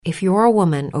If you're a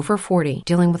woman over 40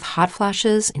 dealing with hot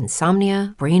flashes,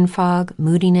 insomnia, brain fog,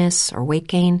 moodiness, or weight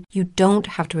gain, you don't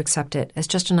have to accept it as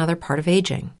just another part of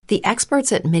aging. The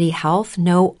experts at MIDI Health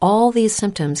know all these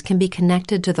symptoms can be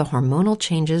connected to the hormonal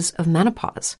changes of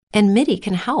menopause. And MIDI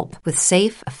can help with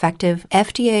safe, effective,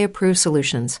 FDA-approved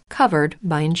solutions covered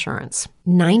by insurance.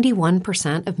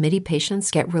 91% of MIDI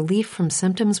patients get relief from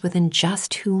symptoms within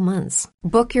just 2 months.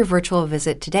 Book your virtual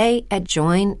visit today at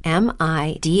joinmidi.com.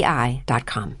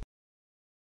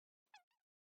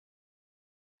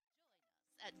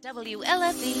 At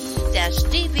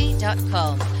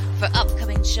WLFE-DV.com for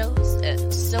upcoming shows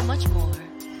and so much more.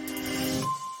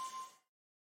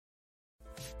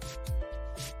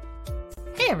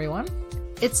 Hey everyone,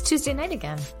 it's Tuesday night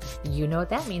again. You know what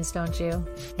that means, don't you?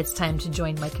 It's time to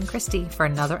join Mike and Christy for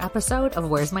another episode of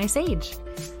Where's My Sage?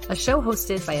 A show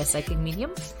hosted by a psychic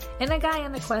medium and a guy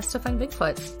on the quest to find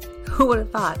Bigfoot. Who would have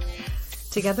thought?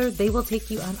 Together, they will take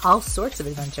you on all sorts of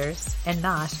adventures, and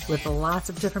not with lots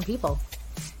of different people.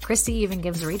 Christy even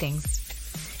gives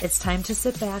readings. It's time to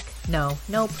sit back,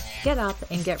 get up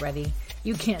and get ready.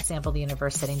 You can't sample the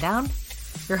universe sitting down.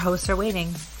 Your hosts are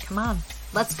waiting. Come on,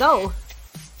 let's go!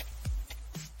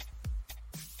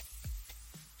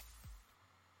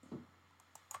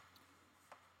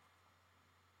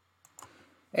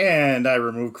 And I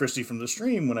removed Christy from the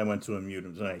stream when I went to unmute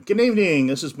him tonight. Good evening.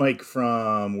 This is Mike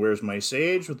from Where's My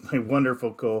Sage with my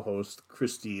wonderful co-host,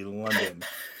 Christy London.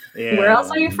 And where else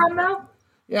are you from now?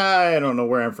 Yeah, I don't know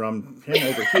where I'm from. Him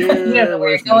over here. You don't know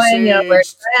where you're going. You know where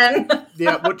you're going.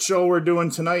 Yeah, what show we're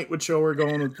doing tonight, what show we're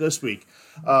going with this week.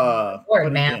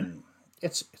 Lord, man. Again,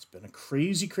 it's been a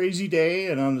crazy, crazy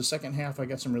day. And on the second half, I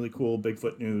got some really cool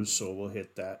Bigfoot news. So we'll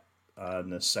hit that in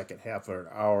the second half of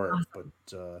our hour. But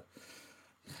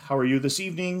how are you this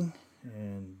evening?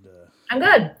 And I'm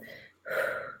good.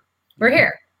 We're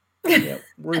here. Yeah,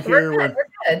 we're here. We're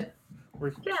good.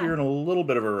 We're here in a little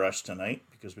bit of a rush tonight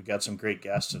because we got some great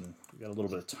guests and we got a little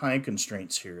bit of time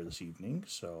constraints here this evening.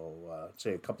 So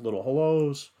say a couple little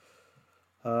hellos.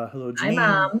 Hello, Jeannie.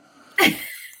 Hi, Mom.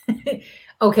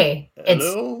 Okay,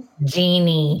 hello, it's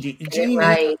Jeannie. Jeannie.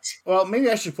 Right. Well, maybe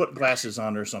I should put glasses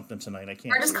on or something tonight. I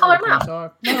can't. Or just call her Mom.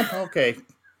 Talk. No, okay.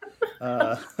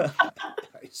 I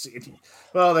see.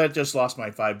 Well, that just lost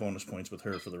my 5 bonus points with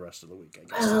her for the rest of the week, I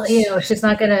guess. Well, she's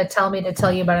not going to tell me to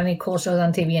tell you about any cool shows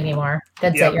on TV anymore.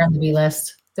 That's it. You're on the B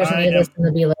list. There's an A list and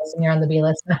the B list, and you're on the B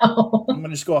list now. I'm going to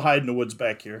just go hide in the woods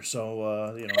back here.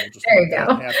 So, just there you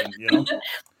go. Happen,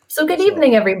 So, good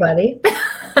evening, everybody.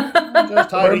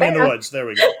 Just hiding in the woods. There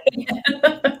we go.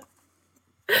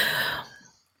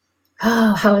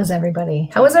 Oh, how is everybody?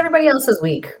 How was everybody else's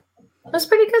week? It was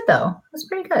pretty good, though. It was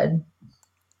pretty good.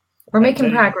 We're making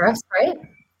progress, right?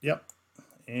 Yep.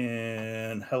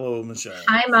 And hello, Michelle.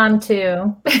 Hi, Mom,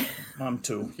 too. Mom,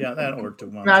 too. Yeah, that'll work,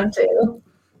 too. Mom, too.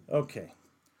 Okay.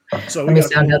 So we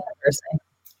got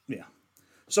Yeah.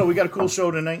 So we got a cool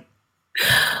show tonight.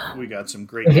 We got some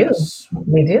great guests.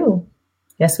 We do.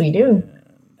 Yes, we do. And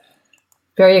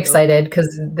very excited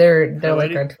because they're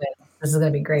like our twins. This is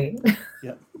going to be great.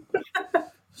 Yep.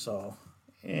 So,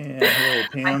 and hello,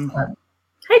 Pam.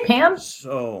 Hi, Pam.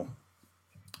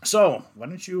 So why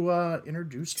don't you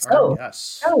introduce our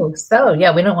guests? Yeah,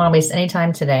 we don't want to waste any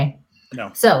time today. No.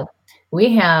 So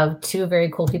we have 2 very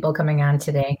cool people coming on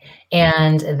today,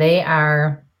 and they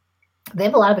have a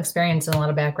lot of experience and a lot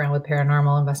of background with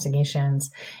paranormal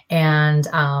investigations, and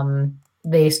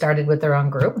they started with their own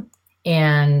group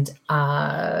and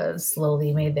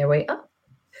slowly made their way up.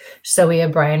 So we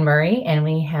have Brian Murray and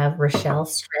we have Rochelle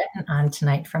Stratton on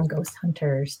tonight from Ghost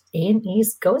Hunters,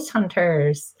 A&E's Ghost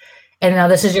Hunters. And now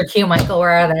this is your cue, Michael. Where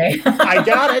are they? I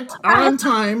got it on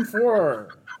time for.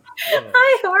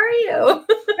 Hi, how are you?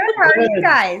 Good. How are you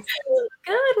guys?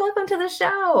 Good. Welcome to the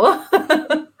show.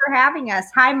 For having us.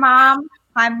 Hi, Mom.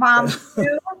 Hi, Mom.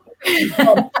 Too.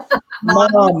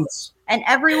 Moms. And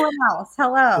everyone else.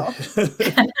 Hello.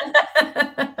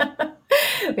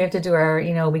 We have to do our,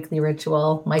 weekly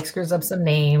ritual. Mike screws up some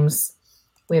names.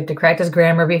 We have to practice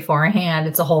grammar beforehand.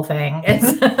 It's a whole thing.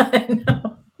 This sounds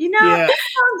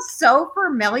so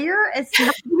familiar. It's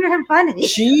not even funny.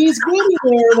 She's getting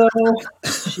there, though.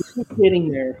 She's getting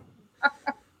there.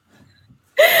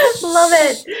 Love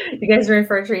it. You guys are in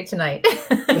for a treat tonight.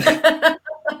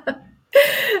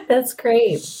 That's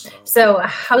great. So,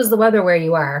 how's the weather where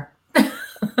you are?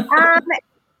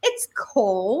 It's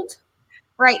cold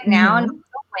right now and it's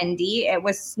windy. It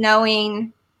was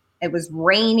snowing. It was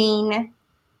raining.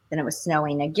 Then it was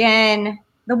snowing again.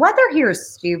 The weather here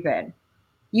is stupid.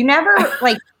 You never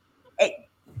right.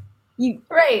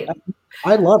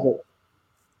 I love it.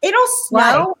 It'll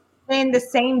snow in the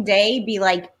same day, be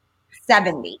like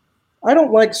 70. I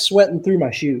don't like sweating through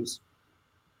my shoes.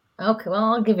 Okay,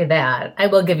 well, I'll give you that. I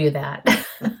will give you that.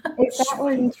 Is that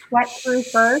where you sweat through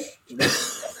first?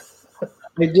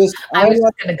 I was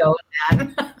just gonna go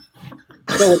with that.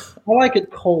 So I like it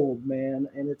cold, man,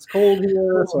 and it's cold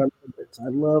here, so I love it. I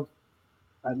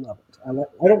love it.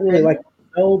 I don't really like the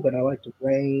snow, but I like the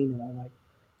rain, and I like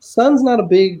sun's not a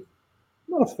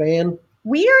fan.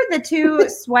 We are the two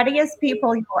sweatiest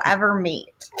people you'll ever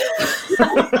meet.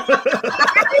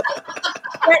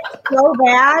 It's so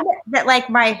bad that like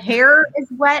my hair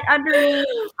is wet underneath.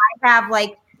 I have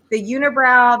like the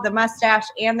unibrow, the mustache,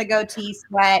 and the goatee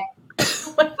sweat.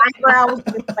 My eyebrows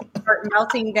just like start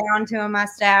melting down to a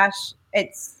mustache.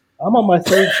 I'm on my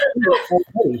third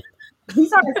already.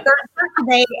 He's on his third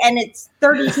birthday and it's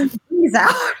 32 degrees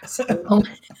out. Oh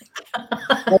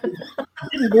I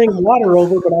didn't bring water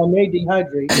over, but I may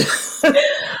dehydrate.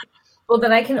 Well,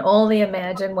 then I can only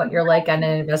imagine what you're like on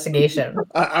an investigation.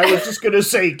 I was just gonna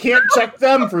say, can't check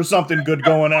them for something good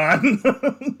going on.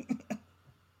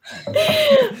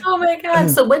 Oh my God!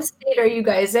 So, what state are you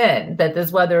guys in that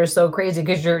this weather is so crazy?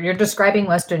 Because you're describing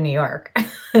Western New York.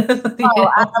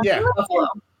 Yeah.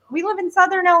 We live in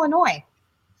Southern Illinois.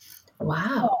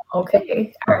 Wow.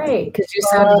 Okay. All right. Because you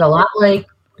sounded a lot like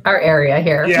our area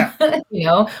here. Yeah.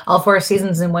 All 4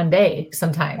 seasons in one day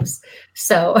sometimes.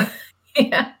 So,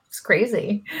 yeah, it's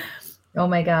crazy. Oh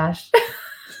my gosh.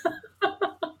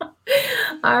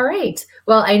 All right.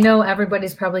 Well, I know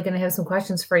everybody's probably going to have some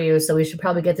questions for you, so we should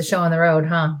probably get the show on the road,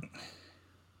 huh?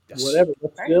 Yes. Whatever.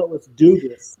 Let's do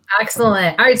this.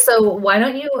 Excellent. All right. So why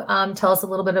don't you tell us a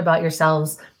little bit about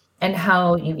yourselves and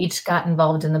how you each got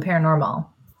involved in the paranormal?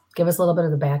 Give us a little bit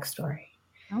of the backstory.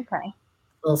 Okay.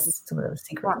 Some of the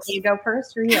secrets. Want me to go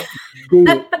first or you? Do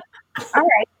it. All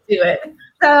right. Do it.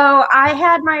 So I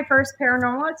had my first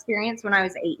paranormal experience when I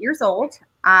was 8 years old.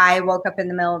 I woke up in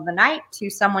the middle of the night to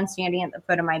someone standing at the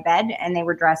foot of my bed, and they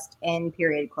were dressed in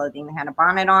period clothing. They had a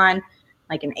bonnet on,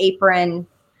 like an apron.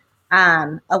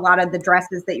 A lot of the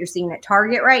dresses that you're seeing at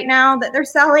Target right now that they're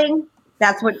selling,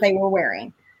 that's what they were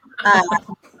wearing.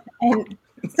 And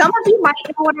some of you might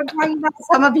know what I'm talking about.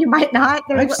 Some of you might not.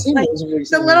 They're I've seen like, those the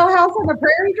recently. Little House on the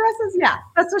Prairie dresses. Yeah,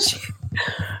 that's what she.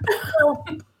 So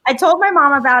I told my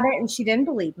mom about it, and she didn't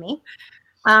believe me.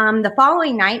 The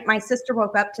following night, my sister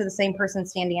woke up to the same person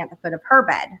standing at the foot of her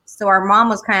bed. So our mom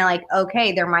was kind of like,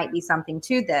 okay, there might be something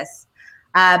to this.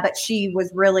 But she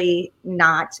was really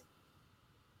not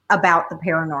about the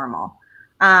paranormal.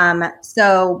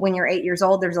 So when you're 8 years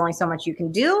old, there's only so much you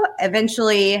can do.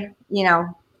 Eventually,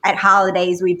 at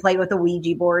holidays, we play with the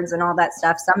Ouija boards and all that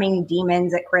stuff, summoning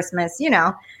demons at Christmas,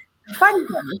 fun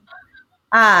things.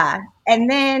 And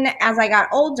then as I got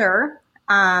older,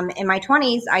 in my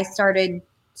 20s, I started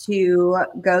to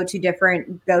go to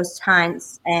different ghost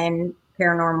hunts and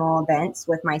paranormal events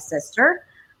with my sister.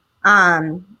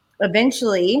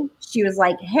 Eventually, she was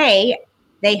like, hey,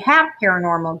 they have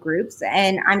paranormal groups,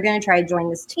 and I'm going to try to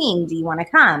join this team. Do you want to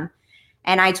come?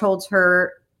 And I told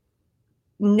her,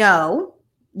 no,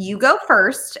 you go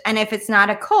first. And if it's not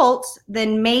a cult,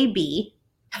 then maybe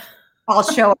I'll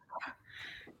show up.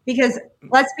 Because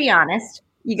let's be honest,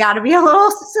 you got to be a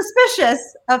little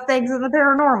suspicious of things in the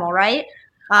paranormal, right?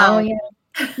 Yeah.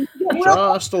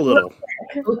 Just a little.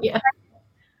 Oh, yeah.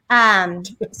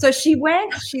 So she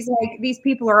went. She's like, these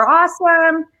people are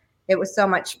awesome. It was so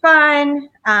much fun.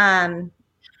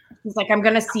 He's like, I'm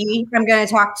going to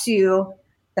talk to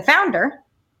the founder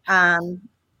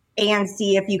and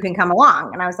see if you can come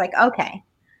along. And I was like, okay.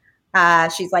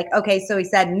 She's like, okay. So he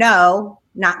said, no,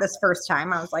 not this first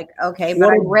time. I was like, okay, but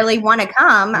I really want to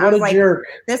come. I was like, jerk.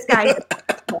 This guy,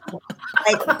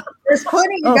 like, there's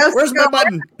plenty of ghosts. Where's my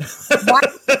button? Why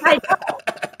did I go?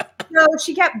 So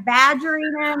she kept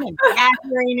badgering him and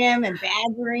badgering him and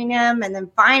badgering him. And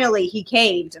then finally he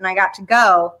caved and I got to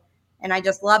go and I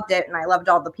just loved it. And I loved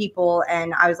all the people.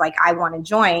 And I was like, I want to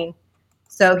join.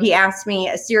 So he asked me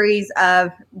a series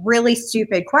of really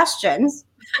stupid questions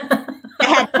that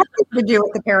had nothing to do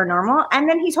with the paranormal. And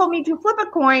then he told me to flip a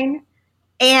coin.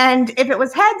 And if it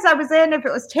was heads, I was in. If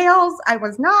it was tails, I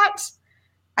was not.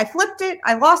 I flipped it.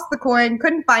 I lost the coin.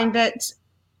 Couldn't find it.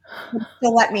 So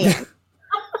let me in.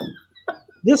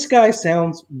 This guy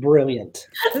sounds brilliant.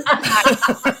 This is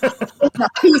a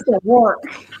piece of work.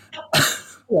 I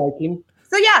like him.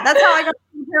 So yeah, that's how I got to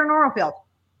the paranormal field.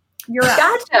 You're up.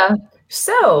 Gotcha.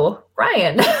 So,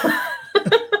 Ryan,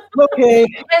 Okay.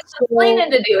 what's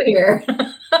explaining to do here?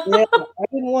 Yeah, I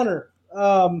didn't want her.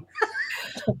 I'm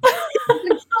still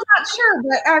not sure,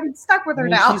 but I'm stuck with her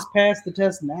now. She's passed the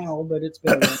test now, but it's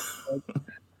been.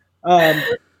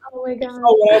 Oh my God.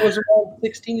 So when I was around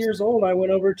 16 years old, I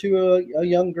went over to a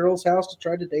young girl's house to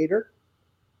try to date her.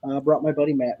 Brought my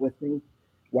buddy Matt with me.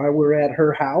 While we were at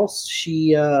her house,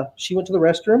 she went to the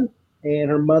restroom, and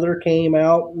her mother came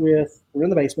out with. We're in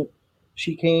the basement.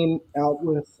 She came out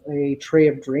with a tray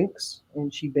of drinks,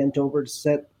 and she bent over to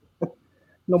set.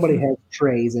 Nobody has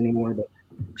trays anymore, but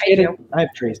I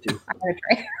have trays too. I have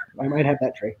a tray. I might have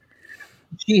that tray.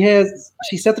 She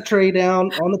set the tray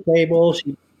down on the table.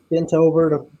 She bent over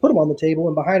to put them on the table,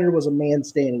 and behind her was a man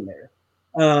standing there.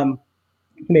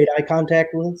 He made eye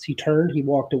contact with us. He turned. He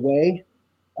walked away.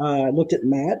 I looked at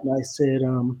Matt, and I said,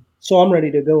 so I'm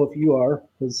ready to go if you are,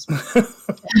 because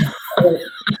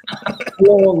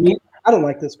I don't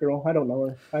like this girl. I don't know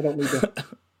her. I don't need to.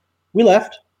 We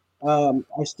left.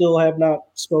 I still have not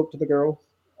spoke to the girl.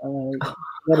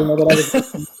 Let her know that I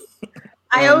was.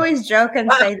 I always joke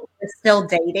and say that we're still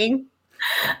dating.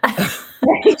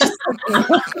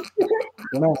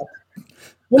 We're not.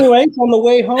 Anyways, on the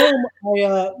way home,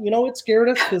 it scared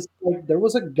us because there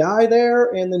was a guy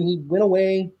there, and then he went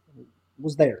away,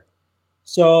 was there.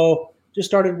 So just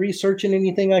started researching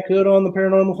anything I could on the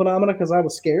paranormal phenomena because I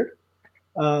was scared.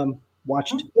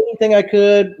 Watched anything I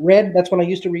could, read. That's when I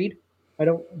used to read. I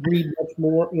don't read much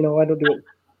more. I don't do it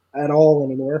at all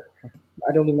anymore.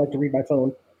 I don't even like to read my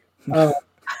phone.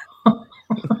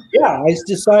 Yeah, I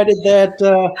decided that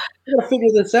I'm going to figure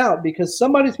this out because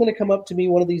somebody's going to come up to me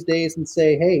one of these days and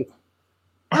say, hey,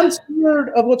 I'm scared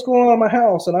of what's going on in my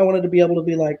house. And I wanted to be able to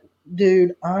be like,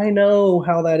 dude, I know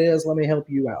how that is. Let me help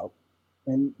you out.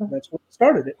 And that's what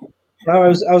started it. I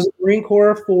was in the Marine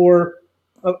Corps for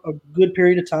a good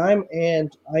period of time,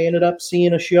 and I ended up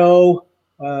seeing a show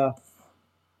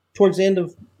towards the end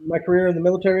of my career in the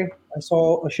military. I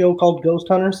saw a show called Ghost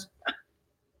Hunters.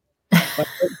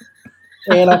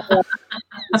 And I thought,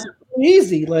 it's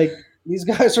easy. Like, these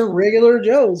guys are regular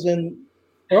Joes, and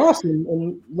they're awesome.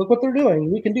 And look what they're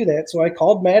doing. We can do that. So I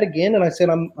called Matt again, and I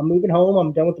said, I'm moving home.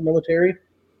 I'm done with the military.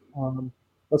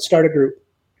 Let's start a group.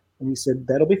 And he said,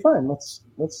 that'll be fine. Let's.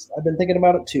 I've been thinking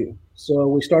about it too. So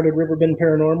we started Riverbend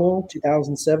Paranormal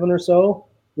 2007 or so.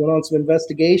 Went on some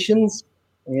investigations,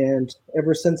 and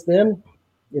ever since then,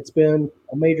 it's been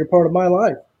a major part of my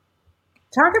life.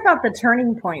 Talk about the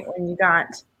turning point when you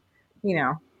got,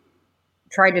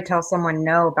 tried to tell someone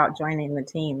no about joining the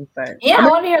team. But yeah, I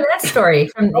want to hear that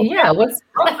story. What's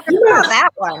that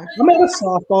one? I'm at a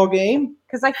softball game.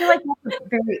 Because I feel like that's a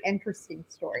very interesting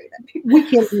story. We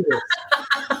can't do this.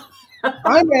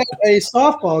 I'm at a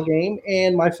softball game,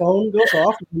 and my phone goes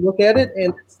off. You look at it,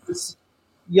 and it's this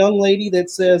young lady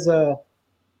that says,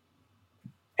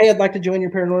 hey, I'd like to join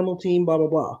your paranormal team, blah, blah,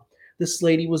 blah. This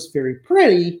lady was very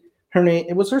pretty.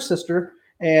 It was her sister.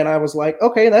 And I was like,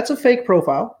 okay, that's a fake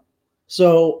profile.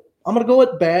 So I'm going to go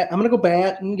bat. I'm going to go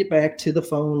bat and get back to the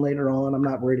phone later on. I'm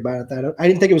not worried about that. I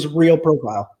didn't think it was a real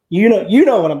profile. You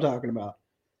know what I'm talking about.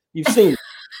 You've seen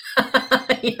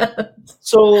it. Yeah.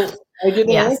 So I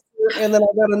didn't answer, and then I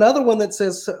got another one that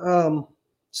says,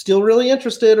 still really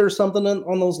interested or something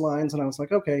on those lines. And I was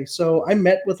like, okay. So I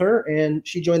met with her, and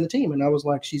she joined the team. And I was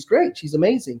like, she's great. She's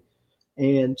amazing.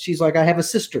 And she's like, I have a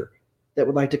sister that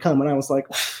would like to come. And I was like,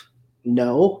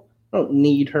 no, I don't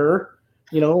need her.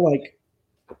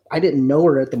 I didn't know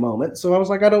her at the moment. So I was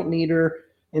like, I don't need her.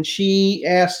 And she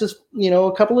asked us,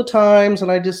 a couple of times.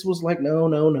 And I just was like, no.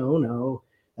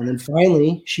 And then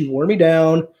finally she wore me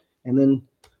down. And then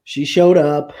she showed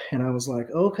up. And I was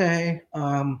like, okay.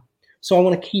 So I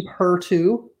want to keep her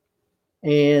too.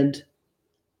 And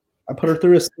I put her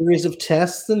through a series of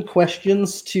tests and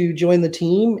questions to join the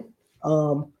team.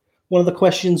 One of the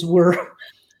questions were...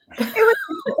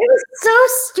 It was so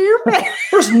stupid.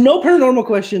 There's no paranormal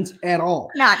questions at all.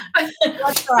 None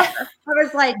whatsoever. I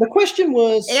was like, the question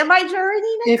was, am I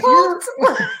joining a cult?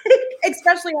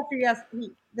 Especially after you asked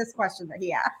this question that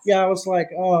he asked. Yeah, I was like,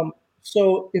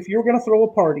 so if you're going to throw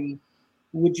a party,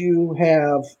 would you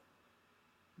have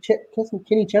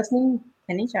Kenny Chesney?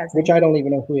 Kenny Chesney. Which I don't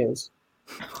even know who is.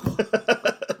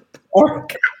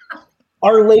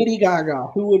 Or Lady Gaga,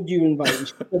 who would you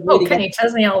invite? Kenny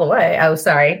Chesney all the way. Oh,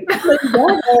 sorry. I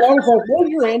was like, well,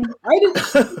 you're in. I didn't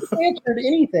answer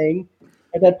anything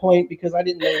at that point because I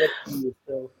didn't know what to do.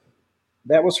 So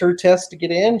that was her test to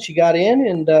get in. She got in,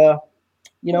 and,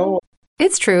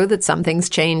 It's true that some things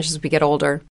change as we get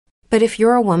older. But if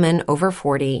you're a woman over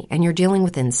 40 and you're dealing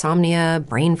with insomnia,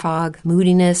 brain fog,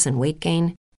 moodiness, and weight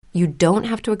gain, you don't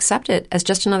have to accept it as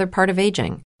just another part of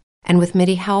aging. And with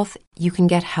MIDI Health, you can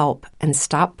get help and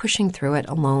stop pushing through it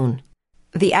alone.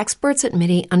 The experts at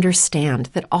MIDI understand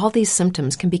that all these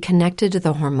symptoms can be connected to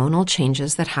the hormonal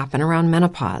changes that happen around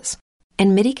menopause,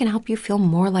 and MIDI can help you feel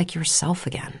more like yourself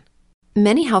again.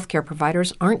 Many healthcare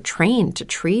providers aren't trained to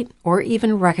treat or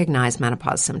even recognize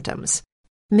menopause symptoms.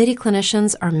 MIDI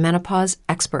clinicians are menopause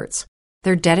experts.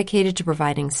 They're dedicated to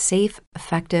providing safe,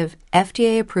 effective,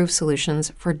 FDA-approved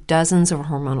solutions for dozens of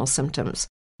hormonal symptoms,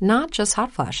 not just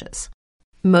hot flashes.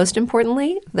 Most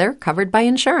importantly, they're covered by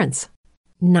insurance.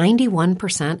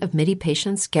 91% of MIDI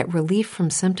patients get relief from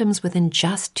symptoms within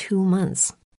just 2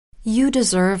 months. You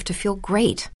deserve to feel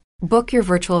great. Book your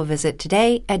virtual visit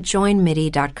today at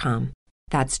joinmidi.com.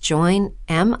 That's joinmidi.com.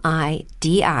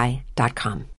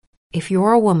 If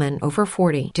you're a woman over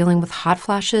 40 dealing with hot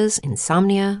flashes,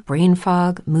 insomnia, brain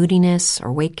fog, moodiness,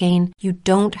 or weight gain, you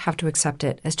don't have to accept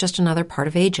it as just another part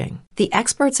of aging. The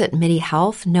experts at MIDI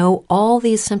Health know all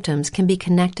these symptoms can be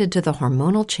connected to the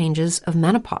hormonal changes of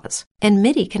menopause, and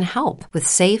MIDI can help with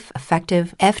safe,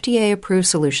 effective, FDA-approved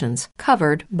solutions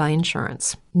covered by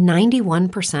insurance.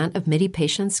 91% of MIDI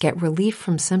patients get relief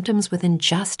from symptoms within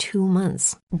just 2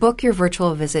 months. Book your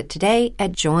virtual visit today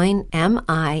at joinmidi.com.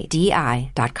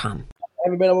 I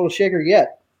haven't been able to shake her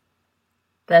yet.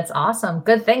 That's awesome.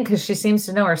 Good thing, because she seems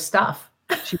to know her stuff.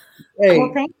 Hey,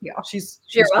 Well, thank you. she's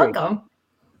You're great. welcome.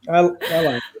 I like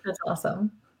it. That's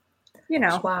awesome. You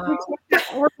know, Wow.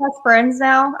 we're best friends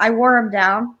now. I wore him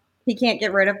down. He can't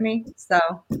get rid of me. So,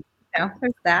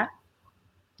 there's that.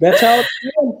 That's how it's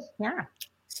been. Yeah.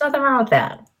 There's nothing wrong with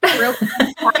that. Real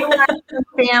Hi,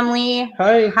 family.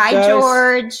 Hi, Hi, guys.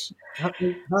 George.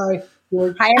 Hi,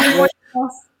 George. Hi, everyone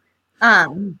else.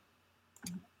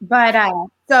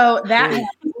 So that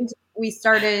happened. We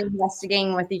started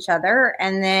investigating with each other,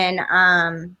 and then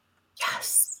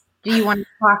Yes. do you want to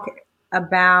talk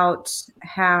about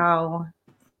how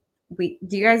do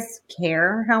you guys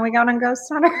care how we got on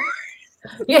Ghost Hunter?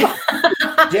 Yeah.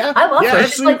 Yeah, I love yeah, it.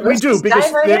 actually, we let's do, just because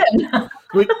dive right in.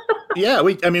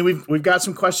 we've got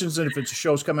some questions, and if it's a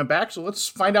show's coming back, so let's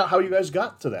find out how you guys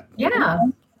got to that. Yeah.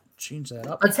 Change that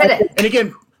up. Let's hit it. And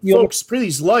again, folks,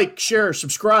 please like, share,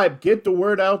 subscribe, get the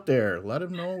word out there. Let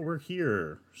them know we're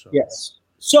here. So. Yes.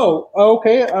 So,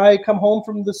 okay, I come home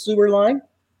from the sewer line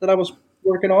that I was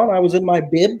working on. I was in my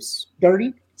bibs,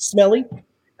 dirty, smelly.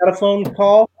 Got a phone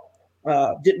call.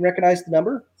 Didn't recognize the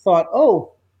number. Thought,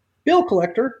 oh, bill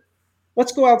collector.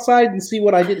 Let's go outside and see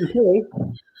what I didn't pay.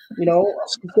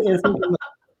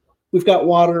 We've got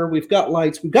water. We've got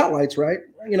lights. We've got lights, right?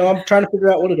 I'm trying to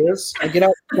figure out what it is. I get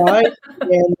outside,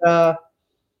 and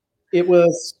it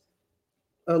was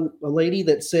a lady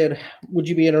that said, would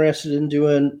you be interested in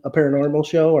doing a paranormal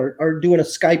show or doing a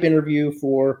Skype interview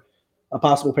for a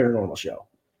possible paranormal show?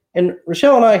 And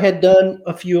Rochelle and I had done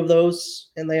a few of those,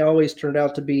 and they always turned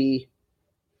out to be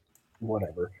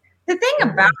whatever. The thing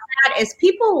about that is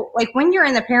people, like when you're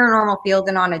in the paranormal field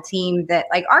and on a team that,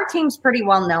 like, our team's pretty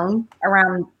well known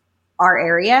around our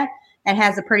area and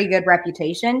has a pretty good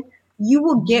reputation, you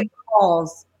will get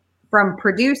calls from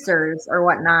producers or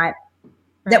whatnot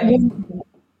that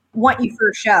want you for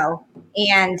a show.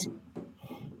 And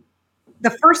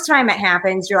the first time it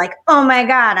happens, you're like, oh my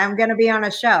God, I'm going to be on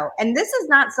a show. And this is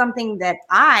not something that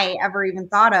I ever even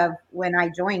thought of when I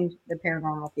joined the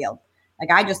paranormal field. Like,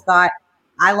 I just thought,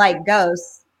 I like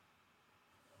ghosts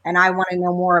and I want to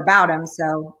know more about them.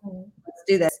 So let's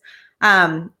do this.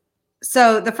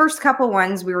 So the first couple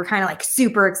ones we were kind of like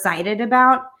super excited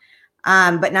about,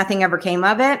 but nothing ever came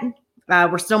of it.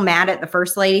 We're still mad at the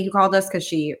first lady who called us because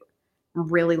she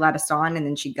really let us on and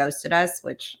then she ghosted us,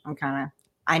 which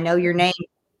I know your name.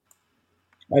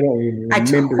 I don't even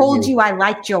remember. I told you I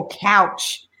liked your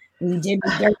couch. You did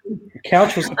me dirty. The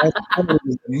couch was I don't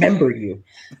even remember you.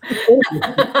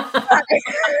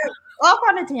 Off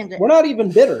on a tangent. We're not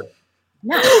even bitter.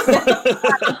 No.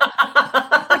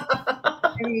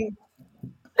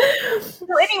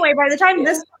 So anyway, by the time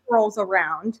this rolls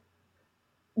around,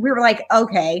 we were like,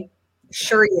 okay,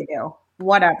 sure you do.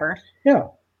 Whatever. Yeah.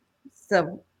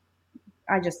 So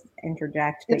I just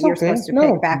interject that It's you're okay. supposed to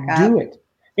No, pick back up. do it.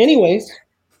 Anyways,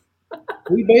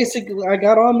 I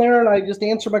got on there and I just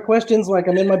answered my questions like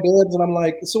I'm in my beds and I'm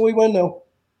like, so we win no.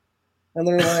 And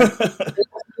they're like,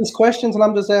 these questions and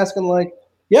I'm just asking like,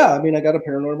 yeah, I mean, I got a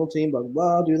paranormal team, blah, blah,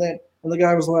 blah, I'll do that. And the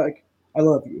guy was like, I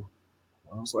love you.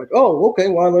 I was like, oh, okay,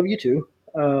 well, I love you too.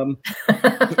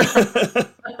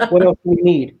 What else do we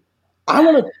need? I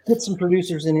want to get some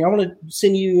producers in here. I want to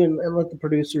send you and let the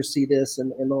producers see this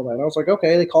and all that. I was like,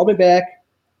 okay. They called me back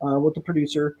with the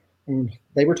producer, and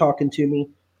they were talking to me.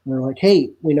 And they're like,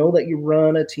 hey, we know that you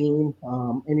run a team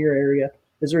in your area.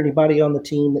 Is there anybody on the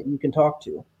team that you can talk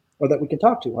to or that we can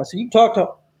talk to? I said, you can talk to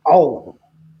all of them,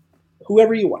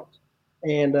 whoever you want.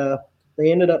 And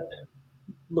they ended up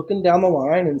looking down the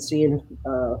line and seeing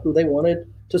who they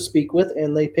wanted to speak with,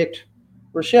 and they picked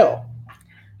Rochelle.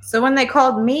 So when they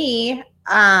called me,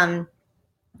 I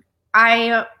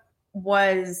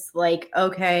was like,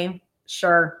 okay,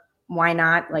 sure, why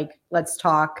not? Like, let's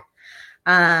talk.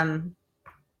 I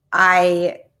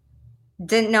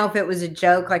didn't know if it was a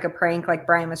joke, like a prank, like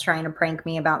Brian was trying to prank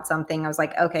me about something. I was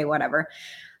like, okay, whatever.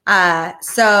 So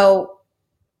I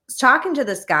was talking to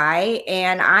this guy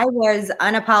and I was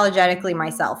unapologetically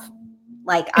myself.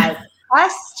 Like I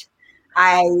cussed,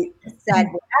 I said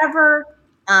whatever.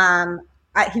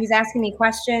 He was asking me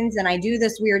questions and I do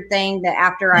this weird thing that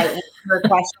after I answer a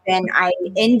question, I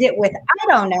end it with, I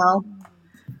don't know.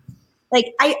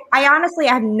 Like I honestly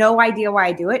have no idea why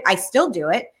I do it. I still do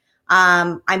it.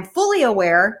 I'm fully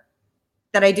aware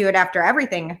that I do it after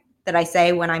everything that I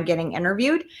say when I'm getting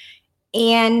interviewed,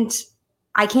 and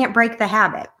I can't break the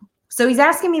habit. So he's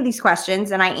asking me these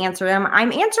questions and I answer them.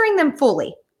 I'm answering them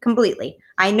fully, completely.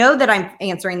 I know that I'm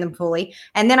answering them fully.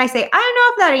 And then I say, I don't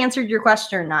know if that answered your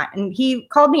question or not. And he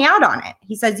called me out on it.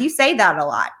 He says, you say that a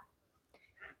lot.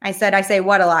 I said, I say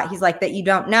what a lot? He's like, that you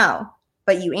don't know,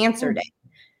 but you answered it.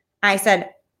 I said,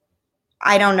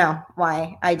 I don't know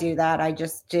why I do that. I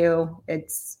just do.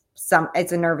 It's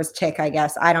a nervous tick, I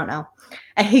guess. I don't know.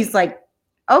 And he's like,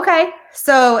 okay.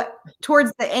 So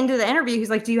towards the end of the interview, he's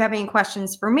like, do you have any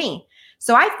questions for me?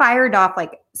 So I fired off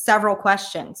like several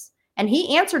questions and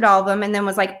he answered all of them and then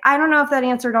was like, I don't know if that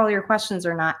answered all your questions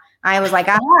or not. I was like,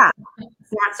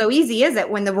 it's not so easy, is it,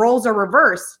 when the roles are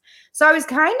reversed? So I was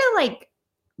kind of like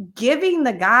giving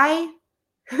the guy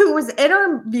who was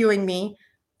interviewing me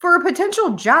for a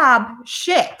potential job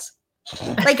shit.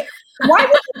 Like, why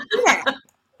would you do that?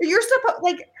 You're supposed,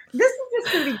 like, this is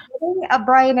just the beginning of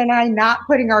Brian and I not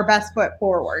putting our best foot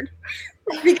forward.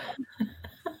 I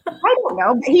don't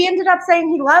know, but he ended up saying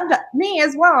he loved me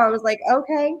as well. I was like,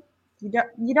 okay,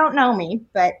 you don't know me,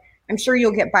 but I'm sure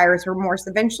you'll get buyer's remorse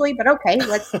eventually, but okay,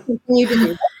 let's continue to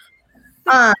do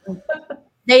that.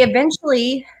 They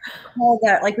eventually called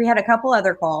that, like we had a couple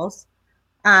other calls.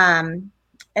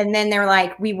 And then they're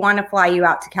like, we want to fly you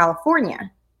out to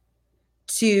California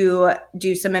to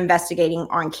do some investigating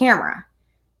on camera.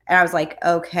 And I was like,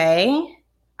 okay.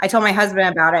 I told my husband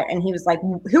about it and he was like,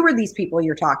 who are these people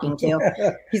you're talking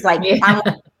to? He's like, I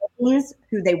want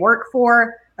who they work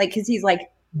for. Like, cause he's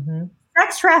like,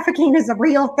 sex trafficking is a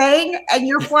real thing and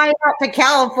you're flying out to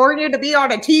California to be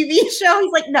on a TV show.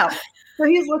 He's like, no. So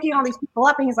he was looking all these people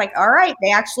up and he's like, all right,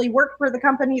 they actually work for the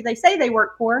company they say they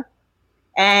work for.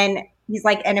 And he's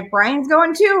like, and if Brian's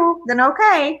going too, then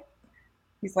okay.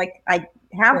 He's like, I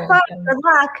have fun, good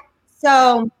luck.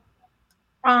 So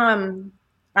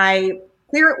I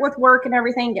clear it with work and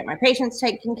everything, get my patients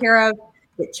taken care of,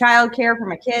 get childcare for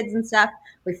my kids and stuff.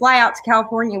 We fly out to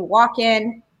California, walk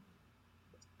in,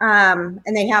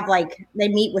 and they have they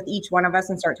meet with each one of us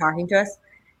and start talking to us.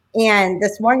 And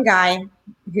this one guy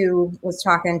who was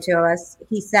talking to us,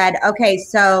 he said, okay,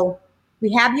 so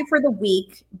we have you for the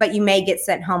week, but you may get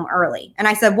sent home early. And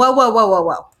I said, whoa.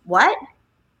 What?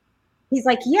 He's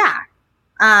like, yeah.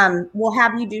 We'll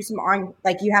have you do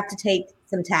you have to take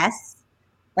some tests,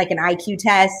 like an IQ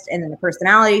test and then a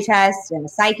personality test and a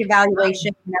psych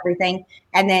evaluation and everything,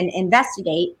 and then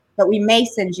investigate, but we may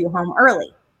send you home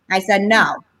early. I said,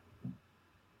 no.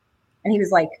 And he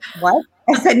was like, what?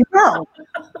 I said, no.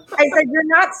 I said, you're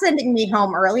not sending me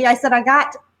home early. I said, I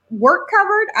got work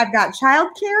covered. I've got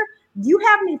childcare. You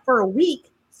have me for a week.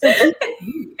 So I said,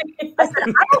 I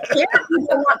don't care if you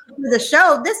don't want to do the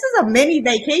show. This is a mini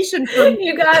vacation for me.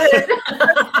 You got it.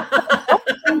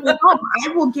 I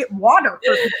will get water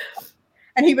for you.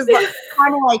 And he was like,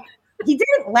 kind of like, he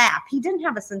didn't laugh. He didn't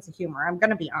have a sense of humor. I'm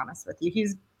going to be honest with you.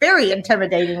 He's very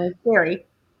intimidating and scary.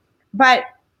 But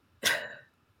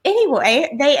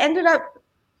anyway, they ended up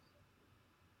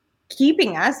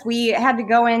keeping us. We had to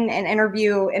go in and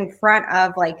interview in front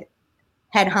of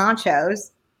head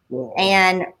honchos. Whoa.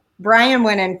 And Brian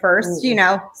went in first,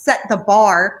 set the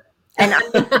bar. And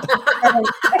Brian,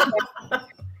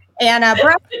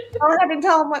 go ahead and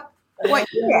tell him what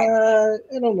you did.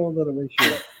 I don't know that I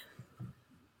should.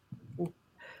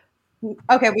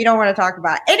 Okay, we don't want to talk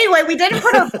about it. Anyway, we didn't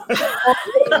put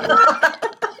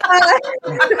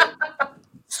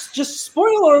Just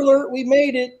spoiler alert, we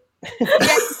made it.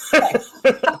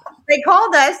 They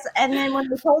called us, and then when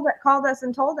they called us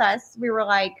and told us, we were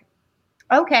like,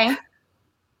 okay.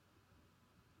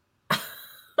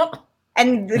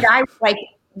 And the guy was like,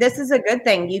 this is a good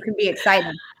thing. You can be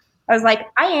excited. I was like,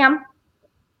 I am.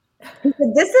 He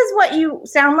said, this is what you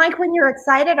sound like when you're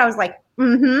excited. I was like,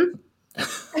 mm-hmm.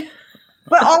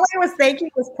 But all I was thinking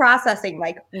was processing,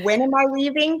 when am I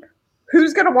leaving?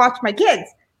 Who's going to watch my kids?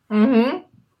 Mm-hmm.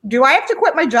 Do I have to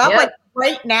quit my job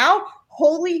right now?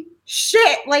 Holy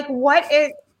shit. What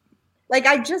is,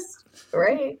 I just,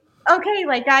 right. Okay,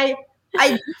 I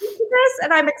did this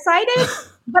and I'm excited,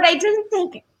 but I didn't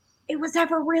think it was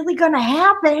ever really going to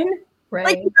happen. Right.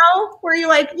 Like, you know, where you're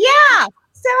like, yeah,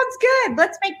 sounds good.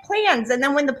 Let's make plans. And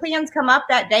then when the plans come up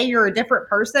that day, you're a different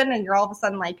person and you're all of a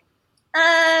sudden like,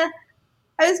 I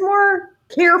was more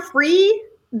carefree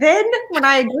then when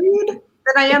I agreed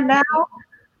than I am now.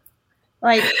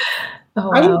 Like, Oh,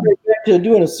 I wow. went back to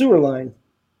doing a sewer line.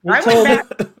 I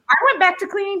went back to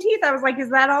cleaning teeth. I was like, is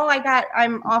that all I got?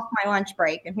 I'm off my lunch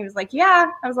break. And he was like, yeah.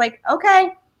 I was like,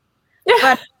 okay.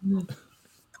 But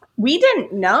we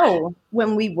didn't know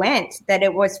when we went that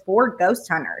it was for ghost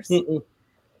hunters. Mm-mm.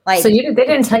 Like, So they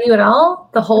didn't tell you at all?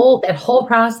 That whole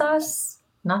process?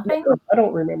 Nothing? I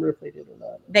don't remember if they did or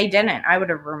not. they didn't. I would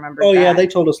have remembered. Oh, that. yeah, they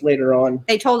told us later on.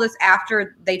 They told us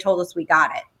after they told us we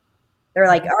got it. They're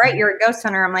like, all right, you're a ghost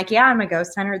hunter. I'm like, yeah, I'm a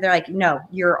ghost hunter. They're like, no,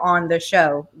 you're on the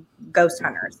show, Ghost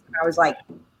Hunters. And I was like,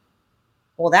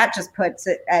 well, that just puts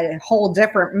it at a whole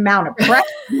different amount of pressure.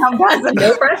 Now, doesn't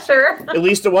No it? pressure. At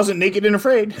least it wasn't Naked and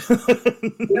Afraid. Which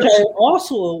I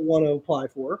also want to apply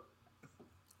for.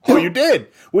 Oh, you did.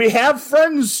 We have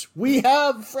friends. We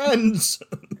have friends.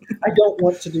 I don't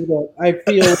want to do that. I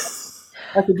feel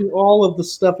I could do all of the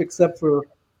stuff except for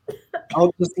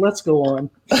let's go on.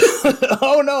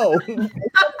 Oh no.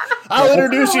 I'll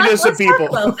introduce you to some people.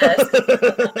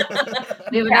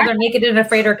 We have another Naked and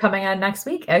Afraider coming on next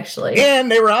week, actually. And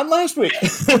they were on last week.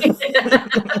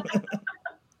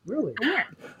 Really?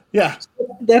 Yeah.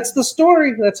 That's the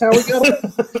story. That's how we got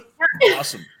it.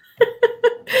 Awesome.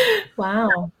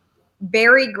 Wow.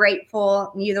 Very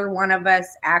grateful. Neither one of us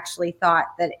actually thought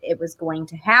that it was going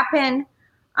to happen.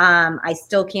 I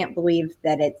still can't believe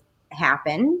that it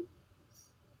happened.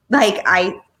 Like,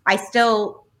 I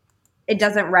still, it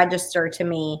doesn't register to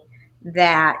me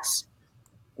that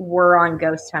we're on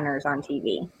Ghost Hunters on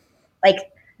TV. Like,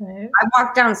 Right. I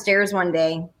walked downstairs one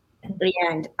day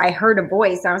and I heard a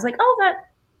voice. I was like, oh,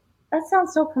 that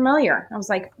sounds so familiar. I was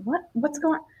like, what's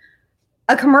going on?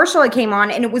 A commercial that came on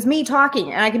and it was me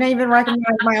talking and I couldn't even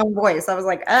recognize my own voice. I was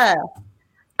like, and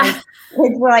kids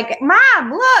were like,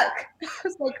 Mom, look. I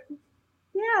was like,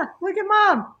 yeah, look at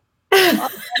Mom.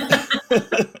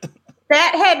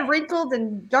 That head wrinkled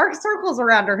and dark circles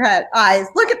around her eyes.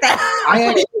 Look at that.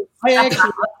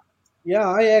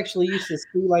 I actually used to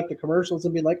see like the commercials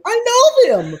and be like, I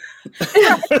know them. We get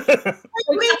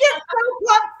so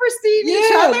pumped for seeing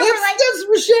each other. We're like, that's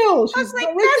Rochelle. I was She's like,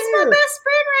 right that's there. my best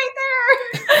friend right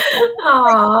there.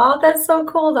 Aw, that's so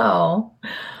cool, though.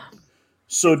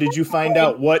 So did you find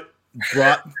out what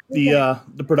brought the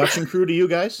production crew to you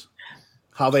guys?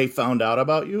 How they found out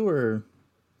about you, or?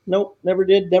 Nope, never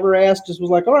did, never asked. Just was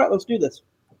like, all right, let's do this.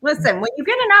 Listen, when you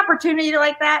get an opportunity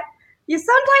like that, you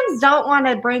sometimes don't want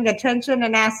to bring attention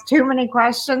and ask too many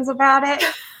questions about it.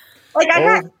 Like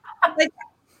I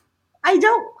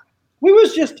don't. We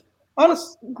was just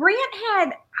honest.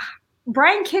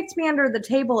 Brian kicked me under the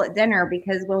table at dinner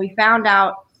because when we found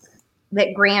out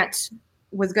that Grant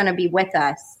was going to be with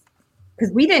us,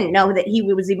 because we didn't know that he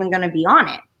was even going to be on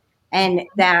it. And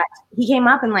that he came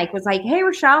up and was like, hey,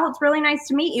 Rochelle, it's really nice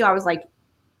to meet you. I was like,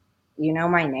 you know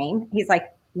my name? He's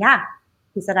like, yeah.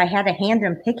 He said, I had a hand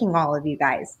in picking all of you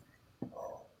guys.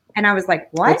 And I was like,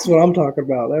 what? That's what I'm talking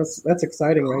about. That's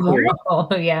exciting right there.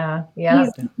 Oh, yeah. Yeah.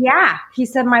 Yeah. He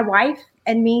said, my wife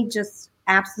and me just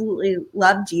absolutely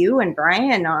loved you and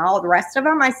Brian and all the rest of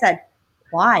them. I said,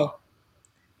 why?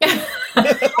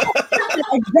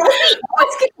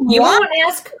 You won't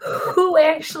ask who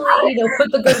actually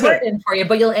put the good word in for you,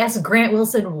 but you'll ask Grant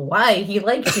Wilson why he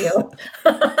liked you.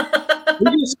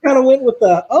 We just kind of went with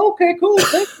the, okay, cool,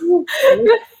 thank you.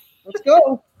 Let's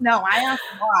go. No, I asked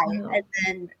why. And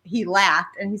then he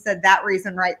laughed and he said that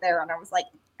reason right there. And I was like,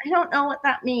 I don't know what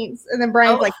that means. And then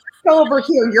Brian's like, go over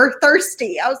here. You're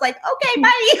thirsty. I was like, okay,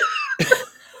 bye.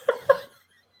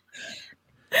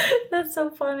 That's so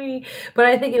funny. But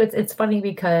I think it's funny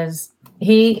because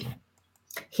he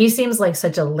seems like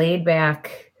such a laid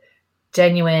back,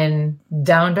 genuine,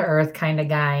 down to earth kind of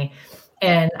guy.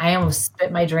 And I almost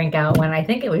spit my drink out when I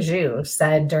think it was you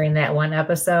said during that one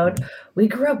episode, we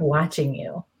grew up watching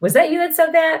you. Was that you that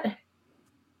said that?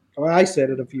 Well, I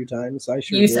said it a few times. I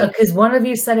sure You did. said, because one of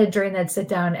you said it during that sit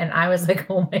down, and I was like,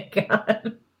 oh my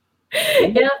God.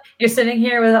 Yeah, you're sitting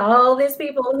here with all these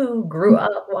people who grew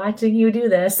up watching you do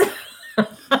this.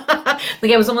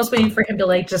 Like I was almost waiting for him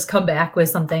to just come back with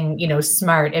something,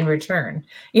 smart in return,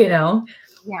 Yeah.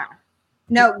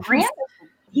 No, Grant,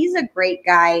 he's a great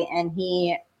guy. And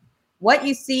what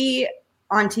you see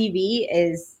on TV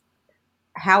is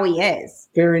how he is.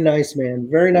 Very nice man.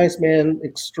 Very nice man.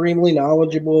 Extremely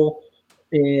knowledgeable,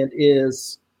 and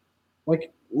is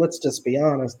let's just be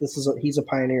honest. He's a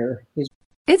pioneer.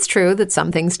 It's true that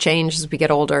some things change as we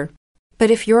get older. But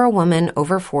if you're a woman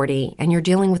over 40 and you're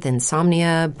dealing with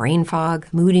insomnia, brain fog,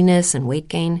 moodiness, and weight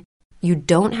gain, you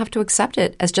don't have to accept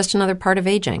it as just another part of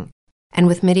aging. And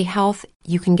with MIDI Health,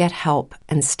 you can get help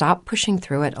and stop pushing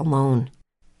through it alone.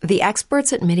 The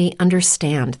experts at MIDI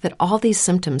understand that all these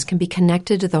symptoms can be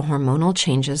connected to the hormonal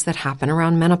changes that happen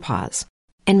around menopause,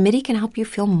 and MIDI can help you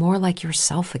feel more like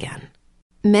yourself again.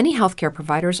 Many healthcare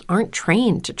providers aren't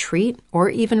trained to treat or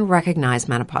even recognize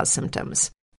menopause symptoms.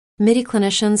 MIDI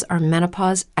clinicians are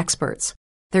menopause experts.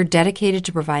 They're dedicated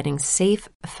to providing safe,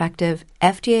 effective,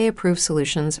 FDA-approved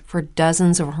solutions for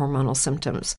dozens of hormonal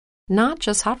symptoms, not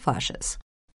just hot flashes.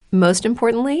 Most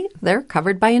importantly, they're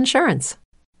covered by insurance.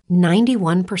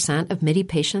 91% of MIDI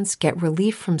patients get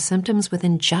relief from symptoms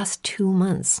within just 2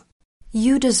 months.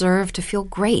 You deserve to feel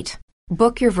great.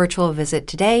 Book your virtual visit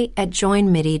today at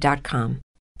joinmidi.com.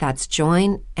 That's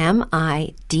joinmidi.com.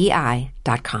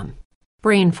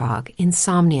 Brain fog,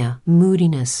 insomnia,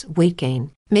 moodiness, weight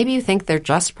gain. Maybe you think they're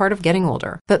just part of getting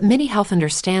older, but MIDI Health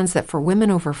understands that for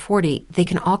women over 40, they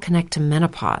can all connect to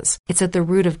menopause. It's at the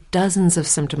root of dozens of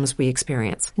symptoms we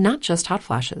experience, not just hot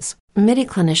flashes. MIDI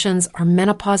clinicians are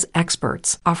menopause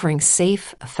experts, offering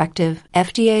safe, effective,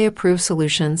 FDA-approved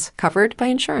solutions covered by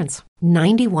insurance.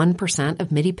 91%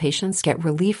 of MIDI patients get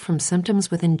relief from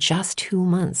symptoms within just 2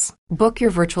 months. Book your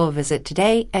virtual visit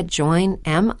today at joinmidi.com.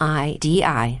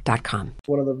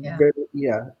 One of the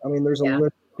there's a list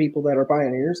of people that are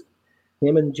pioneers.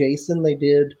 Him and Jason, they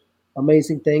did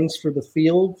amazing things for the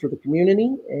field, for the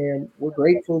community, and we're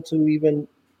grateful to even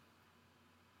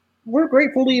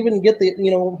get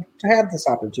to have this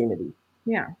opportunity.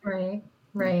 Yeah.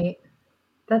 Right.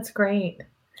 That's great.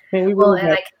 And we Well,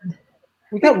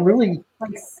 got really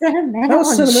like sentimental. That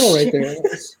was sentimental right there.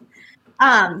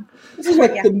 This is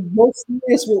like the most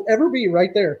serious we'll ever be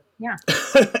right there. Yeah.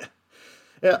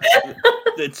 Yeah.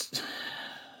 It's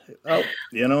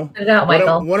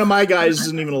Michael. One of my guys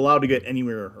isn't even allowed to get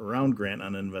anywhere around Grant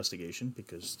on an investigation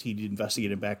because he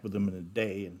investigated back with him in a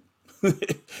day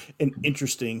and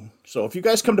interesting. So if you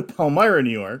guys come to Palmyra,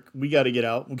 New York, we got to get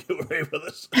out and get away with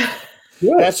us.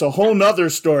 Yeah. That's a whole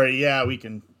nother story. Yeah, we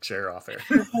can share off air.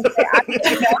 I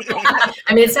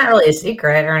mean, it's not really a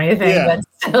secret or anything, but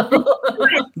still.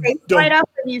 Right up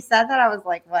when you said that, I was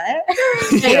like, what?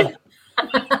 Yeah.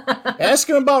 Ask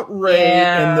him about Ray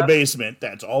in the basement.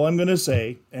 That's all I'm going to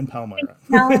say. And Palmyra.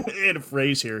 And if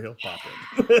Ray's here, he'll pop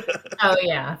in. Oh,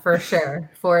 yeah, for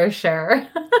sure. For sure.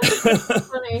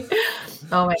 Funny.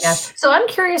 Oh, my gosh. So I'm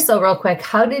curious, though, real quick.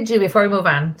 How did you, before we move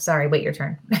on, sorry, wait your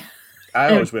turn.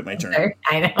 I always wait my turn.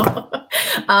 I know.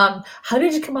 How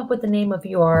did you come up with the name of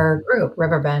your group,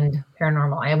 Riverbend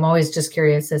Paranormal? I am always just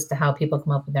curious as to how people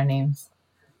come up with their names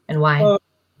and why.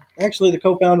 Actually, the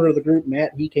co-founder of the group,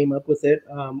 Matt, he came up with it.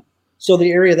 So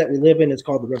the area that we live in is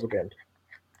called the Riverbend.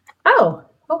 Oh,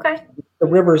 okay. The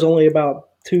river is only about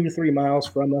 2 to 3 miles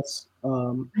from us.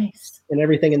 Nice. And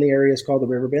everything in the area is called the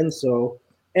Riverbend. So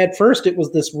at first, it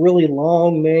was this really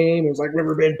long name. It was like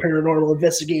Riverbend Paranormal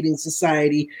Investigating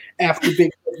Society after big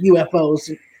UFOs.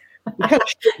 We kind of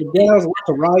shut it down. It was a lot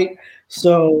to write.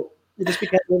 So it just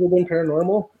became Riverbend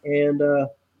Paranormal. And,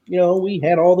 we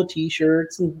had all the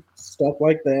T-shirts and stuff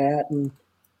like that. And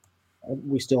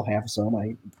we still have some.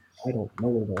 I don't know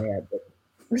where they're at. But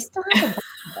We still have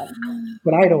them.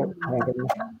 But I don't have any.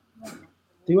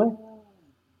 Do I?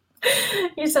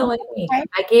 You sound like me.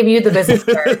 I gave you the business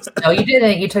cards. No, you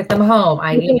didn't. You took them home.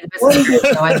 I gave you the business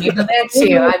cards. No, I gave them back to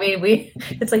you. I mean,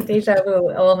 it's like deja vu,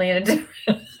 only in a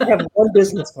different. I have one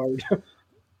business card.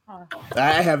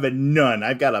 I have none.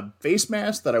 I've got a face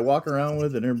mask that I walk around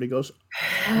with, and everybody goes,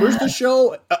 "Where's the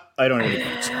show?" I don't have any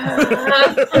cards.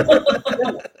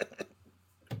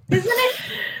 Isn't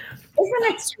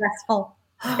it stressful?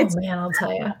 Oh, man, I'll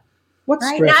tell you. What's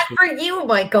Right, stressful? Not for you,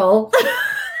 Michael.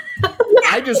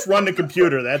 I just run the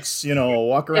computer. That's,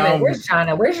 walk Wait a minute, around where's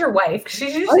Shauna? Where's your wife?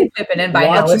 She's usually pipping in by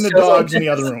now. watching the dogs in the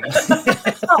other room.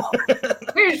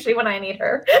 Where is she when I need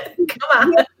her?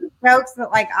 Come on. Jokes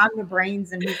that like I'm the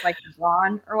brains and he's like the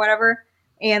blonde or whatever.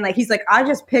 And like he's like, I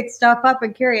just pick stuff up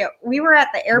and carry it. We were at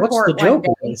the airport What's the one joke day.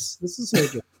 of this? This is no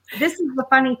joke. This is the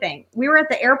funny thing. We were at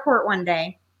the airport one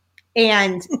day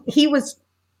and he was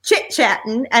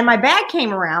chit-chatting and my bag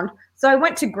came around. So I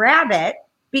went to grab it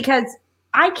because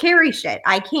I carry shit.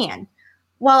 I can.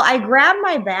 Well, I grabbed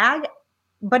my bag,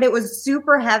 but it was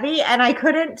super heavy and I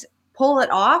couldn't pull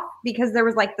it off because there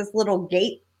was like this little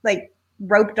gate, like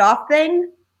roped off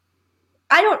thing.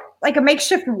 I don't like a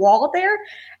makeshift wall there.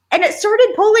 And it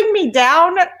started pulling me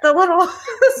down the little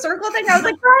circle thing. I was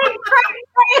like, Brian.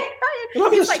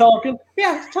 I'm just talking.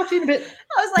 Yeah, talk to you in a bit.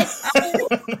 I was like,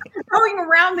 going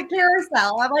around the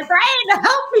carousel. I'm like, Brian,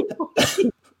 help me.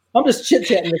 I'm just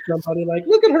chit-chatting with somebody like,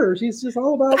 look at her. She's just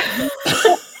all about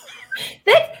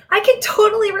That I can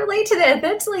totally relate to that.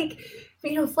 That's like,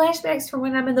 flashbacks from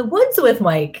when I'm in the woods with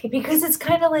Mike, because it's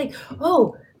kind of like,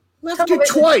 oh, left you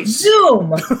twice.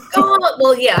 Zoom.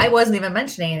 Well, yeah, I wasn't even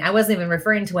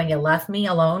referring to when you left me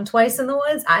alone twice in the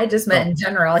woods. I just meant in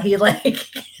general. He don't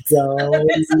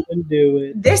even do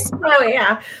it. This, oh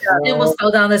yeah. He almost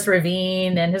fell down this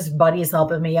ravine, and his buddy's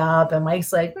helping me up, and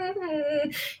Mike's like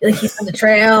he's on the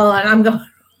trail, and I'm going,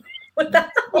 what the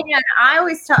hell? Yeah, I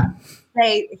always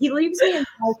say he leaves me in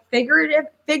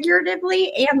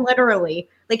figuratively and literally.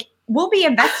 Like, we'll be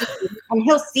investigating, and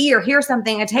he'll see or hear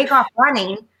something and take off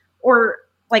running. Or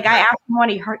like I asked him what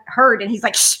he heard, and he's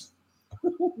like, shh.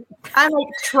 I'm like,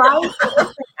 try to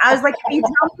listen. I was like, if you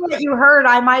tell me what you heard,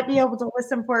 I might be able to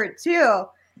listen for it too.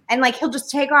 And like, he'll just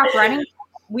take off running.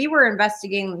 We were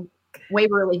investigating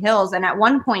Waverly Hills, and at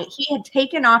one point he had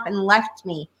taken off and left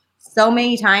me so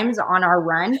many times on our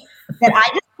run that I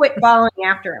just quit following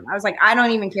after him. I was like, I don't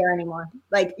even care anymore.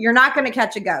 Like, you're not going to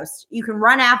catch a ghost. You can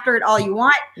run after it all you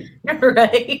want. Right.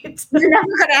 You're never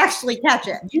going to actually catch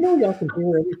it. You know, y'all can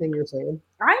hear everything you're saying.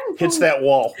 Hits that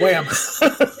wall. Wham. I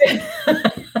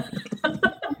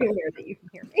can hear that you can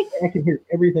hear me. I can hear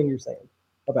everything you're saying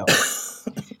about it.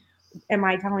 Am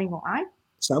I telling a lie?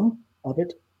 Some of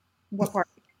it. What part?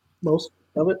 Most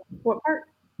of it. What part?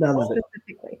 None of it.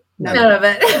 Specifically. None of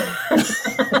it.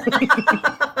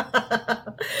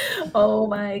 Oh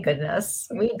my goodness.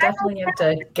 We definitely have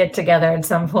to get together at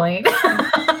some point.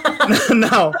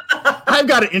 Now, I've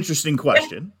got an interesting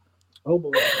question. Oh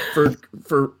boy.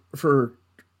 For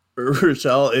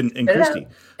Rochelle and Christy.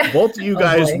 Both of you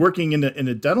guys working in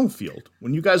a dental field.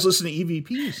 When you guys listen to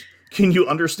EVPs, can you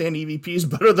understand EVPs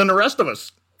better than the rest of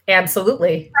us?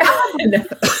 Absolutely. I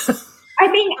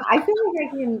feel like I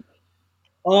can.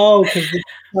 Oh, because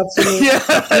I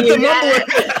feel like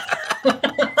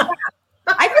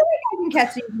I can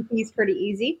catch EVPs pretty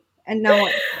easy and know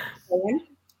what's going.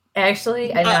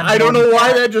 Actually, I don't know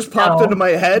why that just popped into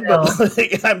my head, but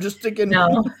like, I'm just thinking.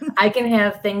 No, I can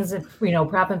have things,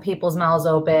 propping people's mouths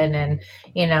open, and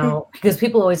because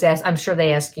people always ask. I'm sure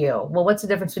they ask you, well, what's the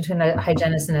difference between a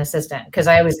hygienist and an assistant? Because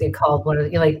I always get called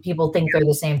people think they're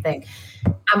the same thing.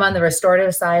 I'm on the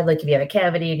restorative side. Like if you have a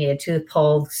cavity, you need a tooth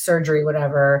pulled, surgery,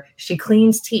 whatever. She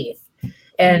cleans teeth,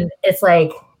 and it's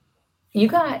like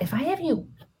if I have you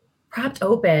propped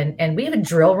open and we have a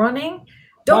drill running.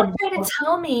 Don't try to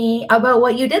tell me about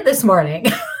what you did this morning.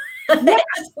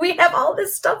 We have all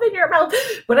this stuff in your mouth,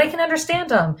 but I can understand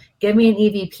them. Give me an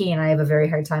EVP, and I have a very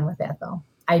hard time with that, though.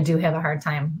 I do have a hard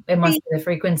time. It must be the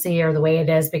frequency or the way it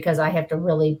is, because I have to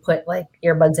really put like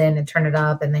earbuds in and turn it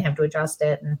up, and they have to adjust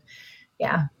it. And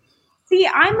yeah. See,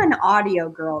 I'm an audio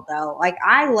girl, though. Like,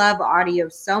 I love audio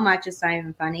so much. It's not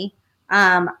even funny.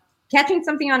 Catching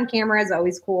something on camera is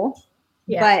always cool.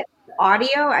 Yeah. But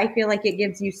audio, I feel like it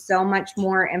gives you so much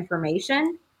more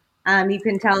information. You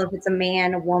can tell if it's a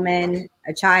man, a woman,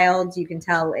 a child. You can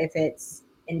tell if it's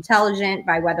intelligent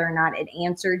by whether or not it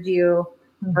answered you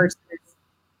versus.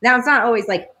 Now, it's not always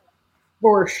like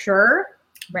for sure,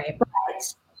 right? But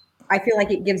I feel like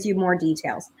it gives you more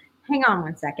details. Hang on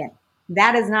one second.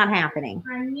 That is not happening.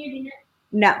 I'm muting it.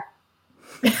 No.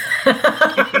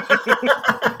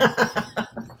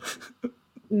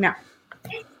 No.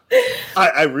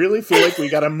 I really feel like we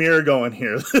got a mirror going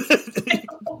here.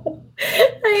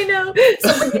 I know.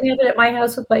 Someone can have it at my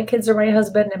house with my kids or my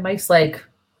husband, and Mike's like,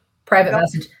 private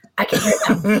message. I can hear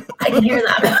them. I can hear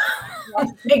them.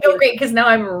 I go, great, because now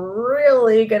I'm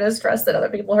really going to stress that other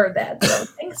people heard that. So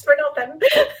thanks for nothing.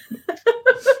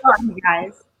 Sorry,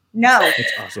 guys. No.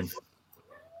 That's awesome.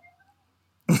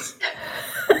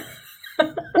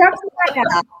 That's like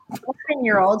a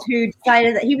 10-year-old who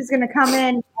decided that he was going to come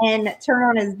in and turn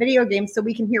on his video game so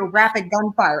we can hear rapid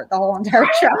gunfire the whole entire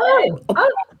show.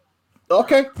 Oh.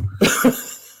 Okay.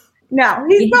 No,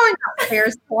 he's going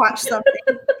upstairs to watch something.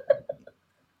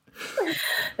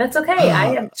 That's okay.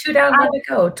 I have 2 down, 1 to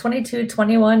go. 22,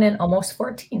 21, and almost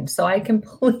 14. So I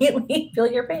completely feel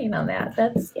your pain on that.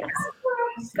 That's, yes.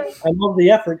 I love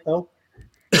the effort, though.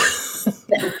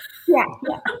 Yeah.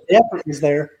 The effort is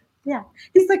there. Yeah.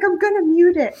 He's like, I'm going to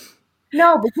mute it.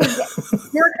 No, because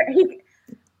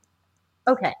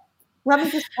okay. Let me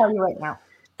just tell you right now.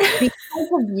 Because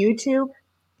of YouTube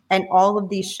and all of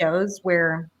these shows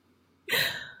where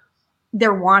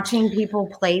they're watching people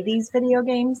play these video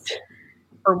games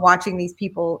or watching these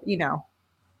people,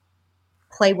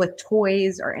 play with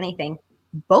toys or anything,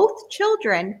 both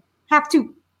children have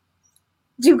to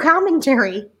do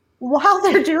commentary while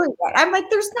they're doing it. I'm like,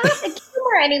 there's not a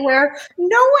camera anywhere.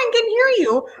 No one can hear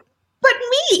you but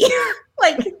me.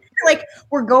 like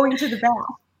we're going to the bath.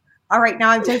 All right, now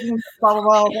I'm taking the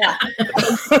ball back.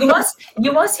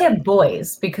 You must have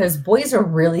boys, because boys are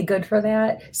really good for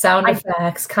that. Sound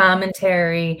effects,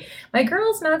 commentary. My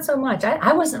girls, not so much.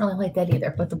 I wasn't really like that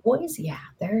either, but the boys,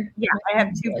 they're. Yeah, I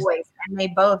have two boys, and they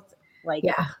both play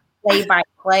by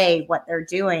play what they're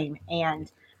doing,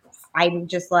 and I'm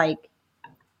just like,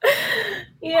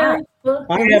 well,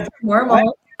 I have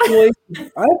normal. I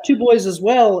have two boys as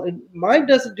well, and mine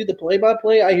doesn't do the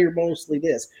play-by-play. I hear mostly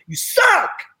this: "You suck."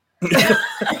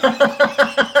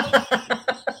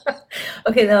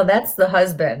 Okay, no, that's the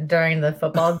husband during the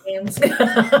football games.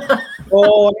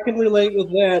 Oh, I can relate with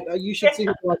that. You should see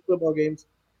her watch football games.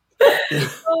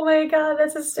 Oh my God,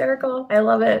 that's hysterical. I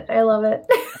love it.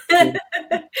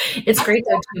 It's great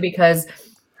though too, because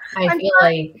I feel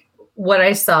like what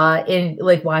I saw in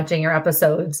like watching your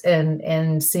episodes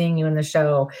and seeing you in the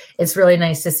show, it's really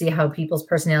nice to see how people's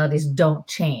personalities don't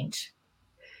change.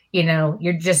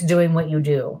 You're just doing what you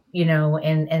do,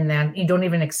 and then you don't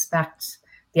even expect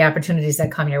the opportunities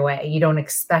that come your way. You don't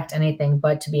expect anything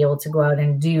but to be able to go out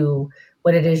and do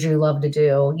what it is you love to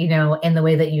do, in the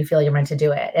way that you feel you're meant to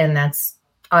do it. And that's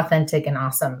authentic and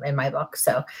awesome in my book.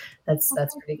 So that's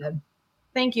pretty good.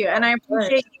 Thank you. And I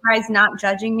appreciate you guys not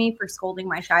judging me for scolding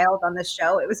my child on this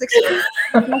show. It was extremely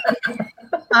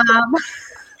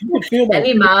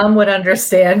any mom would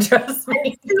understand, trust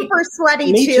me. Super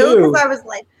sweaty too, because I was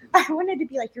like, I wanted to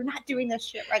be like, you're not doing this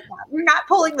shit right now. You're not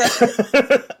pulling this.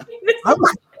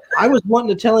 I was wanting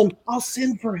to tell him, I'll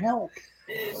send for help.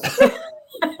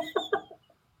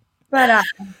 But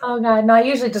oh God, no, I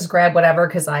usually just grab whatever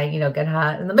because I, get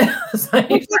hot in the middle. So I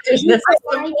usually do this.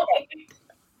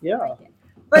 Yeah.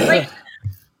 But like,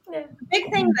 the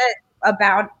big thing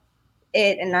about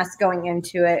it and us going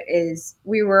into it is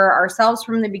we were ourselves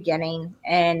from the beginning,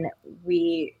 and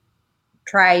we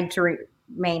tried to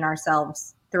remain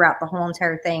ourselves throughout the whole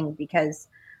entire thing, because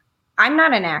I'm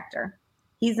not an actor.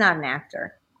 He's not an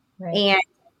actor. Right. And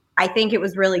I think it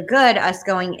was really good us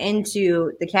going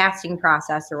into the casting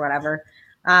process or whatever,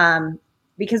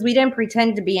 because we didn't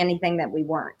pretend to be anything that we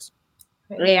weren't.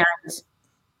 Right. And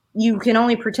you can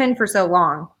only pretend for so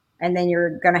long, and then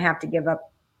you're going to have to give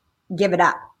it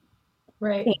up.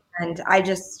 Right. And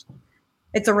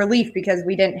it's a relief, because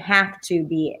we didn't have to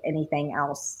be anything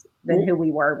else than who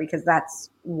we were, because that's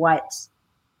what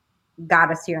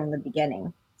got us here in the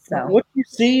beginning. So what you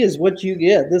see is what you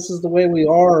get. This is the way we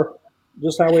are,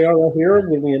 just how we are right here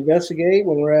when we investigate,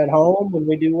 when we're at home, when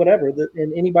we do whatever.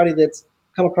 And anybody that's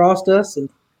come across us, and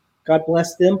God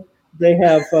bless them, they've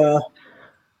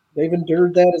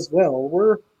endured that as well.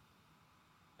 We're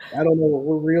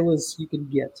real as you can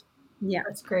get. Yeah,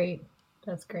 that's great.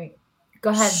 Go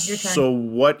ahead, your turn. So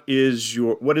what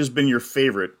has been your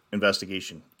favorite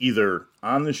investigation, either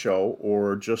on the show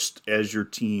or just as your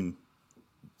team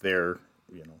there,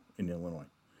 in Illinois?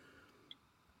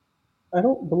 I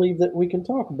don't believe that we can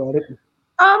talk about it.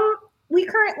 We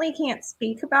currently can't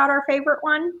speak about our favorite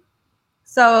one.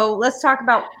 So let's talk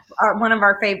about one of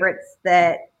the favorites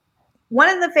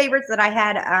that I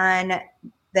had on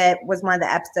that was one of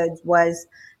the episodes was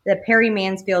the Perry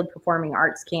Mansfield Performing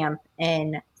Arts Camp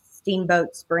in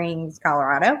Steamboat Springs,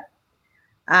 Colorado.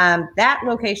 That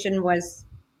location was,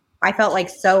 I felt like,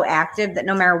 so active that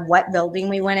no matter what building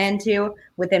we went into,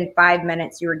 within 5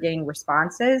 minutes you were getting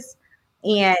responses.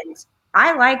 And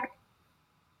I like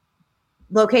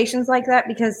locations like that,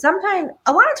 because a lot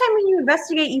of time when you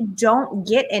investigate, you don't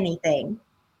get anything,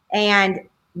 and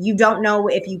you don't know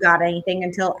if you got anything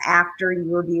until after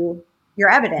you review your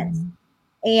evidence.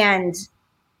 Mm-hmm. And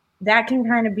that can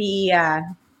kind of be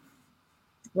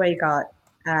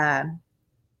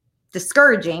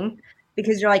discouraging,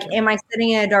 because you're like, am I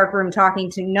sitting in a dark room talking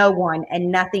to no one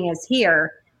and nothing is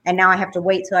here? And now I have to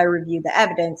wait till I review the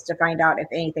evidence to find out if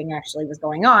anything actually was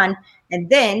going on. And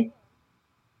then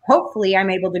hopefully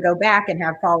I'm able to go back and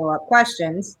have follow-up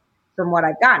questions from what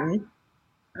I've gotten.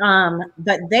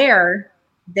 But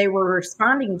they were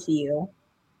responding to you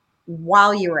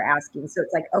while you were asking. So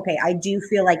it's like, okay, I do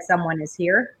feel like someone is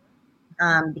here,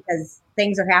 because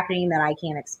things are happening that I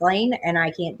can't explain and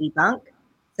I can't debunk.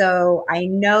 So I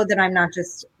know that I'm not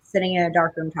just sitting in a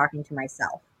dark room talking to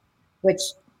myself, which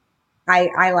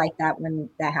I like that when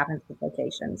that happens with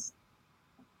locations.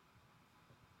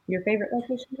 Your favorite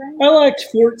location, Brian? I liked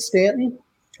Fort Stanton.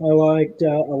 I liked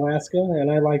Alaska,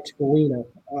 and I liked Galena.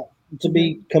 To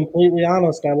be completely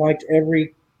honest, I liked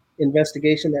every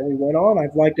investigation that we went on.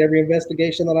 I've liked every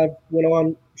investigation that I've went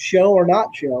on, show or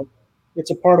not show.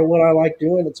 It's a part of what I like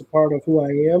doing. It's a part of who I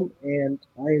am, and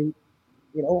I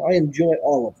enjoy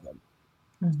all of them.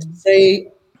 Mm-hmm. To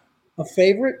say a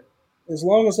favorite, as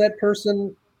long as that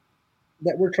person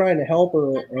that we're trying to help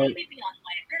or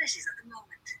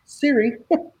Siri.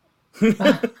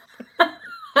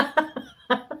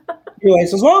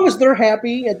 Anyways, as long as they're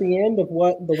happy at the end of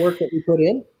what the work that we put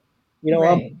in, you know,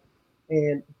 Right.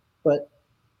 but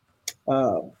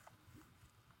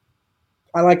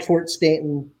I like Fort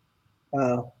Stanton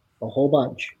a whole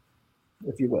bunch,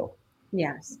 if you will.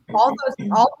 Yes. All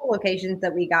the locations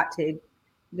that we got to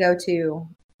go to.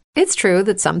 It's true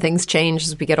that some things change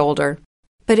as we get older.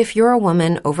 But if you're a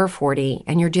woman over 40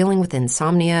 and you're dealing with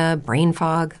insomnia, brain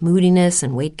fog, moodiness,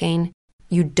 and weight gain,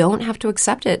 you don't have to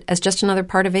accept it as just another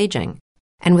part of aging.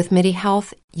 And with MIDI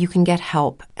Health, you can get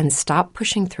help and stop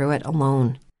pushing through it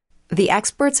alone. The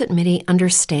experts at MIDI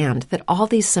understand that all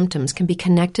these symptoms can be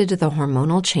connected to the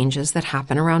hormonal changes that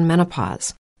happen around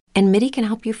menopause. And MIDI can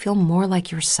help you feel more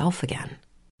like yourself again.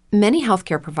 Many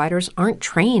healthcare providers aren't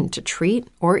trained to treat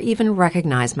or even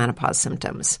recognize menopause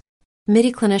symptoms.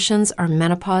 MIDI clinicians are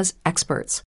menopause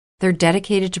experts. They're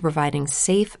dedicated to providing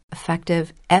safe,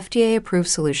 effective, FDA-approved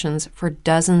solutions for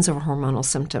dozens of hormonal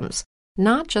symptoms,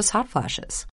 not just hot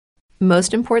flashes.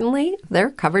 Most importantly,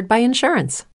 they're covered by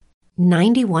insurance.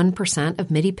 91% of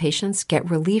MIDI patients get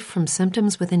relief from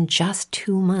symptoms within just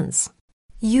 2 months.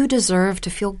 You deserve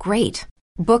to feel great.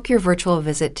 Book your virtual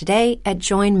visit today at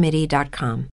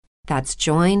joinmidi.com. That's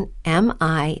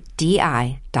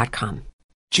joinmidi.com.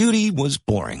 Judy was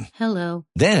boring. Hello.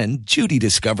 Then Judy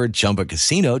discovered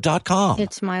ChumbaCasino.com.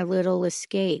 It's my little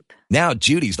escape. Now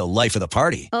Judy's the life of the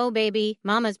party. Oh, baby,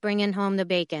 mama's bringing home the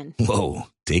bacon. Whoa,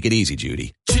 take it easy,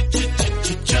 Judy.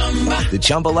 The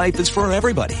Chumba life is for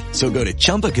everybody. So go to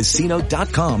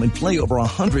ChumbaCasino.com and play over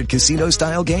 100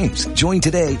 casino-style games. Join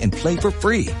today and play for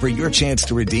free for your chance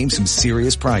to redeem some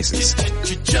serious prizes.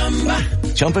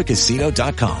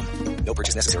 ChumbaCasino.com. No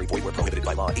purchase necessary. Void where prohibited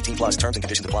by law. 18 plus terms and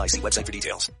conditions apply. See website for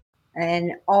details.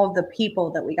 And all the people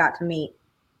that we got to meet.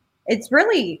 It's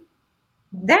really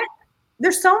that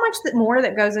there's so much more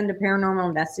that goes into paranormal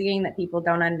investigating that people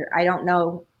don't I don't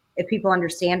know if people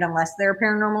understand unless they're a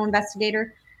paranormal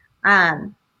investigator.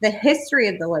 The history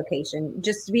of the location,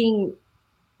 just being,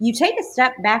 you take a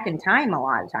step back in time a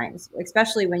lot of times,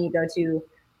 especially when you go to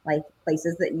like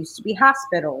places that used to be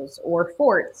hospitals or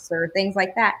forts or things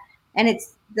like that. And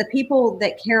it's the people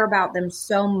that care about them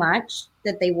so much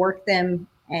that they work them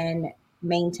and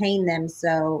maintain them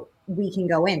so we can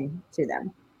go into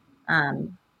them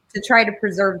to try to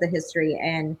preserve the history.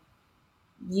 And,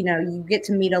 you know, you get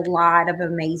to meet a lot of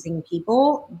amazing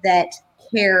people that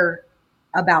care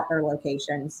about their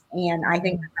locations. And I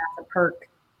think that's a perk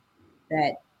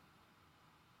that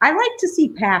I like to see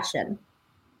passion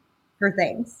for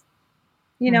things,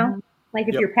 you know, like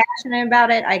if you're passionate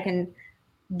about it, I can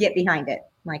get behind it.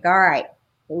 I'm like, all right, at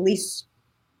least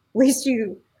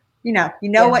you know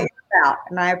what you're about,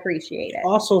 and I appreciate it.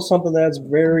 Also, something that's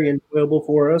very enjoyable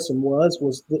for us and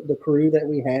was the crew that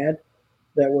we had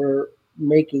that were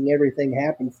making everything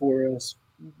happen for us.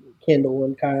 Kendall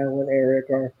and Kyle and Eric,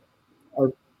 our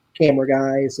camera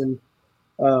guys and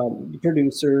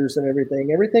producers and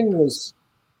everything. Everything was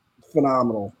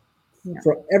phenomenal. Yeah.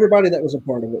 For everybody that was a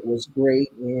part of it was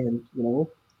great, and you know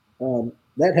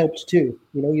that helps too.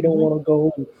 You know, you don't want to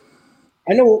go.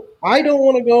 I know I don't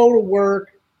want to go to work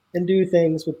and do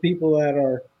things with people that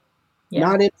are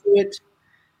not into it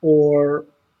or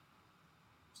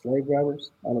slave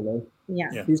drivers. I don't know.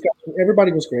 Yeah. These guys,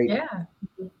 everybody was great. Yeah.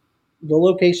 The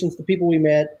locations, the people we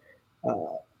met,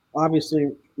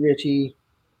 obviously Richie,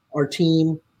 our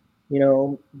team, you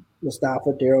know,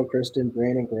 Mustafa, Daryl, Kristen,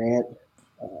 Brandon, Grant.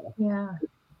 Yeah.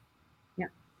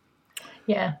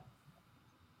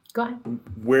 Go ahead.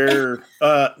 Where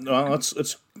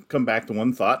let's come back to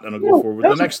one thought, and I'll go forward with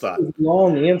the next thought.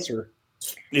 Long answer.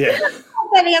 Yeah.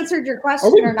 That answered your question.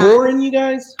 Are we or not? boring you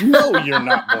guys? No, you're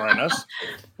not boring us.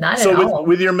 Not so at all.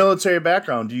 with your military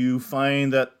background, do you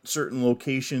find that certain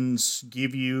locations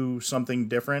give you something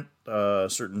different?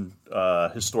 Certain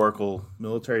historical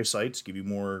military sites give you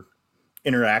more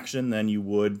interaction than you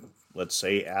would, let's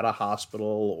say, at a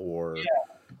hospital or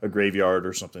a graveyard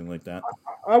or something like that?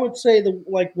 I would say the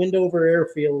Wendover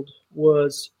Airfield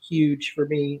was huge for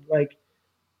me. Like,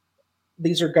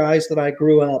 these are guys that I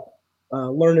grew up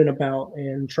learning about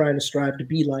and trying to strive to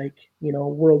be like, you know,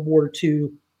 World War II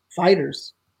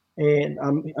fighters. And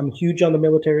I'm huge on the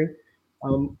military.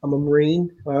 I'm a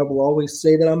Marine. I will always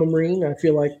say that I'm a Marine. I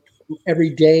feel like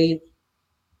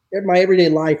my everyday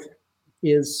life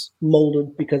is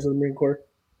molded because of the Marine Corps.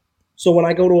 So when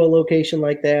I go to a location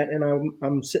like that and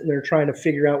I'm sitting there trying to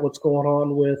figure out what's going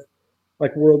on with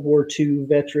like World War II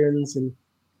veterans and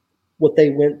what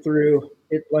they went through,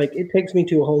 it takes me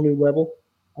to a whole new level.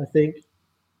 I think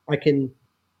I can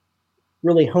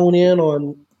really hone in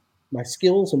on my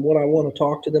skills and what I want to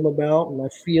talk to them about, and I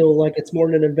feel like it's more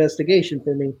than an investigation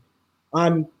for me.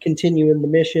 I'm continuing the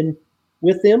mission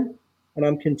with them, and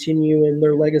I'm continuing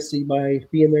their legacy by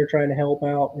being there trying to help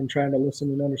out and trying to listen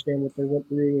and understand what they went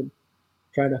through and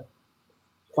try to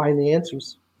find the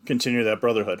answers. Continue that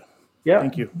brotherhood. Yeah.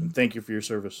 Thank you. And thank you for your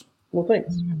service. Well,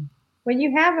 thanks. When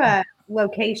you have a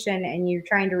location and you're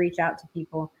trying to reach out to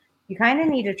people, you kind of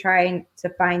need to try to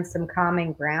find some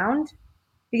common ground.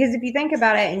 Because if you think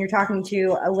about it and you're talking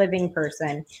to a living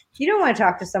person, you don't want to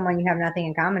talk to someone you have nothing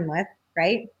in common with,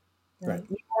 right? Right.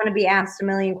 You don't want to be asked a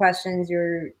million questions.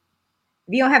 If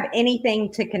you don't have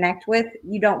anything to connect with,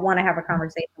 you don't want to have a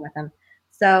conversation with them.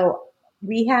 So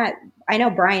I know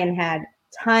Brian had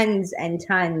tons and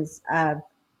tons of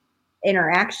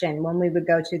interaction when we would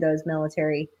go to those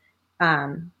military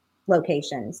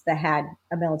locations that had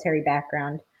a military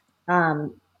background.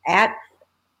 At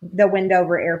the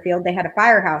Wendover Airfield, they had a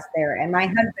firehouse there, and my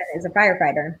husband is a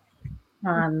firefighter,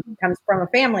 comes from a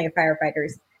family of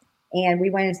firefighters. And we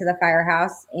went into the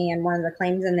firehouse, and one of the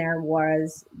claims in there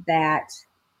was that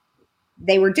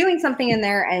they were doing something in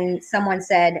there, and someone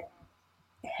said,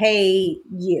 "Hey,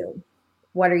 you,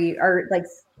 what are you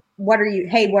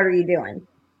doing?"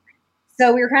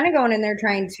 So we were kind of going in there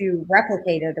trying to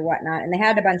replicate it or whatnot, and they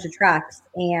had a bunch of trucks.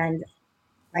 And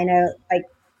I know, like,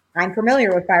 I'm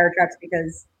familiar with fire trucks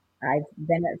because I've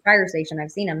been at a fire station.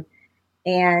 I've seen them.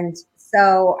 And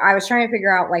so I was trying to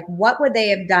figure out, like, what would they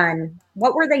have done?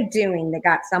 What were they doing that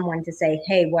got someone to say,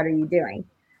 "Hey, what are you doing?"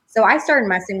 So I started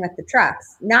messing with the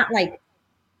trucks, not like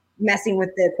messing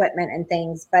with the equipment and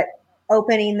things, but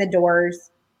opening the doors,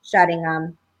 shutting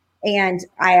them. And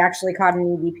I actually caught an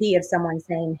EVP of someone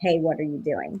saying, "Hey, what are you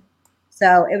doing?"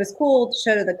 So it was cool to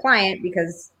show to the client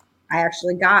because I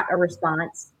actually got a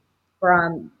response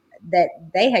from that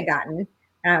they had gotten.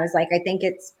 And I was like, I think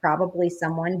it's probably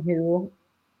someone who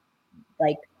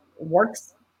like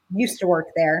used to work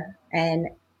there. And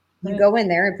you go in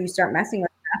there, if you start messing with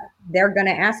stuff, they're going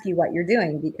to ask you what you're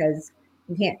doing because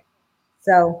you can't.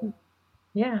 So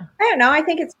Yeah. I don't know. I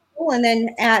think it's cool. And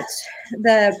then at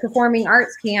the performing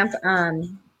arts camp,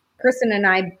 Kristen and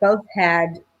I both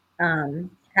have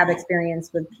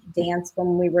experience with dance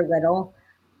when we were little.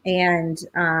 And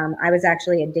I was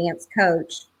actually a dance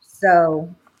coach. So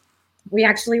we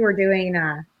actually were doing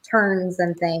turns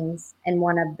and things in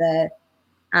one of the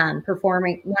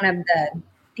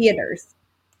theaters,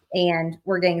 and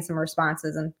we're getting some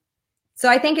responses. And so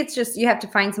I think it's just, you have to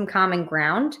find some common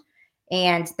ground,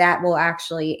 and that will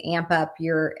actually amp up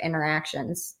your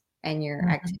interactions and your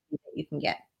activity that you can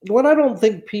get. What I don't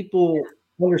think people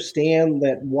understand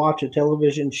that watch a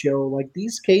television show, like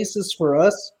these cases for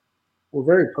us were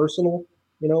very personal.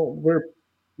 You know,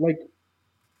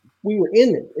 we were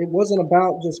in it. It wasn't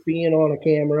about just being on a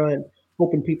camera and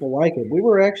hoping people like it. We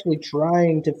were actually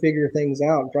trying to figure things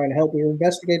out and trying to help. We were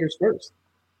investigators first.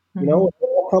 You know, we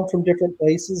all come from different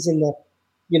places in the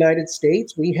United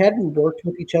States. We hadn't worked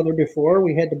with each other before.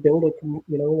 We had to build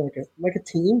like a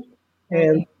team.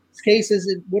 And these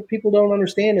cases, what people don't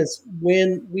understand is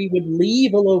when we would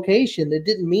leave a location, it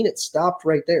didn't mean it stopped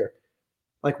right there.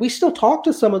 Like, we still talk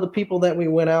to some of the people that we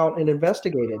went out and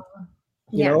investigated.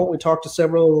 You know, we talked to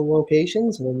several of the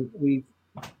locations, and we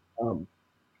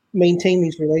maintain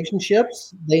these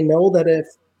relationships. They know that if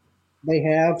they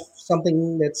have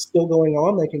something that's still going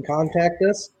on, they can contact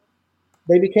us.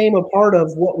 They became a part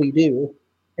of what we do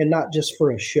and not just for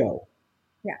a show.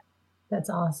 Yeah. That's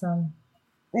awesome.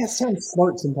 That sounds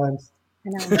smart sometimes. I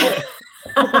know.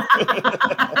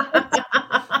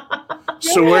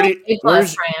 So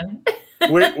Fran.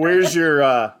 where's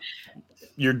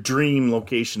your dream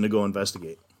location to go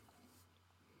investigate?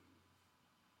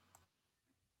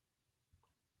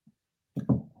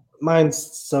 Mine's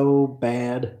so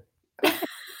bad.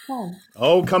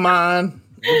 Oh, come on.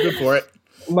 We're good for it.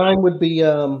 Mine would be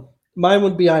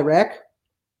Iraq.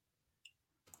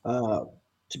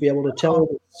 To be able to tell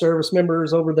the service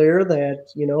members over there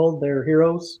that, you know, they're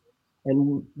heroes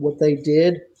and what they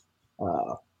did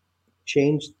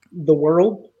changed the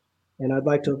world. And I'd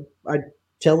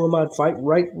tell them I'd fight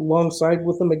right alongside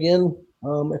with them again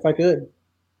if I could.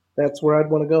 That's where I'd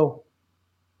want to go.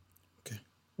 Okay.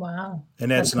 Wow.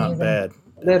 And that's not bad.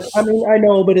 I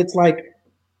know, but it's like,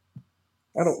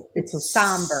 it's a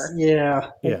somber. Yeah.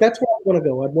 That's where I want to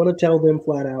go. I'd want to tell them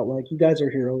flat out, like, you guys are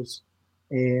heroes,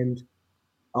 and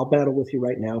I'll battle with you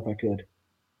right now if I could.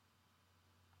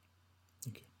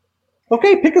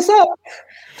 Okay, pick us up.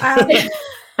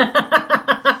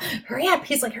 Hurry up.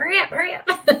 He's like, hurry up.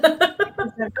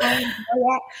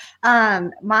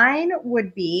 Mine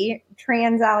would be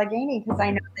Trans Allegheny, because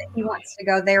I know that he wants to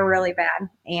go there really bad.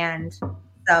 And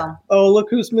So, Oh, look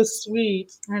who's Miss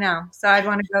Sweet. I know. So I'd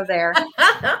want to go there.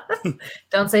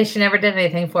 Don't say she never did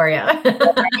anything for you.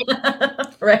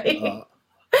 Right?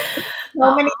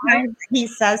 So many times he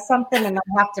says something and I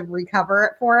have to recover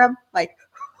it for him. Like,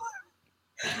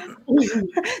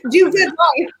 do good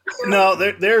life. No,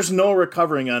 there's no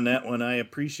recovering on that one. I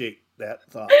appreciate that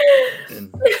thought.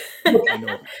 And I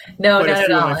know No, quite not a at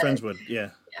few of all. my friends would. Yeah.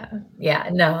 Yeah,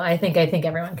 no, I think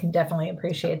everyone can definitely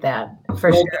appreciate that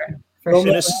for sure. For Don't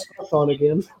sure. let that on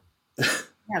again.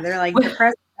 Yeah, they're like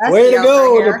depressed. Way to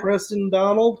go, over here. Preston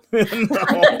Donald. No.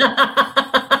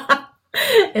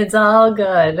 It's all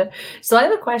good. So I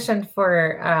have a question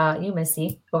for you,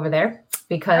 Missy, over there,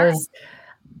 because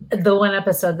the one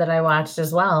episode that I watched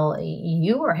as well,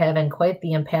 you were having quite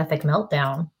the empathic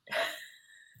meltdown.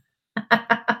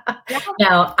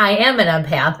 Now, I am an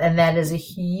empath, and that is a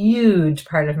huge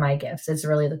part of my gifts. It's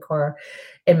really the core,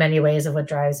 in many ways, of what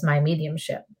drives my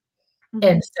mediumship.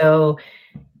 Mhm. And so,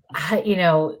 you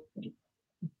know,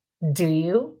 do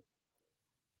you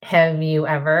think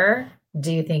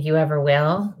you ever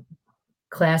will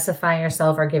classify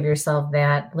yourself or give yourself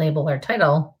that label or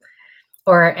title?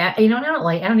 Or, I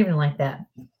don't even like that.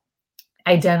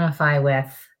 Identify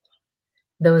with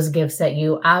those gifts that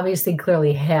you obviously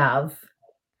clearly have.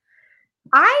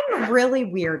 I'm really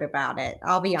weird about it.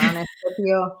 I'll be honest with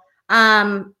you.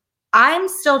 I'm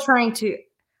still trying to.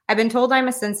 I've been told I'm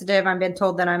a sensitive. I've been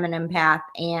told that I'm an empath,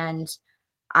 and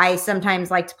I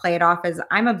sometimes like to play it off as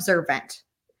I'm observant.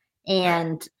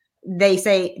 And they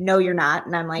say, "No, you're not,"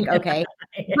 and I'm like, "Okay,"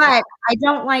 but I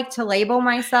don't like to label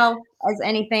myself as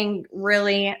anything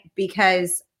really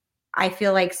because I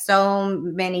feel like so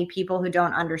many people who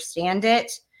don't understand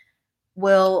it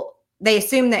they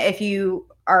assume that if you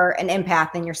are an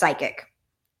empath, then you're psychic.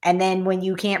 And then when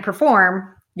you can't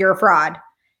perform, you're a fraud.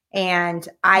 And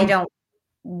I don't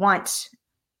want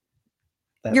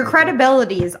your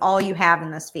credibility is all you have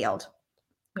in this field.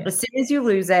 Yeah. As soon as you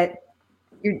lose it,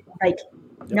 you're like,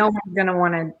 no one's going to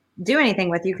want to do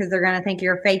anything with you because they're going to think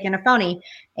you're fake and a phony.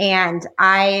 And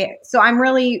I'm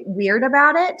really weird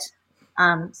about it.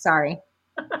 Sorry.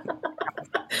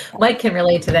 Mike can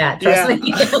relate to that. Trust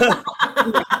me.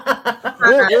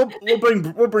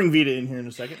 We'll bring Vita in here in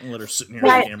a second and let her sit in here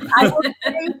But on camera. I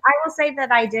will say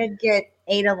that I did get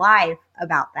Ada Live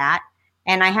about that.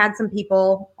 And I had some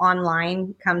people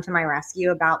online come to my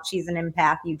rescue about she's an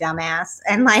empath, you dumbass.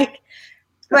 And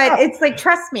but it's like,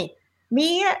 trust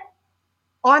me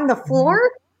on the floor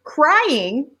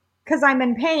crying because I'm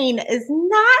in pain is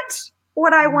not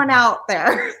what I want out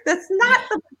there. That's not.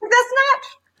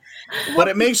 But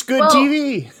it makes good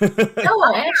TV.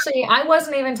 No, actually, I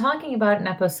wasn't even talking about an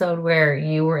episode where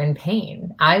you were in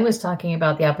pain. I was talking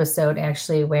about the episode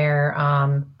actually where,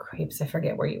 crepes, I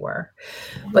forget where you were,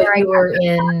 but you were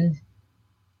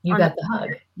you got the hug.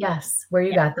 Yes, where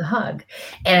you got the hug.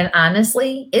 And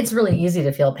honestly, it's really easy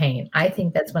to feel pain. I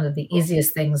think that's one of the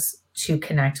easiest things to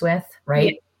connect with,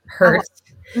 right? Yeah. Hurt.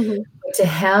 Mm-hmm. But to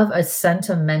have a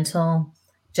sentimental,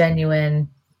 genuine,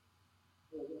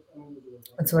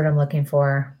 what's what I'm looking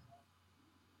for?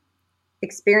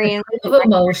 Experience of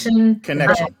emotion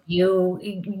connection.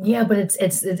 But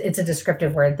it's a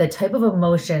descriptive word. The type of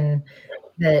emotion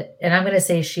that, and I'm going to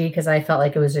say she because I felt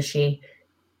like it was a she,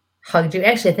 hugged you.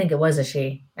 Actually, I think it was a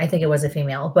she. I think it was a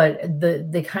female. But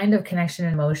the kind of connection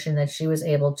and emotion that she was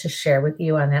able to share with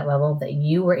you on that level that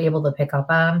you were able to pick up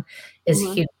on is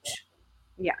huge.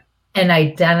 Yeah. And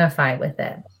identify with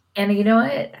it. And you know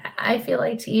what? I feel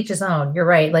like to each his own. You're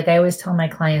right. Like I always tell my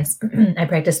clients, I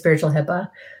practice spiritual HIPAA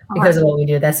because of what we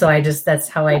do. That's how I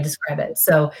describe it.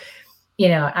 So,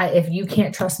 if you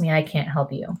can't trust me, I can't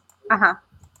help you. Uh-huh.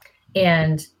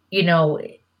 And,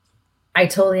 I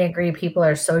totally agree. People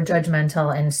are so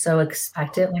judgmental and so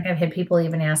expectant. Like I've had people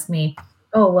even ask me,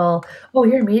 you're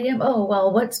a medium? Oh,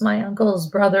 well, what's my uncle's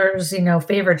brother's,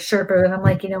 favorite Sherpa? And I'm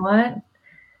like, you know what?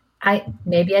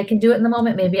 Maybe I can do it in the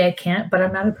moment. Maybe I can't, but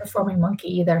I'm not a performing monkey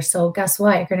either. So guess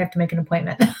what? You're going to have to make an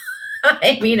appointment.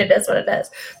 I mean, it is what it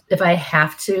is. If I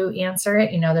have to answer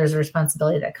it, there's a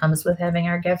responsibility that comes with having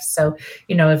our gifts. So,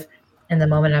 if in the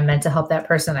moment I'm meant to help that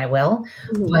person, I will.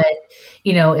 Mm-hmm. But,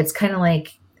 it's kind of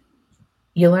like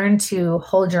you learn to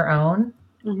hold your own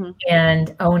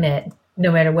and own it,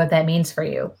 no matter what that means for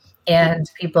you. And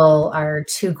people are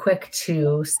too quick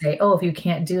to say, if you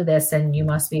can't do this, then you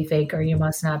must be fake or you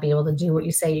must not be able to do what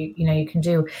you say, you can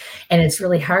do. And it's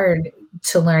really hard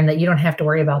to learn that you don't have to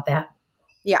worry about that.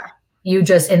 Yeah.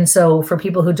 And so for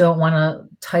people who don't want to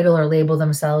title or label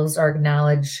themselves or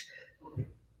acknowledge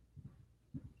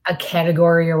a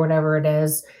category or whatever it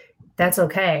is, that's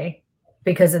okay.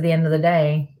 Because at the end of the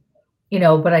day,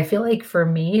 but I feel like for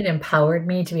me, it empowered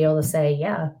me to be able to say,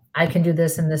 yeah, I can do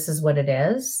this and this is what it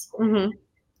is. Mm-hmm.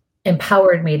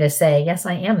 Empowered me to say, yes,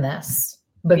 I am this.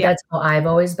 But Yeah. that's how I've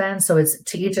always been. So it's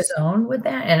to each his own with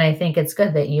that. And I think it's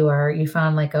good that you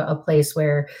found like a place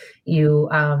where you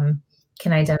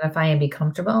can identify and be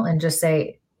comfortable and just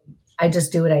say, I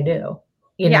just do what I do.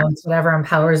 It's whatever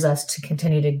empowers us to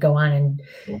continue to go on and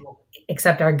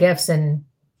accept our gifts and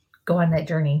go on that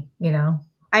journey,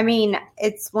 I mean,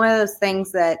 it's one of those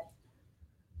things that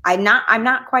I'm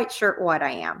not quite sure what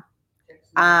I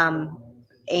am.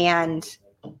 And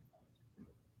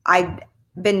I've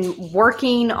been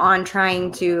working on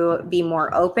trying to be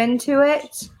more open to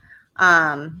it,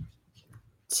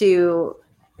 to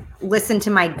listen to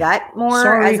my gut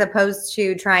more as opposed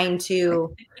to trying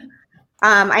to,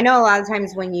 I know a lot of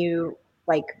times when you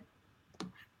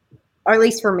or at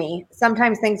least for me,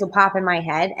 sometimes things will pop in my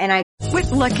head and With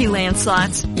Lucky Land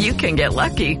Slots, you can get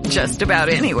lucky just about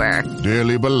anywhere.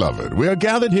 Dearly beloved, we are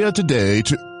gathered here today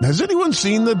to... Has anyone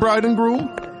seen the bride and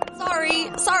groom?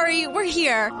 Sorry, we're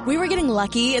here. We were getting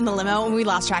lucky in the limo and we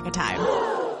lost track of time.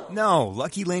 No,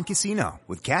 Lucky Land Casino,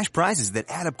 with cash prizes that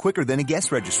add up quicker than a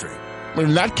guest registry.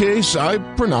 In that case, I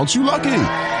pronounce you lucky.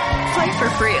 Play for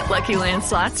free at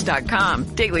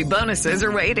LuckyLandSlots.com. Daily bonuses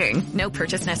are waiting. No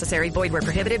purchase necessary. Void where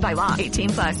prohibited by law.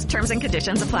 18+. Terms and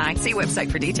conditions apply. See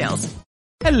website for details.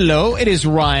 Hello, it is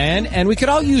Ryan, and we could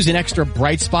all use an extra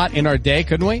bright spot in our day,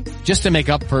 couldn't we? Just to make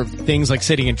up for things like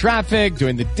sitting in traffic,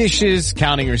 doing the dishes,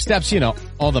 counting your steps,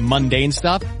 all the mundane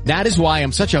stuff. That is why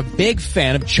I'm such a big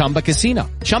fan of Chumba Casino.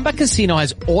 Chumba Casino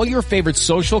has all your favorite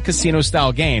social casino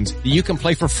style games that you can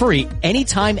play for free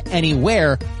anytime,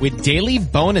 anywhere with daily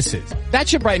bonuses. That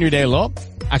should brighten your day a little.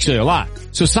 Actually, a lot.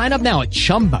 So sign up now at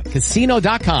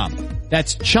ChumbaCasino.com.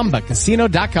 That's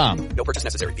ChumbaCasino.com. No purchase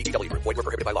necessary. VGW Group. Void where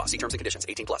prohibited by law. See terms and conditions.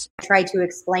 18+. try to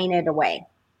explain it away.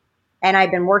 And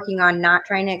I've been working on not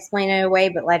trying to explain it away,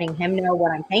 but letting him know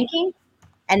what I'm thinking.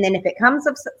 And then if it comes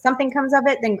up, something comes of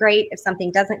it, then great. If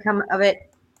something doesn't come of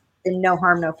it, then no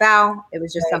harm, no foul. It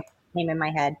was just something that came in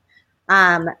my head.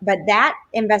 But that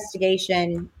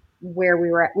investigation where we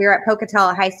were at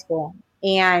Pocatello High School,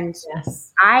 and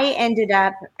I ended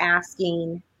up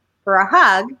asking for a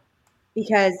hug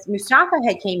because Mustafa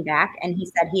had came back and he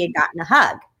said he had gotten a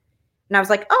hug. And I was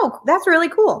like, oh, that's really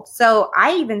cool. So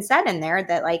I even said in there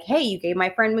that hey, you gave my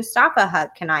friend Mustafa a hug.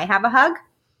 Can I have a hug?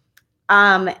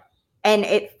 And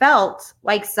it felt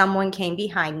like someone came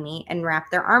behind me and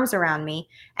wrapped their arms around me.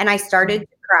 And I started to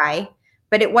cry,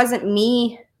 but it wasn't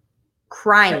me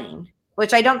crying,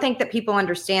 which I don't think that people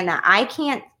understand that. I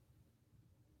can't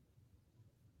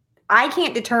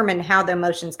determine how the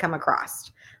emotions come across.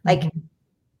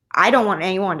 I don't want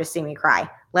anyone to see me cry,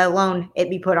 let alone it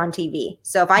be put on TV.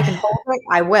 So if I can hold it,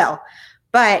 I will.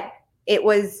 But it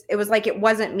was like, it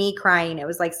wasn't me crying. It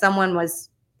was like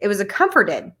it was a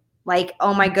comforted,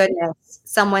 oh my goodness,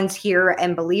 someone's here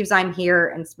and believes I'm here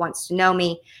and wants to know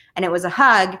me. And it was a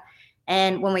hug.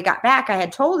 And when we got back, I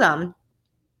had told him,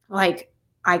 I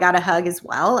got a hug as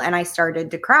well. And I started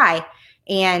to cry.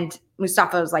 And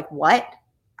Mustafa was like, what?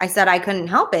 I said, I couldn't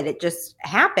help it. It just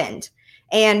happened.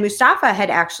 And Mustafa had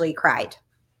actually cried,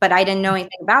 but I didn't know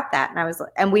anything about that.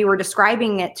 And we were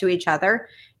describing it to each other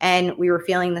and we were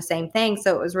feeling the same thing.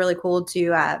 So it was really cool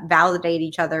to validate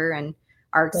each other and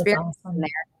our experience in there.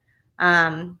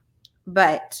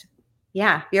 But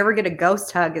yeah, if you ever get a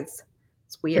ghost hug, it's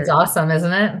weird. It's awesome,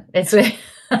 isn't it? It's weird.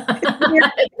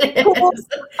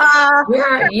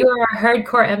 You are a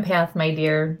hardcore empath, my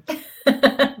dear.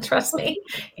 Trust me.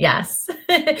 Yes.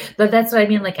 But that's what I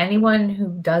mean. Anyone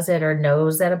who does it or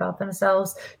knows that about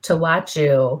themselves, to watch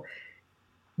you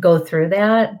go through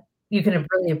that, you can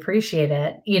really appreciate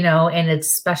it, and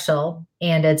it's special.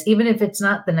 And it's, even if it's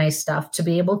not the nice stuff, to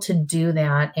be able to do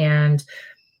that and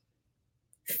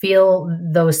feel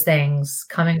those things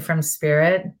coming from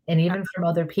spirit and even from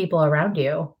other people around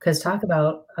you. Because talk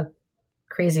about a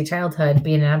crazy childhood,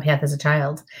 being an empath as a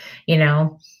child,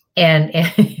 and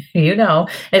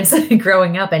it's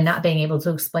growing up and not being able to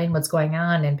explain what's going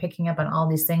on and picking up on all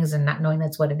these things and not knowing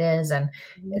that's what it is. And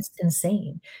it's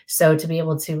insane. So to be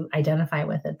able to identify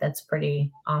with it, that's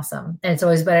pretty awesome. And it's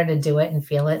always better to do it and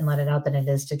feel it and let it out than it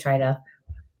is to try to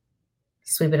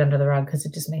sweep it under the rug, because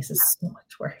it just makes it so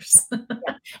much worse.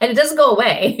 And it doesn't go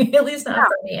away, at least not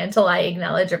for me, until I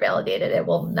acknowledge or validate it. It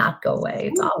will not go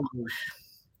away. It's awful.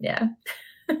 Yeah.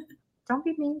 Don't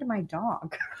be mean to my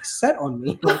dog. Set on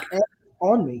me,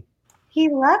 on me. He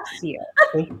loves you.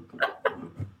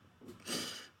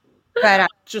 But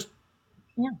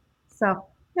So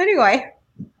anyway.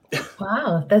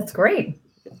 Wow, that's great.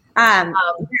 I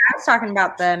was talking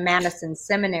about the Madison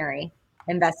Seminary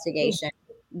investigation.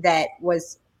 that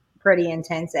was pretty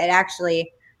intense. It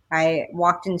actually, I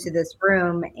walked into this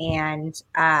room and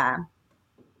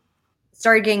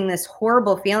started getting this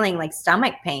horrible feeling like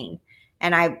stomach pain.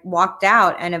 And I walked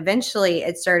out, and eventually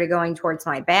it started going towards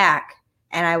my back,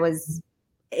 and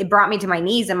it brought me to my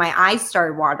knees, and my eyes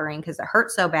started watering because it hurt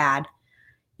so bad.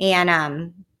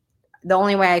 And the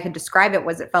only way I could describe it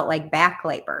was it felt like back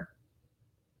labor.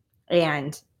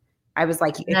 And I was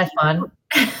like, that's fun.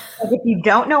 If you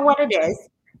don't know what it is,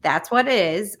 that's what it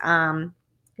is. I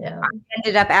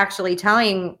ended up actually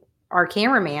telling our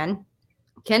cameraman,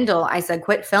 Kendall, I said,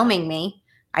 quit filming me.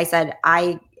 I said,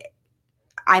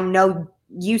 I'm no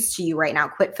use to you right now.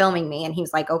 Quit filming me. And he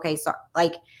was like, okay. So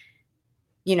like,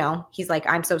 you know, he's like,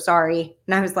 I'm so sorry.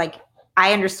 And I was like,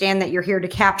 I understand that you're here to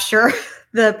capture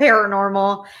the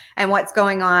paranormal and what's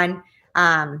going on.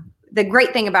 The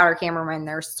great thing about our cameramen,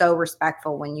 they're so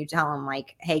respectful when you tell them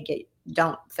like, hey,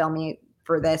 don't film me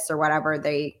for this or whatever,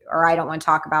 or I don't want to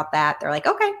talk about that. They're like,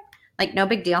 okay, like no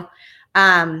big deal.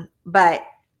 But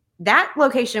that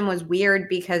location was weird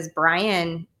because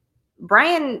Brian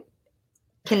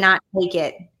cannot take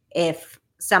it if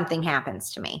something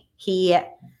happens to me. He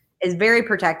is very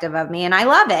protective of me and I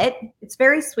love it. It's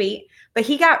very sweet, but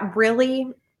he got really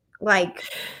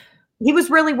he was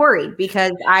really worried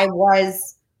because I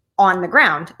was on the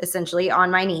ground, essentially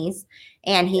on my knees.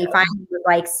 And he finally was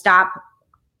like, stop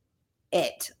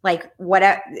it. Like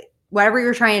whatever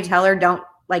you're trying to tell her, don't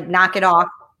like knock it off.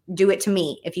 Do it to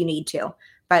me if you need to,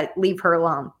 but leave her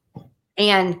alone.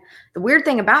 And the weird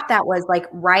thing about that was like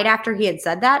right after he had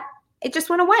said that, it just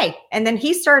went away. And then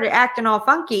he started acting all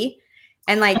funky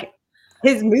and like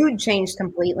his mood changed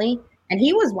completely. And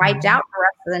he was wiped out the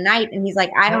rest of the night. And he's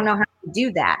like, I don't know how to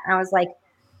do that. And I was like,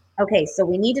 okay, so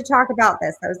we need to talk about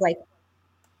this. I was like,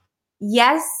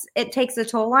 yes, it takes a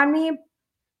toll on me,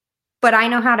 but I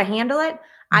know how to handle it.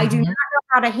 I do not know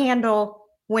how to handle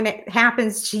when it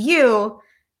happens to you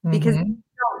because you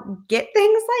don't get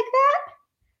things like that.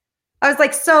 I was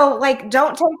like, so like,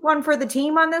 don't take one for the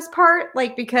team on this part,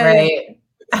 like, because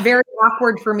it's very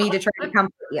awkward for me to try to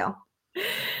comfort you.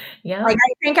 Yeah. Like,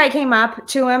 I think I came up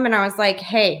to him and I was like,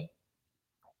 hey,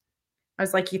 I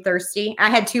was like, you thirsty? I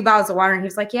had 2 bottles of water and he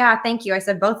was like, yeah, thank you. I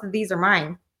said, both of these are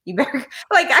mine. You better,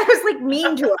 like, I was like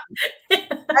mean to him. And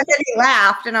then he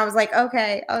laughed and I was like,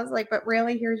 okay. I was like, but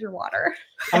really, here's your water.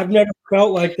 I've never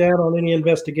felt like that on any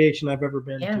investigation I've ever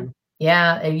been to.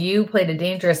 Yeah. You played a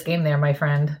dangerous game there, my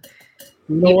friend.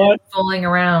 You know what? Fooling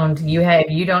around.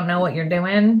 You don't know what you're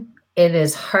doing. It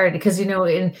is hard because, you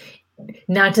know,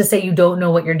 not to say you don't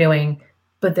know what you're doing,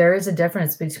 but there is a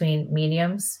difference between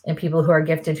mediums and people who are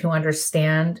gifted who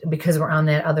understand because we're on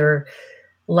that other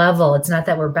level. It's not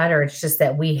that we're better. It's just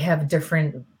that we have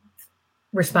different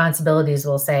responsibilities,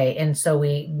 we'll say. And so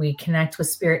we connect with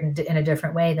spirit in a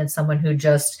different way than someone who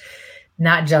just,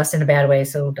 not just in a bad way.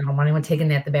 So don't want anyone taking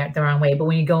that the wrong way. But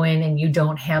when you go in and you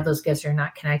don't have those gifts, you're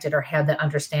not connected or have that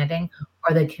understanding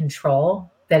or the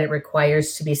control that it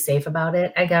requires to be safe about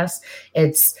it, I guess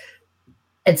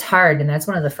it's hard. And that's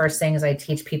one of the first things I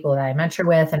teach people that I mentor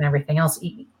with and everything else.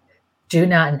 Do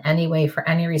not in any way, for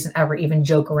any reason ever, even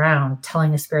joke around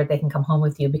telling a spirit they can come home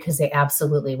with you because they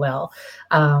absolutely will.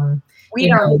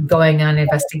 Going on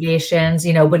investigations,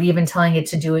 but even telling it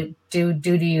to do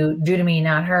to me,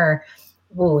 not her.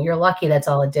 Whoa, you're lucky. That's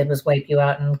all it did was wipe you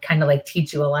out and kind of like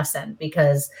teach you a lesson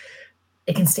because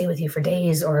it can stay with you for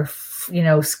days or,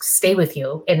 stay with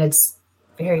you. And it's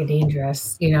very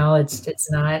dangerous. It's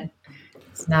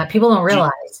not, people don't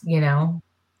realize, Do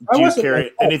you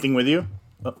carry anything with you?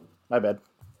 Oh, my bad.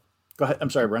 Go ahead. I'm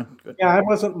sorry, Brian. Yeah, I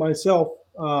wasn't myself.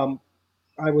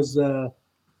 I was,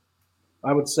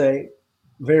 I would say,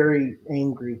 very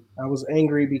angry. I was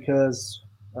angry because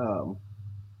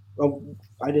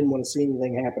I didn't want to see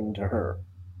anything happen to her.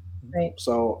 Right.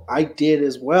 So I did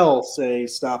as well say,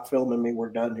 stop filming me. We're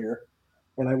done here.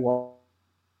 And I walked.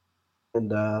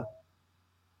 And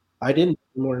I didn't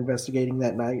do more investigating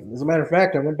that night. As a matter of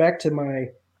fact, I went back to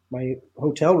my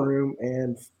hotel room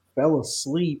and fell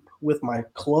asleep with my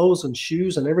clothes and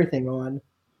shoes and everything on.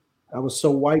 I was so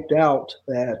wiped out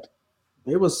that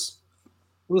it was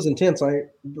intense. It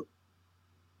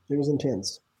was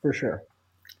intense for sure.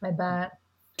 I bet.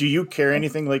 Do you carry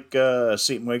anything like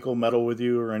St. Michael medal with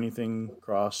you or anything,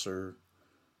 cross, or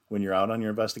when you're out on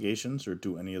your investigations, or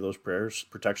do any of those prayers,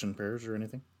 protection prayers, or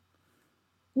anything?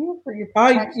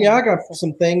 I got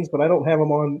some things, but I don't have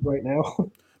them on right now.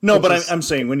 No, but I'm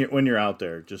saying when you're out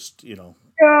there, just Yeah,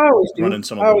 I always do. running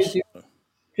some of those.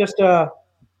 Just I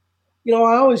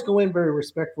always go in very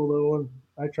respectful though, and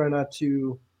I try not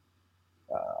to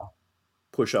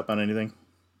push up on anything.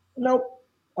 Nope,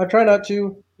 I try not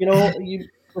to.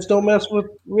 Just don't mess with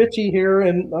Richie here,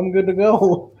 and I'm good to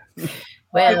go.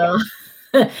 Well,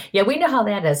 yeah, we know how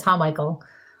that is, huh, Michael?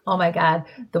 Oh my God.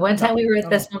 The one time we were at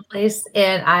this one place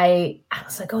and I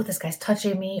was like, oh, this guy's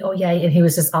touching me. Oh yeah. And he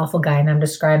was this awful guy and I'm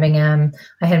describing him.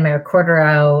 I had my recorder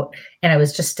out and I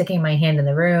was just sticking my hand in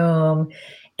the room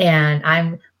and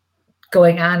I'm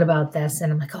going on about this.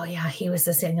 And I'm like, oh yeah, he was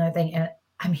this and the other thing. And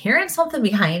I'm hearing something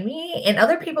behind me and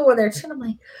other people were there too. And I'm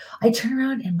like, I turn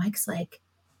around and Mike's like,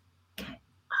 get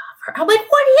off her. I'm like,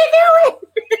 what are you doing?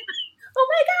 Oh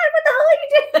my God, what the hell are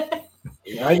you doing?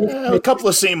 A couple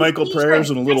of St. Michael prayers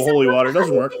and a little holy water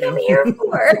doesn't work. I'm here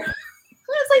for. I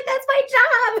was like, that's my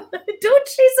job. Don't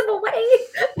chase him away.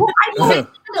 Well, I'm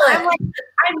like,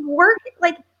 I'm working.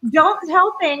 Like, don't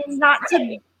tell things not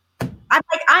to.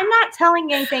 I'm not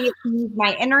telling anything to use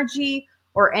my energy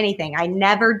or anything. I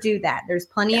never do that. There's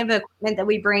plenty of equipment that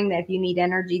we bring that if you need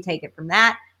energy, take it from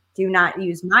that. Do not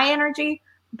use my energy.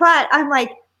 But I'm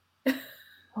like,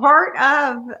 part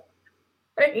of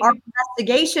our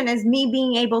investigation is me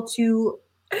being able to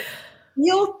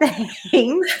feel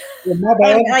things.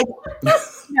 Like,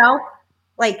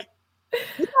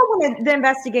 when the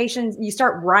investigations, you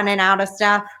start running out of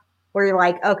stuff where you're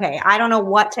like, okay, I don't know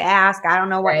what to ask. I don't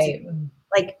know what to,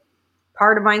 like,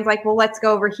 part of mine's like, well, let's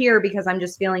go over here because I'm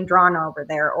just feeling drawn over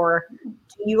there. Or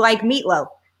do you like meatloaf?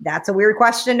 That's a weird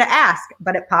question to ask,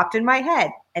 but it popped in my head.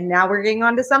 And now we're getting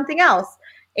on to something else.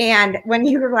 And when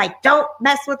you were like, don't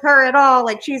mess with her at all,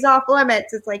 like she's off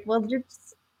limits, it's like, well, you're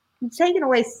taking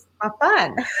away my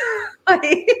fun.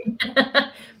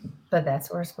 But that's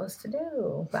what we're supposed to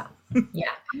do. Well,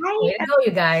 yeah. Way to go,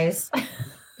 you guys.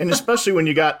 And especially when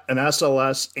you got an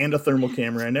SLS and a thermal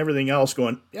camera and everything else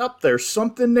going, yep, there's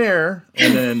something there.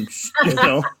 And then,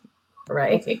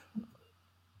 Right.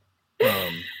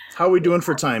 How are we doing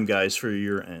for time, guys, for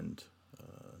your end?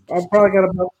 I've probably got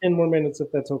about 10 more minutes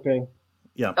if that's okay.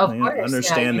 Yeah, of I course.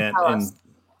 understand that. And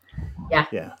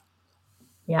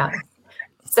yeah.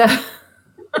 So,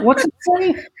 what's it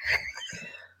say?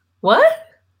 What?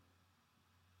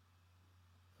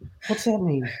 What's that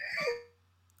mean?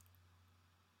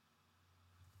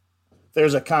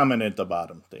 There's a comment at the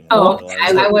bottom thing. Oh, okay.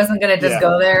 I wasn't going to just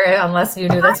go there unless you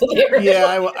knew that's what they were doing.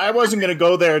 I wasn't going to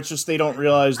go there. It's just they don't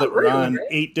realize that we're on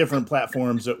 8 different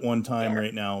platforms at one time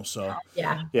right now. So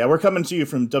yeah, we're coming to you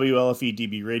from WLFE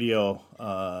DB Radio.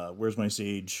 Where's My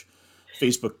Sage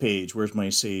Facebook page? Where's My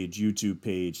Sage YouTube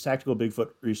page? Tactical Bigfoot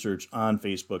Research on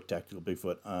Facebook. Tactical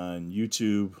Bigfoot on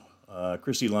YouTube.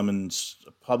 Christy Lemon's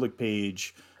public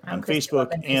page on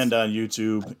Facebook and on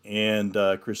YouTube, and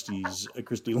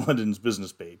Christy London's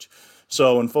business page.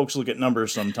 So when folks look at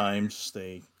numbers, sometimes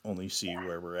they only see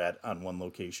where we're at on one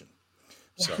location.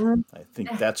 So I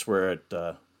think that's where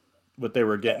what they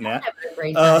were getting at.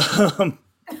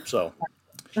 So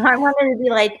I wanted to be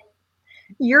like,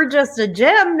 you're just a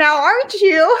gem now, aren't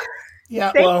you?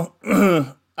 Yeah. Well,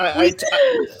 I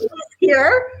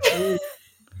here.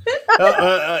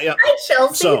 Hi,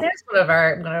 Chelsea. So, there's one of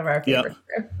our favorites.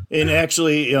 And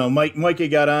actually, Micah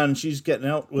got on. And she's getting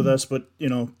out with us, but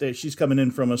she's coming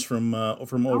in from us from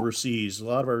overseas. A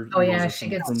lot of our she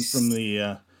gets from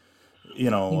the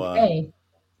Netherlands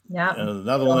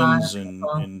Netherlands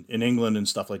and in England and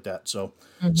stuff like that. So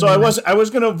so I was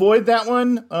going to avoid that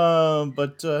one,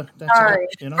 but that's sorry.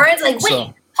 Brian's like,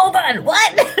 wait. Hold on,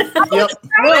 what? Yep. I love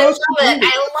it.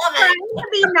 I want to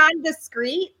be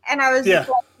non-discreet, and I was just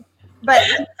like, but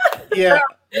now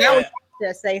we have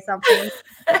to say something.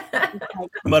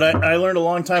 But I learned a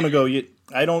long time ago.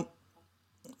 I don't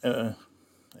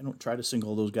try to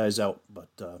single those guys out, but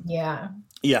yeah.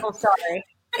 Oh, sorry.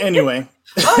 Anyway,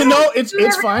 no,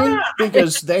 it's fine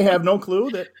because they have no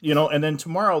clue that And then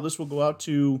tomorrow, this will go out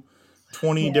to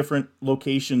 20 different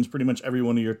locations, pretty much every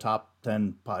one of your top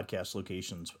 10 podcast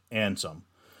locations and some.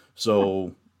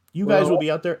 So you guys will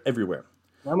be out there everywhere.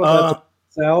 I'm about to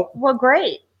sell. Well,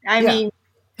 great. I mean,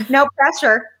 no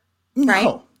pressure, right?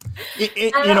 No.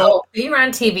 We were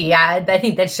on TV. I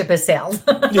think that ship has sailed.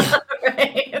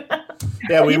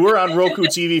 Yeah, we were on Roku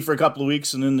TV for a couple of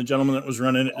weeks, and then the gentleman that was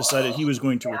running it decided he was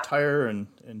going to retire and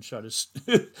shut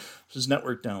his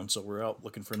network down. So we're out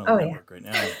looking for another network right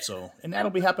now. So, and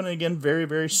that'll be happening again very,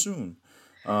 very soon.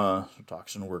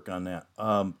 Talks and work on that.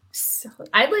 So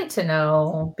I'd like to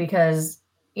know because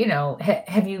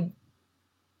have you?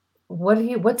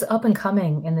 What's up and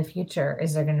coming in the future?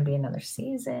 Is there going to be another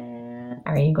season?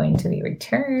 Are you going to be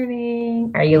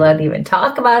returning? Are you allowed to even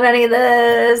talk about any of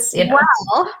this?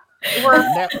 Well, we're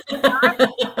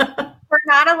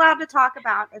not allowed to talk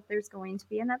about if there's going to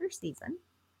be another season.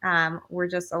 We're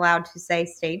just allowed to say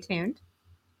stay tuned.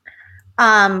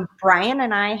 Brian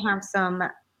and I have some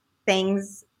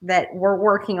things that we're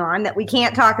working on that we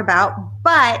can't talk about,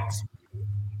 but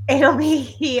it'll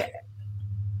be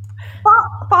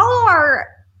follow our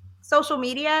social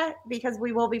media because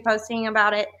we will be posting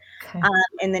about it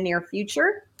in the near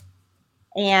future.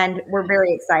 And we're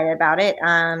very excited about it.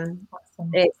 Awesome.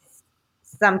 It's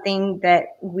something that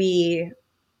we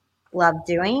love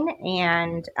doing,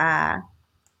 and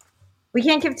we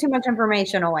can't give too much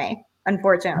information away,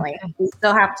 unfortunately. Okay. We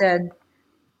still have to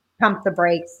pump the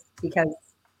brakes because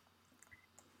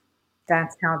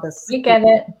that's how this. We get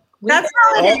it. That's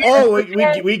how it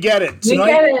is. We get it.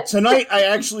 Tonight, I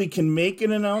actually can make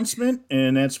an announcement,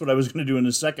 and that's what I was going to do in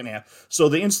the second half. So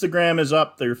the Instagram is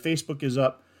up. Their Facebook is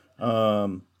up.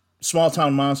 Small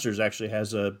Town Monsters actually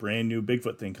has a brand new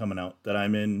Bigfoot thing coming out that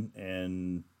I'm in,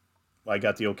 and I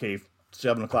got the okay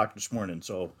 7:00 this morning.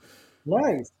 So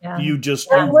nice. You just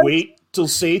wait till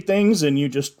say things, and you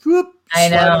just whoop. I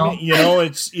know.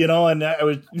 It's and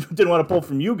I didn't want to pull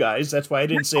from you guys. That's why I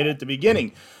didn't say it at the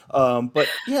beginning. But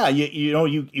yeah,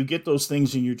 you get those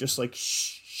things, and you're just like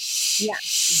shh.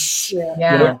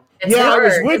 Yeah. I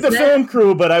was with the film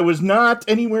crew, but I was not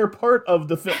anywhere part of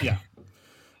the film. Yeah.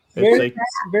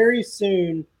 Very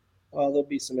soon, there'll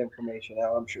be some information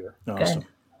out, I'm sure. Awesome.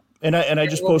 And I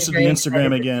just posted the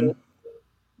Instagram again.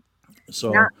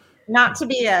 So not to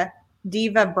be a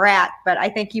diva brat, but I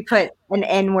think you put an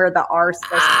N where the R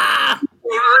supposed to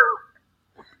be.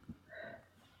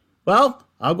 Well,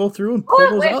 I'll go through and pull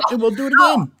those out, and we'll do it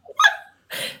again.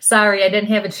 Sorry, I didn't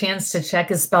have a chance to check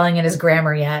his spelling and his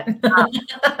grammar yet.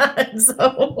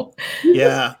 So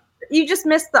yeah. You just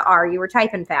missed the R. You were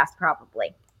typing fast,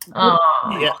 probably.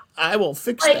 Oh yeah, I will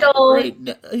fix Michael. that right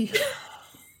now.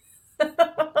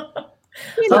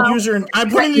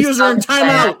 I'm putting the user in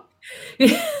timeout.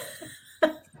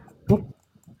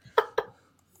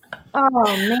 Oh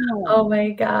man! Oh my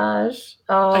gosh!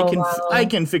 Oh, I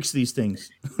can fix these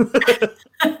things.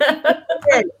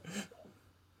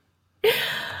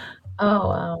 Oh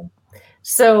wow!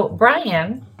 So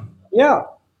Brian, yeah.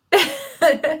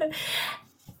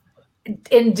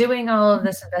 In doing all of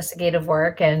this investigative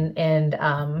work and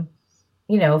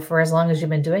for as long as you've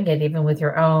been doing it, even with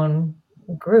your own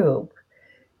group,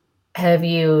 have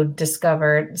you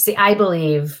discovered, I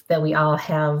believe that we all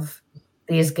have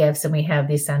these gifts and we have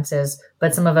these senses,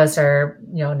 but some of us are,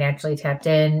 naturally tapped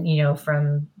in,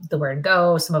 from the word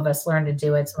go. Some of us learn to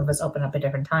do it. Some of us open up at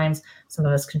different times. Some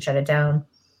of us can shut it down.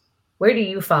 Where do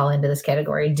you fall into this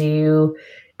category?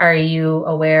 Are you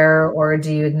aware, or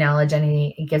do you acknowledge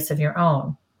any gifts of your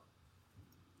own?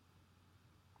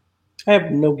 I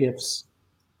have no gifts.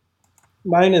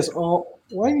 Mine is all.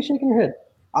 Why are you shaking your head?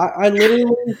 I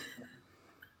literally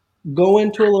go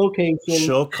into a location.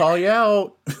 She'll call you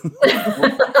out.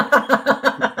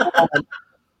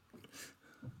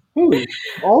 Who?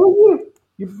 All of you?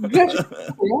 You guys.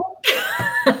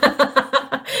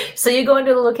 So you go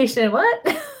into the location and what?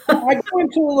 I go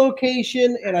into a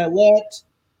location and I let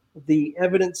the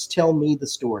evidence tell me the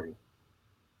story,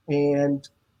 and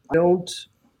I don't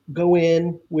go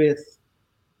in with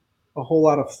a whole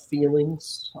lot of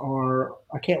feelings, or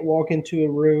I can't walk into a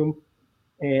room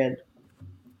and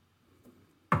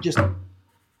just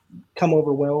come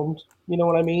overwhelmed, you know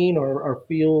what I mean, or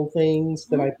feel things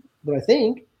that I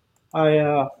think.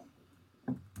 I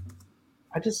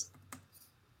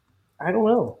don't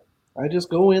know. I just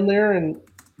go in there and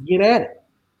get at it.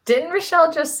 Didn't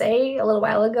Rochelle just say a little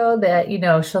while ago that,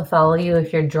 she'll follow you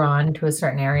if you're drawn to a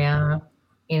certain area,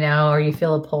 or you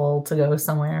feel a pull to go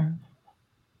somewhere?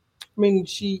 I mean,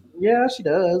 she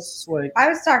does. Like, I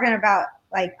was talking about,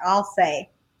 I'll say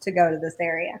to go to this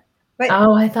area. But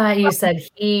I thought you said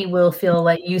he will feel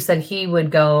like you said he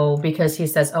would go because he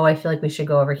says, I feel like we should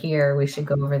go over here. We should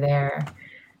go over there.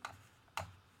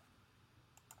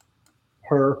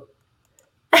 Her.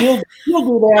 He'll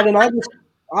do that, and I'll just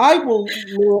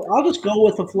go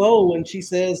with the flow when she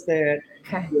says that.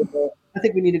 Okay. I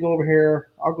think we need to go over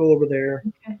here. I'll go over there.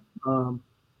 Okay.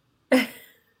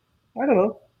 I don't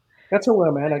know. That's where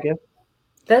I'm at, I guess.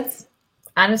 That's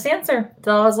honest answer. That's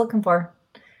all I was looking for.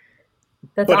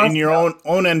 That's but awesome. In your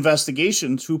own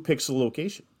investigations, who picks the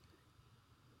location?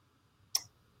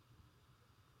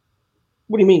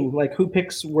 What do you mean? Like, who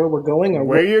picks where we're going, or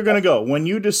where you're going to go? When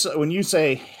you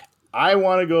say, I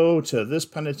want to go to this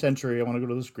penitentiary, I want to go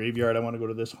to this graveyard, I want to go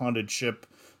to this haunted ship,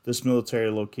 this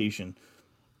military location.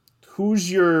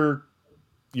 Who's your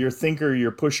thinker,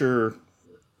 your pusher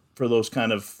for those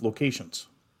kind of locations?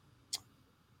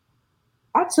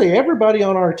 I'd say everybody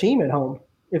on our team at home.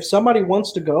 If somebody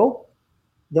wants to go,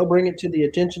 they'll bring it to the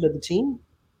attention of the team.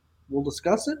 We'll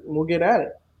discuss it and we'll get at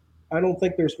it. I don't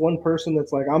think there's one person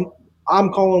that's like,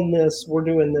 I'm calling this, we're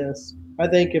doing this. I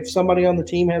think if somebody on the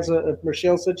team if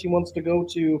Michelle said she wants to go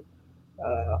to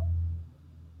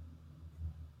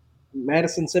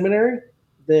Madison Seminary,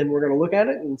 then we're going to look at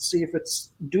it and see if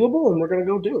it's doable, and we're going to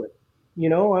go do it. We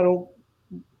don't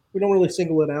really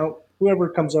single it out. Whoever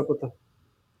comes up with the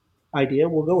idea,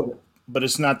 we'll go with it. But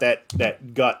it's not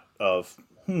that gut of,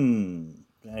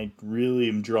 I really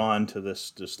am drawn to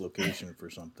this location for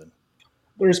something.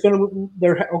 I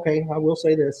will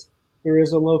say this. There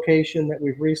is a location that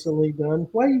we've recently done.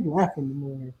 Why are you laughing,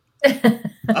 Moore?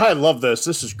 I love this.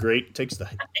 This is great. It takes the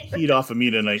heat off of me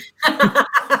tonight.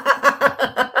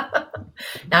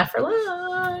 Not for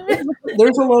long.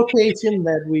 There's a location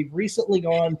that we've recently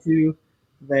gone to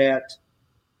that,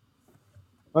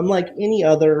 unlike any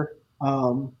other,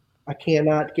 I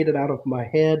cannot get it out of my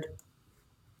head.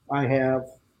 I have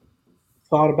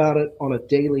thought about it on a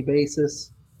daily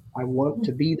basis. I want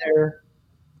to be there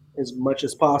as much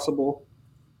as possible.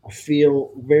 I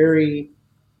feel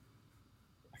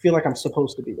like I'm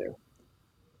supposed to be there.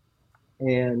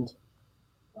 And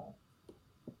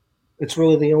it's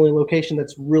really the only location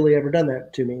that's really ever done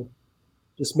that to me.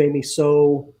 Just made me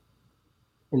so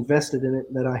invested in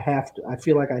it that I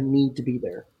feel like I need to be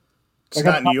there. It's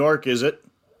not New York, is it?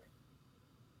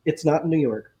 It's not in New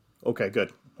York. Okay,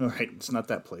 good. All right. It's not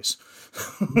that place.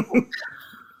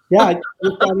 Yeah, I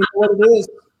don't know what it is.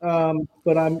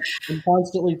 But I'm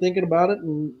constantly thinking about it,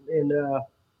 and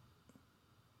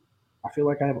I feel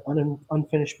like I have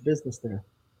unfinished business there.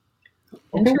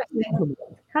 Interesting.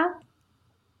 Huh?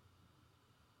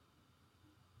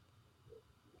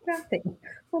 Nothing.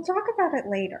 We'll talk about it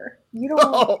later. You don't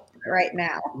want to talk about it right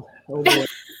now. Oh,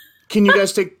 Can you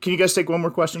guys take one more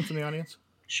question from the audience?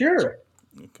 Sure.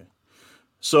 Okay.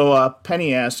 So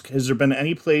Penny asked, has there been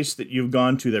any place that you've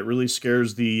gone to that really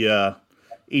scares the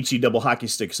HE double hockey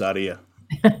sticks out of you?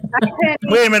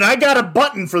 Wait a minute, I got a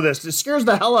button for this. It scares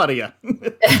the hell out of you.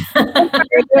 That's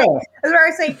where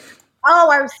I say,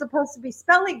 I was supposed to be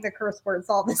spelling the curse words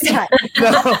all the time.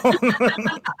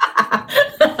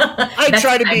 I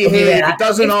try to behave. It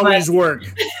doesn't always work.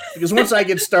 Because once I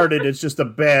get started, it's just a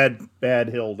bad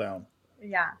hill down.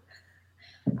 Yeah.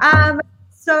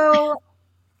 So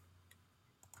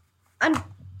I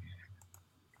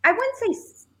wouldn't say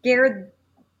scared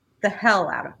the hell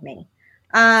out of me.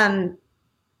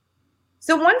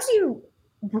 So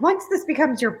once this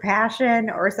becomes your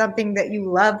passion or something that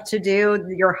you love to do,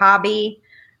 your hobby,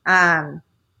 I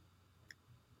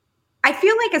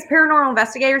feel like as paranormal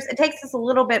investigators, it takes us a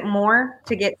little bit more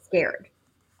to get scared.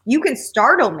 You can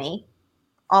startle me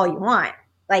all you want.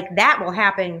 Like that will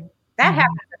happen. That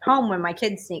happens at home when my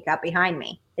kids sneak up behind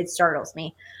me. It startles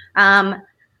me. I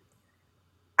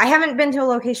haven't been to a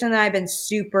location that I've been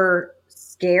super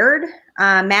scared.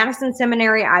 Madison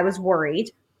Seminary, I was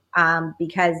worried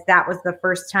because that was the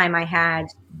first time I had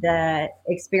the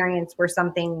experience where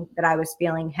something that I was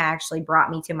feeling had actually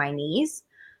brought me to my knees.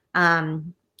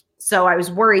 So I was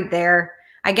worried there.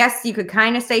 I guess you could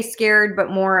kind of say scared,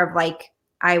 but more of like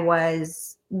I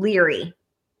was leery.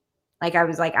 Like I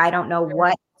was like, I don't know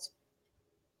what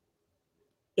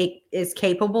it is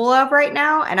capable of right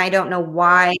now. And I don't know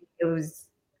why I was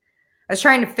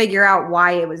trying to figure out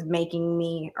why it was making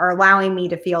me or allowing me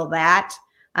to feel that.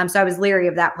 So I was leery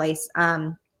of that place.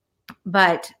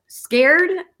 But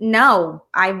scared? No,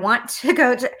 I want to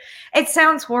go to, it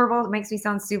sounds horrible. It makes me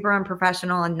sound super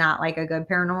unprofessional and not like a good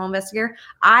paranormal investigator.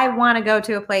 I want to go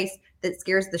to a place that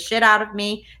scares the shit out of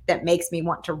me, that makes me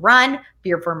want to run,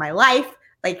 fear for my life,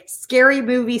 like scary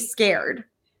movie Scared.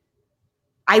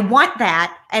 I want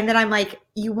that. And then I'm like,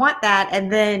 you want that.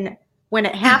 And then when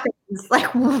it happens,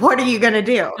 like, what are you going to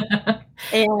do?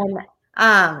 And,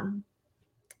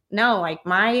 no, like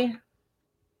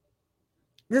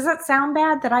does that sound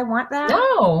bad that I want that?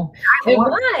 No.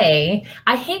 Why?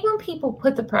 I hate when people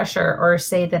put the pressure or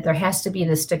say that there has to be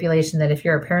this stipulation that if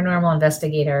you're a paranormal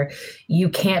investigator, you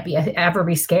can't ever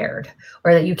be scared,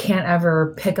 or that you can't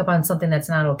ever pick up on something that's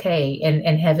not okay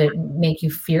and have it make you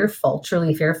fearful,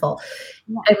 truly fearful.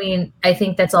 Yeah. I mean, I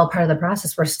think that's all part of the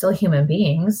process. We're still human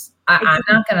beings. I'm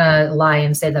not going to lie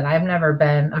and say that I've never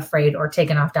been afraid or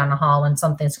taken off down the hall when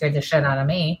something scared the shit out of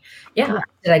me. Yeah.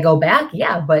 Did I go back?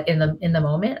 Yeah. But in the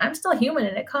moment, I'm still human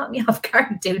and it caught me off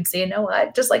guard, dude. So you know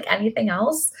what? Just like anything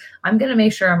else, I'm going to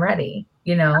make sure I'm ready,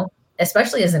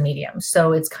 especially as a medium.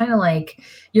 So it's kind of like,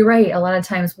 you're right. A lot of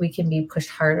times we can be pushed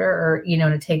harder or,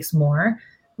 and it takes more.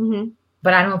 Mm-hmm.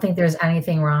 But I don't think there's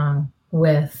anything wrong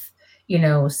with,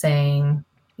 saying,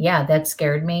 yeah, that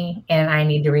scared me and I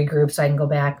need to regroup so I can go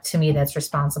back. To me, that's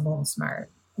responsible and smart.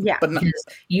 Yeah. But because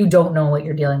you don't know what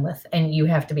you're dealing with and you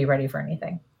have to be ready for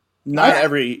anything. Not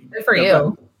every. Good for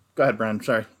you. Go ahead, Brian.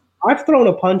 Sorry. I've thrown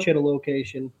a punch at a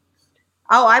location.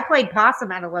 Oh, I played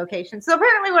possum at a location. So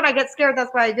apparently when I get scared,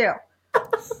 that's what I do. I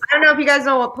don't know if you guys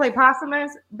know what play possum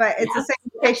is, but it's the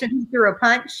same location he threw a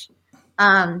punch.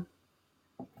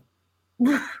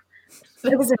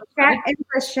 It was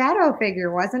a shadow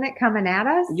figure, wasn't it, coming at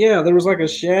us? Yeah, there was like a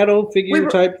shadow figure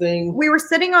type thing. We were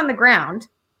sitting on the ground,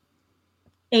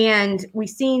 and we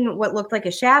seen what looked like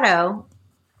a shadow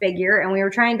figure, and we were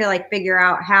trying to like figure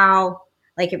out how,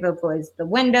 like if it was the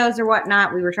windows or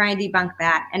whatnot. We were trying to debunk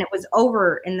that, and it was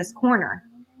over in this corner,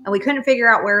 and we couldn't figure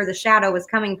out where the shadow was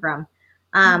coming from.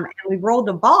 And we rolled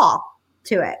a ball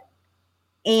to it,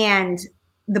 and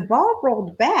the ball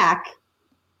rolled back.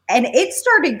 And it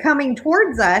started coming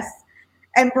towards us,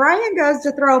 and Brian goes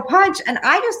to throw a punch, and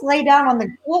I just lay down on the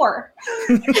floor.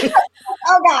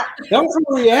 Oh God! That was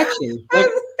her reaction. Like,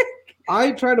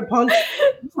 I tried to punch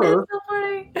her. So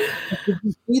funny. Did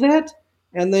you see that?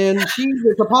 And then she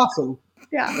was a possum.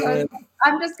 Yeah,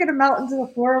 I'm just gonna melt into the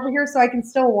floor over here so I can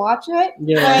still watch it.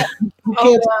 Yeah.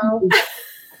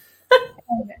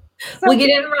 Well, you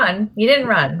didn't run. You didn't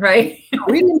run, right?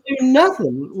 We didn't do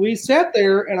nothing. We sat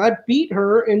there, and I beat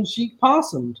her, and she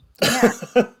possumed. Yeah.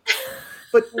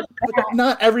 But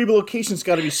not every location's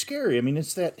got to be scary. I mean,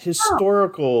 it's that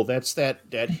historical. That's that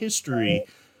history,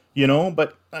 you know.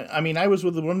 But I mean, I was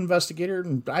with the one investigator,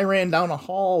 and I ran down a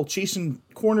hall chasing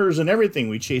corners and everything.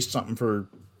 We chased something for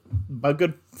a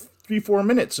good 3-4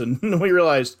 minutes, and we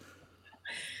realized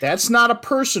that's not a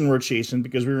person we're chasing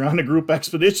because we were on a group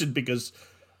expedition. Because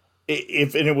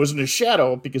if it wasn't a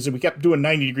shadow, because we kept doing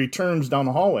 90-degree turns down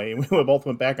the hallway, and we both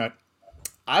went back on.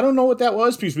 I don't know what that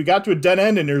was, because we got to a dead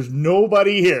end and there's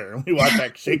nobody here. And we walked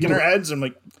back shaking our heads. And I'm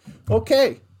like,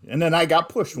 okay. And then I got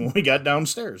pushed when we got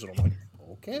downstairs. And I'm like,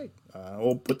 okay,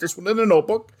 we'll put this one in a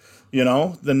notebook, you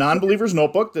know, the non-believer's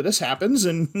notebook that this happens.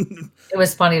 And it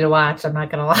was funny to watch. I'm not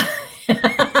going to lie.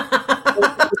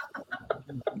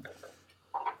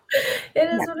 It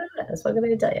is what it is. What can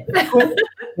I tell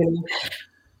you?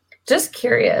 Just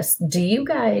curious, do you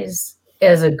guys,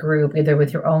 as a group, either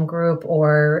with your own group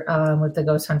or with the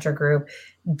Ghost Hunter group,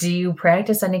 do you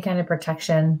practice any kind of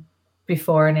protection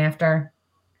before and after?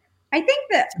 I think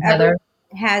that everyone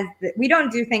has. We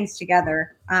don't do things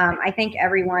together. I think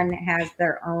everyone has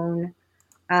their own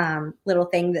little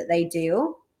thing that they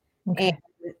do. Okay.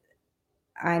 And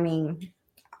I mean,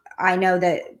 I know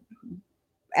that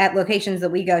at locations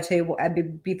that we go to,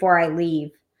 before I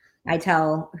leave, I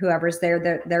tell whoever's there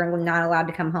that they're not allowed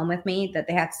to come home with me, that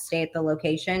they have to stay at the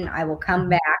location. I will come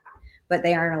back, but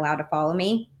they aren't allowed to follow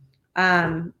me.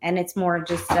 And it's more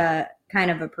just a kind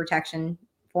of a protection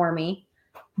for me.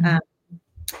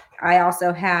 I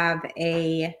also have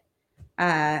a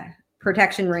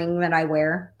protection ring that I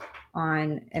wear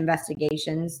on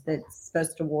investigations that's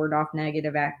supposed to ward off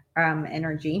negative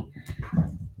energy.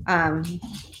 Sometimes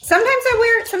I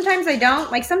wear it, sometimes I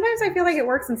don't. Like sometimes I feel like it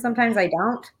works and sometimes I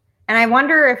don't. And I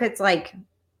wonder if it's like,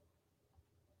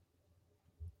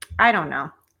 I don't know.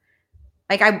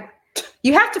 Like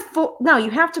you have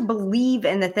to believe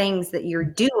in the things that you're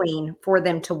doing for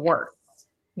them to work.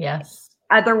 Yes.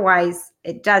 Otherwise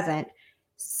it doesn't.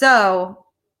 So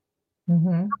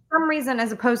for some reason,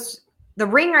 as opposed to the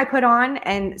ring I put on,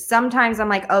 and sometimes I'm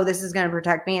like, oh, this is going to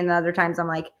protect me. And the other times I'm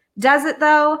like, does it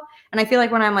though? And I feel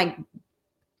like when I'm like,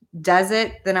 does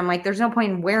it? Then I'm like, there's no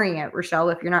point in wearing it, Rochelle,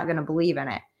 if you're not going to believe in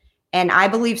it. And I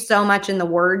believe so much in the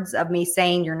words of me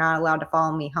saying you're not allowed to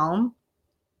follow me home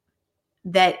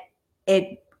that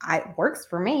it works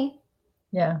for me.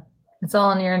 Yeah. It's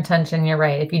all in your intention. You're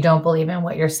right. If you don't believe in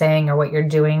what you're saying or what you're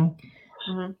doing,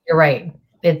 you're right.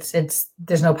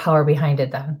 There's no power behind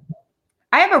it then.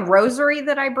 I have a rosary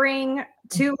that I bring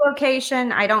to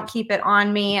location. I don't keep it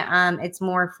on me. It's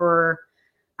more for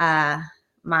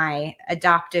my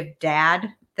adoptive dad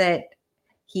that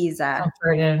he's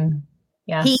comforted.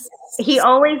 Yes. He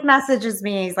always messages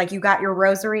me. He's like, you got your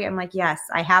rosary? I'm like, yes,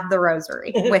 I have the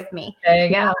rosary with me. There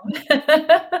you go.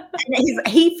 And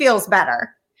he feels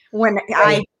better when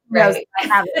I know that I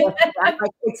have it with me. I'm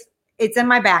like, it's in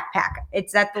my backpack.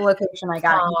 It's at the location I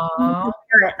got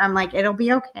it. I'm like, it'll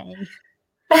be okay.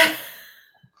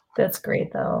 That's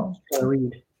great though.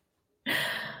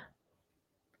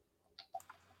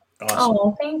 Awesome.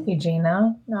 Oh, thank you,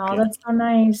 Gina. No, that's so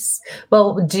nice.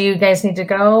 Well, do you guys need to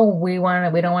go? We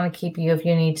don't want to keep you if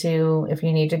you need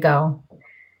to go.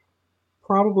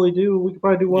 Probably do. We could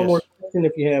probably do one more question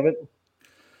if you have it.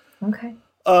 Okay.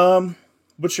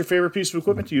 What's your favorite piece of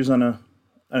equipment to use on an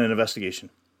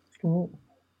investigation?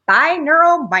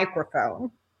 Binaural microphone.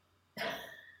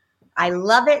 I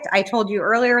love it. I told you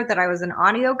earlier that I was an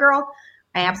audio girl.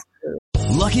 I absolutely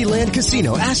Lucky Land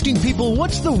Casino, asking people,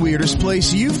 what's the weirdest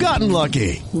place you've gotten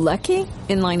lucky? Lucky?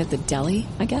 In line at the deli,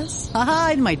 I guess?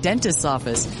 Aha, in my dentist's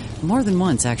office. More than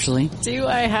once, actually. Do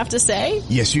I have to say?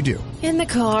 Yes, you do. In the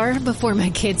car before my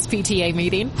kids' PTA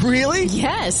meeting. Really?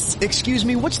 Yes. Excuse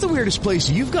me, what's the weirdest place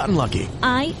you've gotten lucky?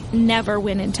 I never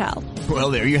win and tell.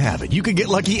 Well, there you have it. You can get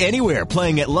lucky anywhere,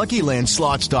 playing at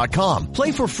LuckyLandSlots.com.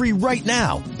 Play for free right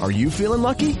now. Are you feeling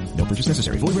lucky? No purchase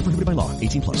necessary. Void where prohibited by law.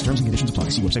 18 plus. Terms and conditions apply.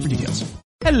 See website for details.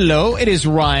 Hello, it is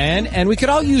Ryan, and we could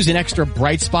all use an extra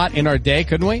bright spot in our day,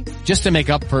 couldn't we? Just to make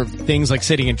up for things like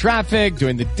sitting in traffic,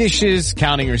 doing the dishes,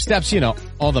 counting your steps,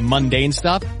 all the mundane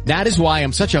stuff. That is why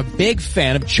I'm such a big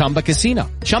fan of Chumba Casino.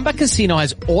 Chumba Casino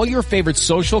has all your favorite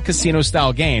social casino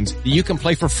style games that you can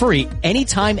play for free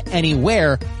anytime,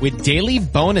 anywhere with daily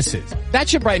bonuses. That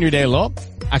should brighten your day a little.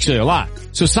 Actually, a lot.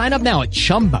 So sign up now at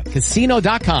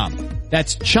ChumbaCasino.com.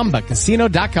 That's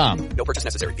ChumbaCasino.com. No purchase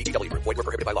necessary. VGW Group. Void where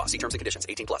prohibited by law. See terms and conditions.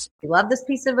 18 plus. If you love this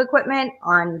piece of equipment,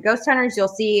 on Ghost Hunters, you'll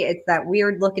see it's that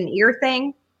weird looking ear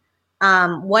thing.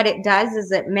 What it does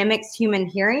is it mimics human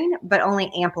hearing, but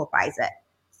only amplifies it.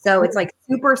 So it's like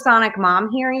supersonic mom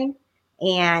hearing.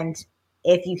 And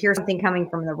if you hear something coming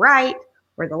from the right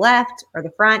or the left or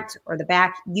the front or the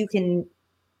back,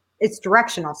 it's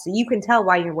directional. So you can tell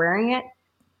while you're wearing it,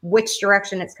 which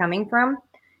direction it's coming from.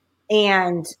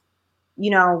 And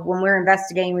when we're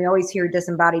investigating, we always hear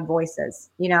disembodied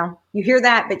voices. You hear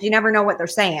that, but you never know what they're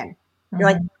saying. You're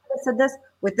like, I said this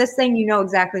with this thing,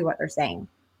 exactly what they're saying.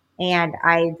 And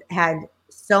I've had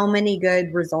so many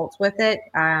good results with it.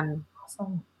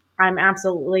 Awesome. I'm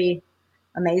absolutely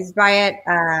amazed by it.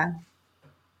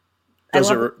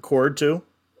 Does it record too?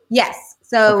 Yes.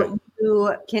 So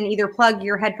you can either plug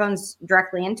your headphones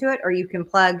directly into it, or you can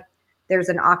there's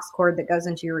an aux cord that goes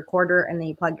into your recorder, and then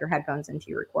you plug your headphones into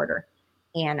your recorder.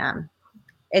 And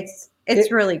it's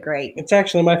really great. It's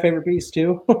actually my favorite piece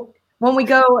too. when we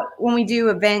do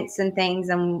events and things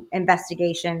and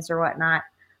investigations or whatnot,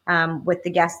 with the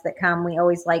guests that come, we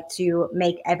always like to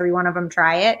make every one of them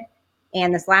try it.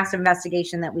 And this last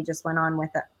investigation that we just went on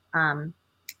with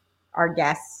our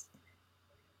guests,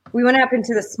 we went up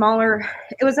into the smaller,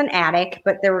 it was an attic,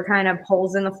 but there were kind of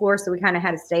holes in the floor. So we kind of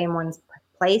had to stay in one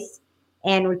place.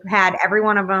 And we had every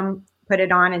one of them put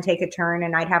it on and take a turn,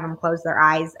 and I'd have them close their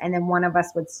eyes, and then one of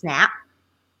us would snap,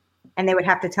 and they would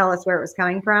have to tell us where it was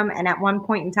coming from. And at one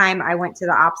point in time, I went to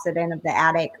the opposite end of the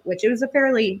attic, which it was a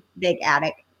fairly big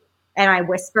attic, and I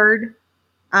whispered,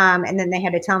 and then they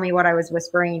had to tell me what I was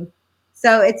whispering.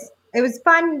 So it was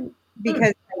fun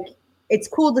because it's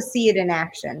cool to see it in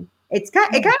action. It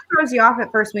kind of throws you off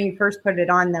at first when you first put it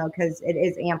on, though, because it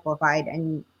is amplified,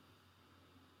 and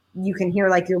you can hear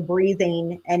like you're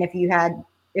breathing. And if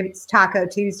it's Taco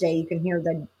Tuesday, you can hear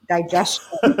the digestion.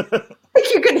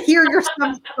 You can hear your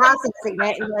stomach processing it,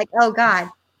 and you're like, "Oh God!"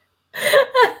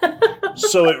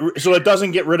 So it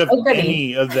doesn't get rid of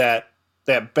any of that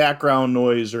background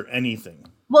noise or anything.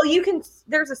 Well,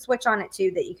 there's a switch on it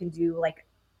too that you can do like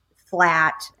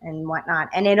flat and whatnot,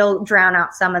 and it'll drown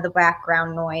out some of the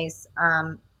background noise.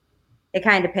 It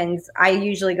kind of depends. I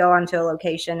usually go onto a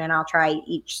location and I'll try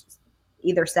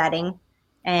either setting.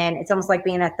 And it's almost like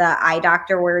being at the eye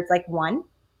doctor where it's like 1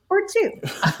 or 2.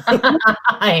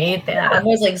 I hate that. I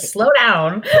was like, slow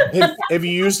down. Have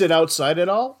you used it outside at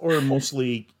all, or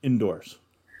mostly indoors?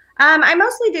 I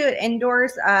mostly do it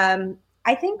indoors. I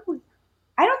actually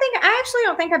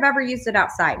don't think I've ever used it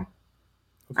outside.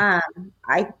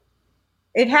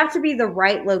 It'd have to be the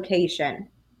right location.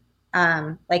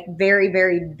 Like very,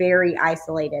 very, very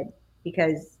isolated,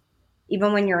 because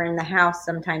even when you're in the house,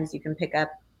 sometimes you can pick up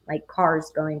like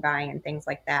cars going by and things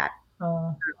like that.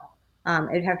 Oh.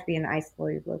 It'd have to be an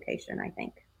isolated location, I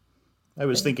think. I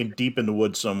was thinking deep in the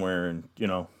woods somewhere, and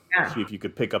see if you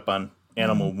could pick up on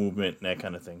animal movement and that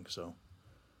kind of thing. So,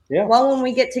 yeah. Well, when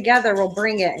we get together, we'll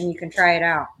bring it and you can try it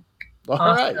out. All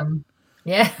right.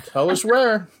 Yeah. Tell us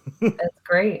where. That's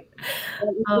great.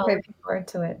 Looking forward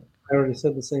to it. I already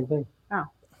said the same thing. Oh.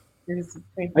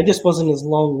 I just wasn't as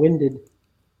long-winded.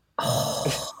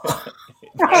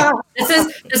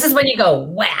 This is when you go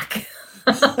whack.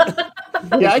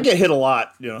 Yeah, I get hit a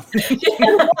lot, I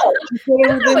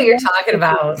don't know what you're talking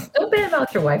about. Don't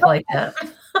badmouth your wife like that.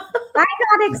 I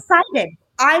got excited.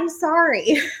 I'm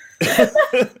sorry.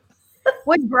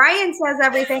 When Brian says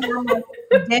everything, I'm like,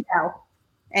 ditto.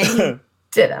 And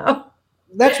ditto.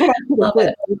 That's what I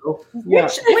said. Yeah.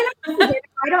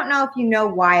 I don't know if you know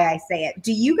why I say it.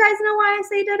 Do you guys know why I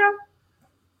say ditto?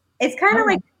 It's kind of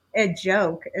like a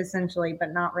joke, essentially,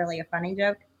 but not really a funny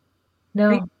joke.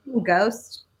 No.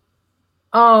 Ghost.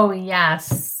 Oh,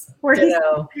 yes. Where he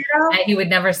Ditto. says ditto? And he would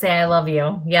never say I love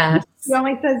you. Yes. He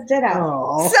only says ditto.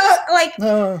 Oh. So, like,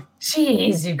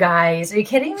 Jeez, you guys. Are you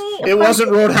kidding me? It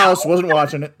wasn't Roadhouse. Wasn't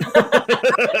watching it.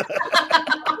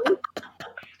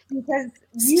 because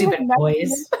Stupid you have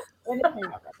boys. anything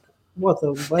of it. What,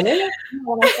 the banana?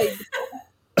 When I say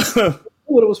ditto.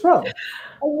 What it was from?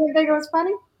 Oh, you think it was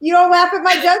funny? You don't laugh at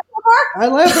my jokes so far? I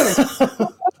laugh at him.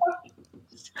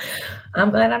 I'm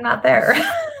glad I'm not there.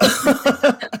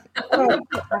 Oh, I'm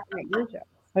laughing at your jokes.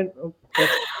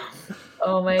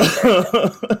 Oh my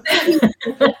God.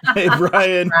 Hey,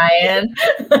 Brian. Brian.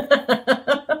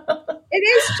 It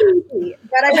is cheesy,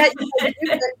 but I bet you can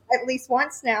use it at least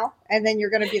once now, and then you're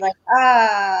going to be like,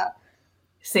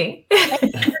 See?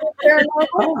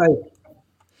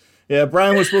 Yeah,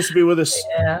 Brian was supposed to be with us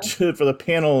Yeah. for the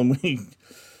panel, and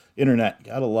internet.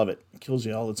 Gotta love it. Kills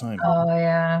you all the time. Oh,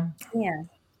 yeah. Yeah.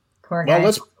 Poor Well, guy.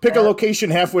 let's pick a location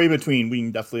halfway between. We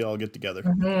can definitely all get together.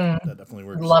 Mhm. That definitely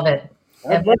works. Love it.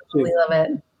 I'd love to. Definitely love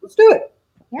it. Let's do it.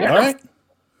 Yeah. All right.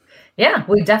 Yeah,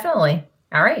 we definitely.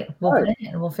 All right. We'll All right. plan it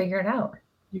and we'll figure it out.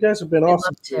 You guys have been We'd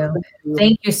awesome. love to.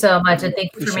 Thank you so much. And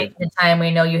thank you for Appreciate making the time.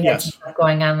 We know you had Yes. some stuff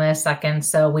going on last second.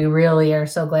 So we really are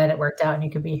so glad it worked out and you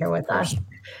could be here with us.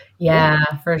 Yeah,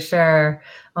 for sure.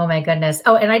 Oh my goodness.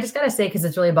 Oh, and I just gotta say, because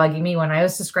it's really bugging me, when I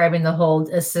was describing the whole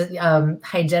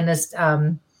hygienist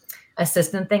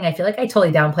assistant thing, I feel like I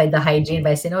totally downplayed the hygiene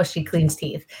by saying, "Oh, she cleans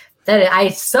teeth." That I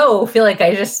so feel like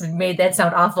I just made that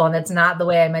sound awful, and that's not the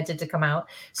way I meant it to come out.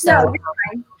 So, No, you're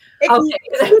fine. okay.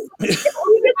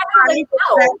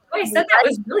 I said that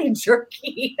was really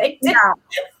jerky. I did. No.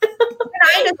 When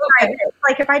I describe it,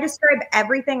 like if I describe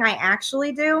everything I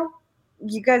actually do,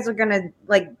 you guys are gonna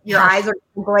like your eyes are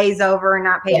gonna glaze over and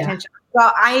not pay Yeah. attention.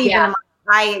 So Yeah.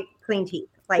 I clean teeth.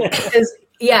 Like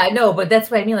Yeah, no, but that's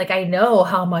what I mean. Like, I know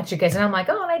how much you guys, and I'm like,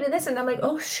 oh, and I did this, and I'm like,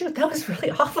 oh shoot, that was really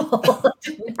awful.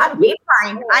 Not me.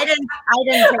 fine. I didn't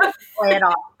take it away at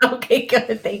all. Okay,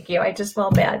 good. Thank you. I just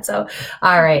felt bad. So,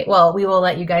 all right. Well, we will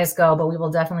let you guys go, but we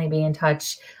will definitely be in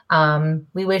touch.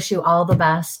 We wish you all the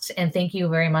best, and thank you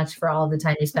very much for all the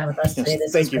time you spent with us today.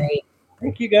 This Thank is you. great.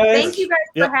 Thank you, guys. Thank you guys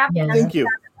Yep. for having Yeah. us. Thank you.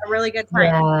 A really good time.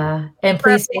 Yeah, and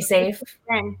please stay safe.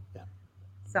 And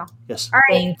so, Yes. all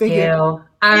right. Thank you.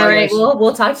 All Bye, right. guys.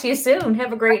 We'll talk to you soon.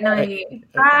 Have a great night.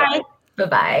 Bye.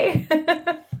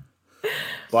 Bye-bye.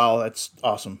 Wow, that's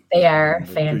awesome. They are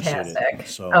We appreciate it. fantastic.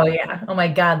 So- Oh yeah. Oh my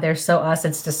God, they're so us.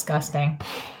 It's disgusting.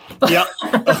 Yeah.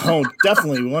 Oh,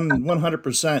 definitely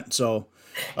 100%. So,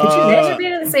 Could you imagine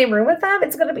being in the same room with them?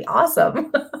 It's going to be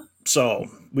awesome. so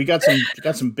we got some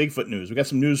Bigfoot news. We got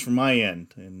some news from my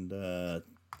end, and I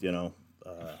know.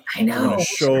 We're gonna We show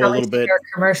should a probably little take bit. our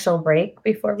commercial break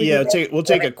before we. Yeah, do that. we'll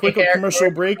take a quick Take our commercial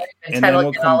break, and try then to we'll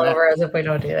look it come all back. over as if we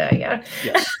don't do that. Yeah.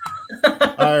 Yes.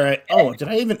 All right. Oh, did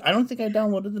I even? I don't think I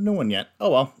downloaded the new one yet. Oh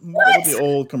well, the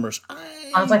old commercial.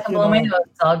 Sounds like I'm blowing my nose.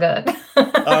 It's all good.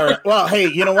 All right. Well, hey,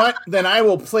 you know what? Then I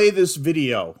will play this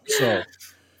video. So,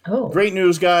 great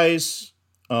news, guys.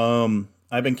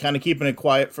 I've been kind of keeping it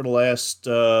quiet for the last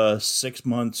 6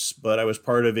 months, but I was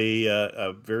part of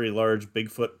a very large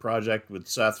Bigfoot project with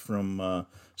Seth from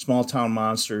Small Town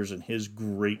Monsters and his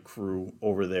great crew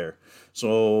over there.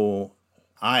 So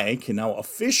I can now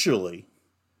officially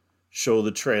show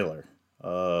the trailer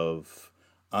of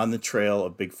On the Trail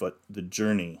of Bigfoot, The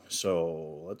Journey.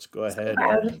 So let's go ahead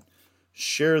and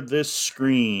share this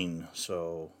screen.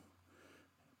 So,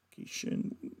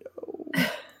 application window.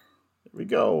 There we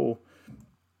go.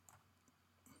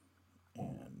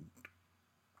 And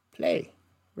play.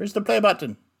 Where's the play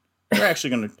button? We're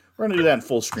gonna do that in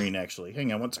full screen actually.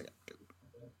 Hang on one second.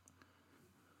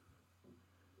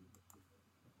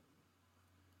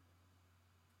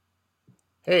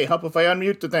 Hey, help if I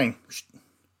unmute the thing.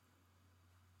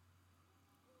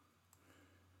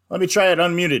 Let me try it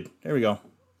unmuted. There we go.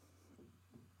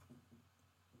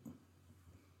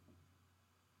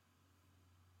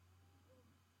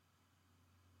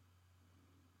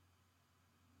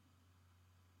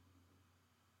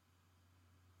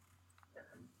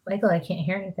 Michael, I can't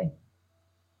hear anything.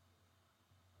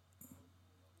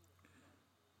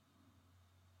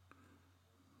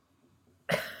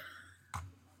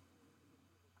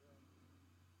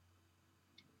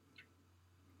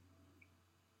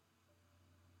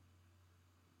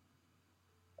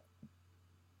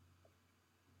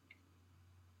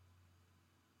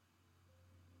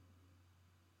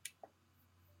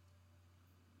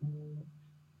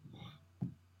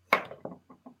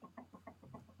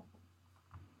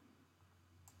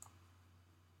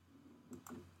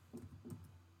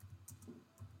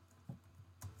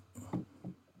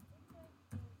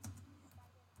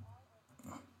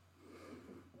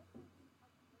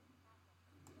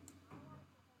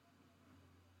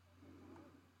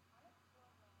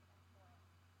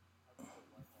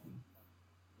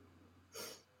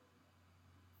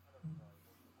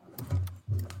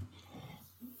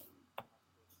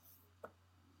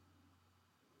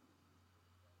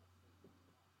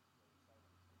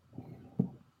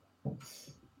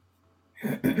 All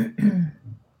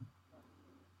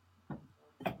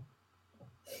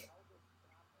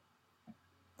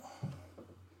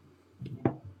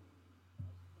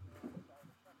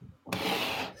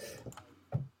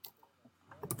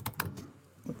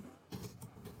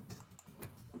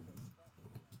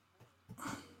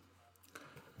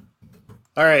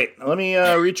right, let me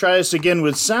retry this again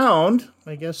with sound.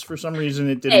 I guess for some reason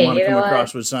it didn't want to come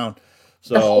across with sound.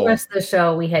 So the whole rest of the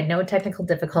show, we had no technical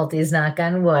difficulties, knock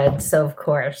on wood, so of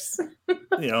course. All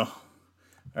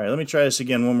right, let me try this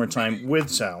again one more time with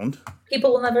sound.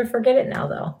 People will never forget it now,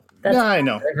 though. That's I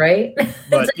know. Good, right?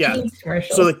 But yeah,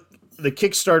 so the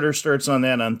Kickstarter starts on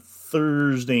that on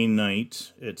Thursday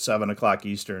night at 7 o'clock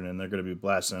Eastern, and they're going to be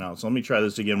blasting it out. So let me try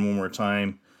this again one more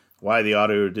time. Why the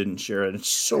audio didn't share it. It's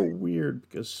so weird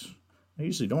because I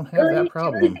usually don't have that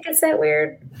problem. You think it's that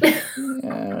weird?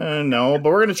 No,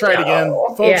 but we're going to try it again.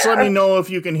 Folks, let me know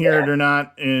if you can hear it or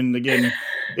not. And again,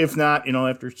 if not,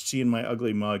 after seeing my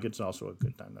ugly mug, it's also a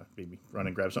good time to maybe run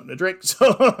and grab something to drink.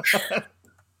 So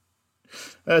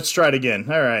let's try it again.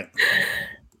 All right.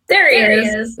 There he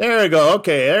is. There we go.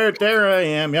 Okay, there I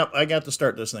am. Yep, I got to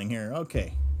start this thing here.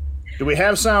 Okay. Do we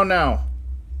have sound now?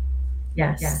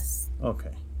 Yes.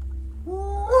 Okay.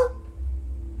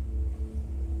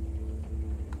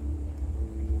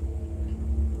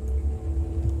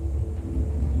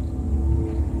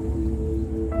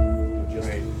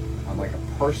 On like a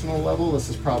personal level, this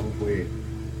is probably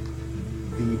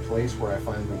the place where I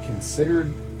finally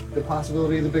considered the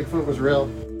possibility the Bigfoot was real.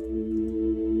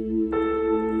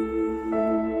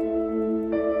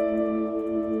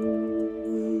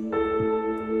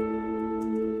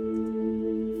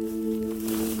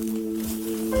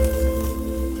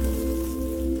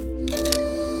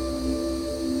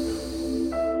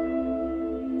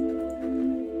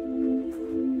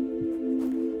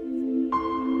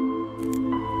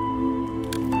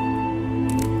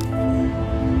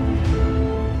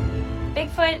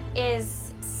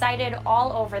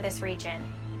 All over this region.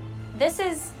 This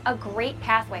is a great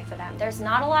pathway for them. There's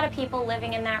not a lot of people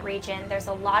living in that region. There's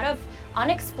a lot of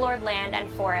unexplored land and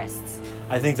forests.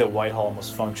 I think that Whitehall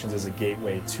almost functions as a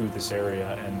gateway to this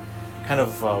area, and kind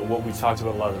of what we talked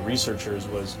about a lot of the researchers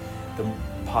was the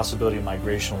possibility of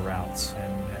migrational routes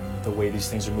and the way these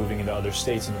things are moving into other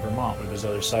states, into Vermont where there's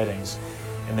other sightings,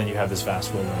 and then you have this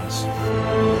vast wilderness.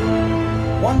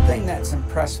 One thing that's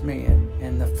impressed me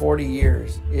in the 40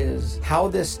 years is how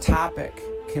this topic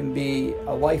can be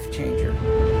a life changer.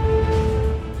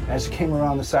 As it came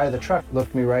around the side of the truck,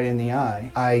 looked me right in the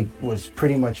eye. I was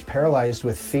pretty much paralyzed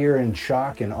with fear and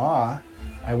shock and awe.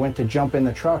 I went to jump in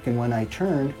the truck, and when I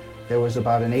turned, there was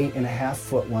about an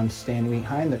 8.5-foot one standing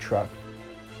behind the truck.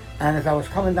 And as I was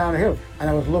coming down the hill, and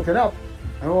I was looking up,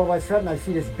 and all of a sudden I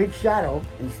see this big shadow,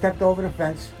 and he stepped over the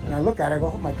fence, and I look at it, I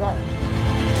go, oh my God.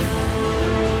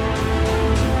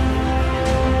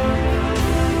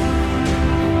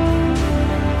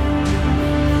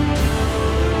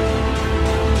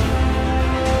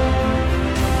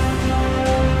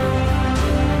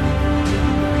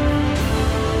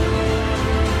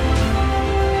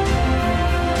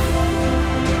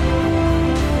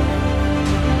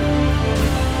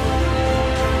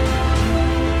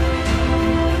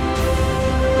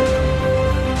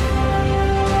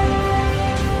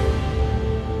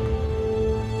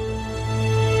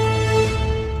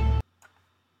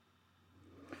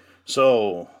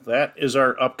 So that is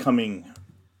our upcoming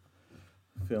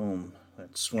film.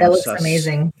 That looks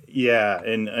amazing. Yeah,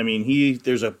 and I mean,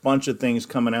 there's a bunch of things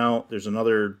coming out. There's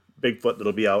another Bigfoot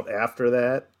that'll be out after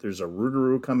that. There's a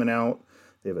Rougarou coming out.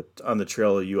 They have On the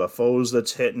Trail of UFOs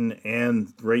that's hitting.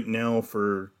 And right now,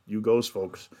 for you ghost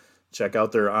folks, check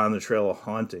out their On the Trail of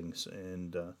Hauntings.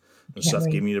 And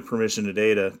Seth gave me the permission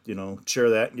today to, share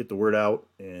that and get the word out.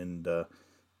 And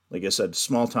like I said,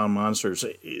 Small Town Monsters,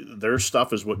 their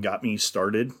stuff is what got me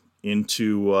started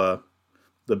into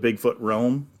the Bigfoot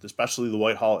realm, especially the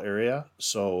Whitehall area.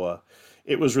 So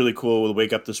it was really cool to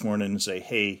wake up this morning and say,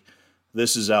 hey,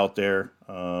 this is out there.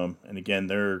 And again,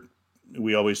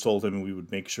 we always told him we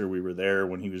would make sure we were there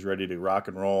when he was ready to rock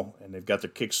and roll. And they've got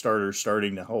their Kickstarter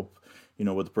starting to help,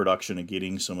 with the production of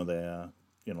getting some of the,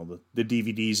 the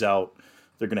DVDs out.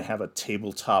 They're going to have a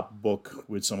tabletop book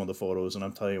with some of the photos. And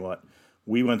I'm telling you what,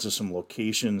 we went to some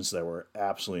locations that were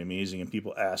absolutely amazing. And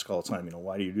people ask all the time,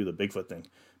 why do you do the Bigfoot thing?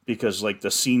 Because like the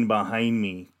scene behind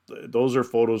me, those are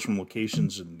photos from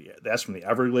locations. And that's from the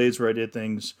Everglades where I did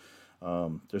things.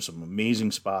 There's some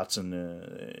amazing spots in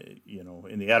the,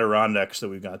 in the Adirondacks that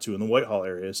we've got to in the Whitehall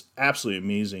area. It's absolutely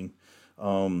amazing.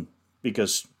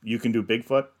 Because you can do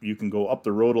Bigfoot. You can go up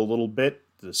the road a little bit,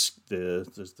 the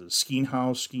skiing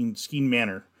house, skiing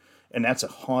manor. and that's a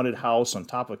haunted house on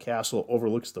top of a castle,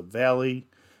 overlooks the valley.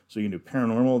 So you can do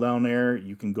paranormal down there.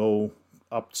 You can go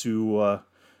up to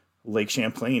Lake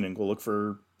Champlain and go look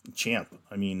for Champ.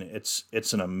 I mean,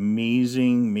 it's an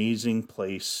amazing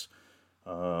place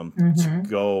to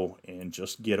go and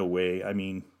just get away. I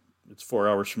mean, it's 4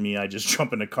 hours for me. I just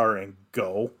jump in the car and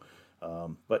go.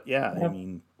 But yeah, I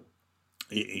mean,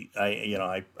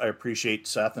 I appreciate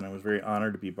Seth, and I was very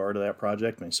honored to be part of that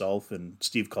project myself, and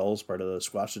Steve Culls, part of the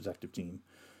Squash Detective team.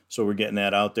 So we're getting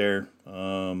that out there.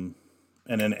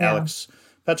 And then Alex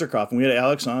Petrikoff, and we had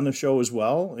Alex on the show as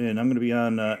well, and I'm going to be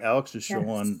on Alex's show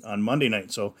on Monday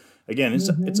night. So again, it's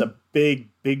a big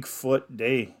Bigfoot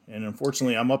day, and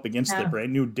unfortunately, I'm up against the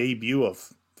brand new debut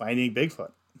of Finding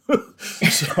Bigfoot.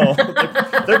 So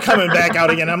they're coming back out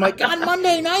again. I'm like, on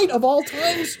Monday night of all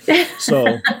times.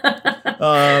 So,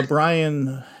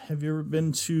 Brian, have you ever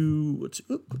been to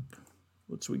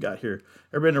what's we got here?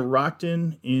 Ever been to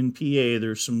Rockton in PA?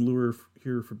 There's some lure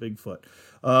here for Bigfoot.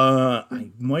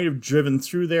 I might have driven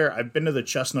through there. I've been to the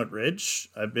Chestnut Ridge.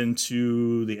 I've been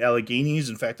to the Alleghenies.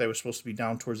 In fact, I was supposed to be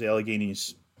down towards the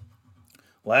Alleghenies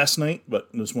last night, but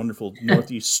this wonderful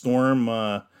northeast storm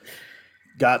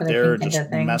got there and just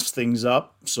messed things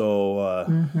up.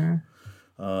 So,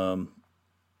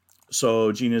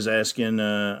 so Gina's asking,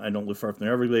 I don't live far from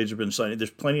the Everglades.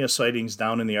 There's plenty of sightings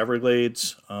down in the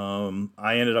Everglades.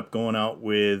 I ended up going out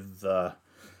with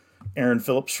Aaron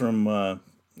Phillips from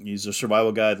he's a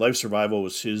survival guide. Life Survival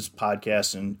was his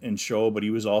podcast and show, but he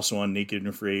was also on Naked and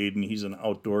Afraid, and he's an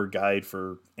outdoor guide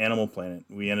for Animal Planet.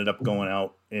 We ended up going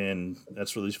out, and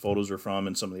that's where these photos are from,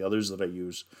 and some of the others that I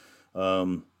use,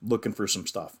 looking for some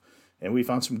stuff. And we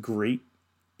found some great,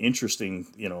 interesting,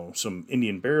 some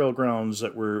Indian burial grounds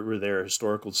that were there,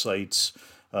 historical sites,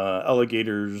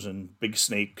 alligators and big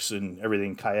snakes and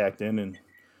everything kayaked in, and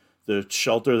the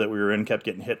shelter that we were in kept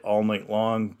getting hit all night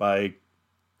long by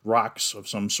rocks of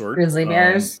some sort. Grizzly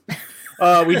bears.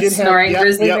 We did snoring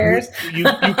grizzly bears. You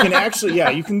can actually,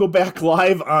 you can go back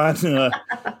live on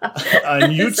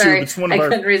YouTube. Sorry, it's one I of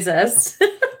couldn't resist.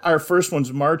 Our first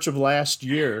one's March of last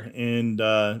year, and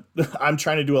I'm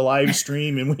trying to do a live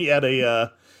stream, and we had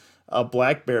a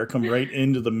black bear come right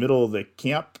into the middle of the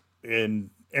camp, and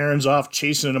Aaron's off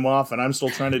chasing him off, and I'm still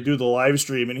trying to do the live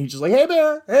stream, and he's just like, hey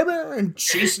bear, and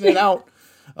chasing it out.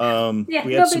 No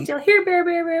big deal. Here,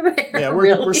 bear. Yeah,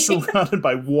 we're surrounded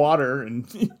by water, and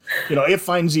it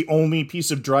finds the only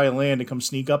piece of dry land to come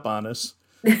sneak up on us.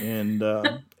 And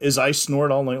as I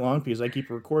snort all night long, because I keep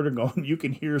a recorder going, you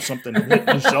can hear something in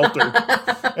the shelter,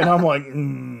 and I'm like,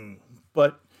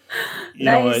 but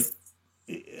nice.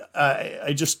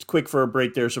 I just quick for a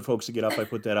break there, so folks to get up. I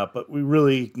put that up, but we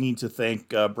really need to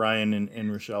thank Brian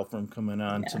and Rochelle for coming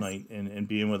on tonight and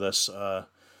being with us.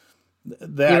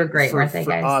 That were great, weren't they,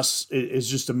 guys? For us is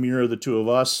just a mirror of the two of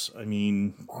us. I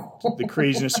mean, the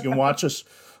craziness. You can watch us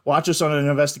on an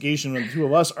investigation of the two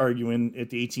of us arguing at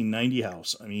the 1890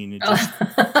 house. I mean, it just,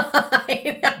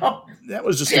 I know. That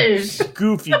was just a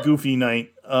goofy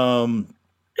night.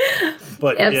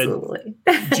 But absolutely,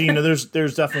 Gina, there's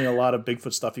definitely a lot of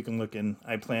Bigfoot stuff you can look in.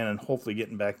 I plan on hopefully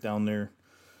getting back down there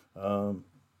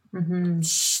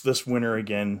this winter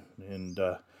again. And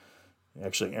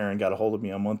actually, Aaron got a hold of me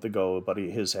a month ago. A buddy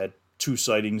of his had 2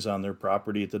 sightings on their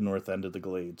property at the north end of the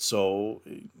glade. So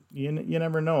you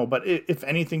never know. But if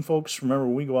anything, folks, remember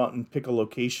when we go out and pick a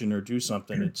location or do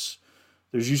something,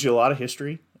 there's usually a lot of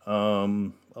history,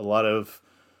 a lot of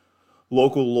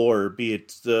local lore, be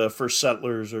it the first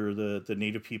settlers or the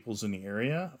native peoples in the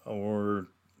area, or,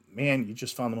 man, you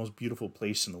just found the most beautiful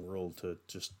place in the world to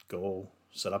just go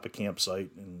set up a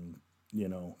campsite and,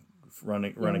 run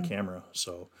a camera.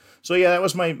 So yeah, that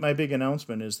was my big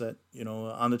announcement, is that,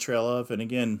 on the trail of, and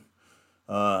again,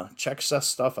 check Seth's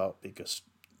stuff out, because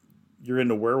you're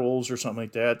into werewolves or something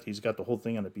like that. He's got the whole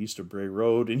thing on the Beast of Bray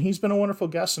Road, and he's been a wonderful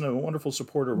guest and a wonderful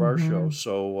supporter of our show.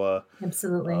 So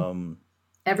absolutely.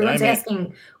 Everyone's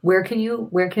asking, where can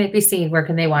it be seen? Where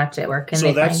can they watch it? Where can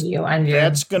they find you on your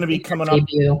That's going to be coming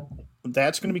debut? up.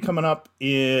 That's going to be coming up.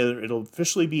 It'll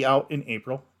officially be out in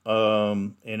April.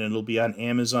 And it'll be on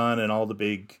Amazon and all the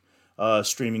big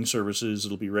streaming services.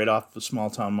 It'll be right off the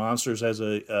Small Town Monsters.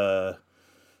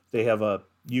 They have a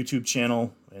YouTube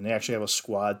channel, and they actually have a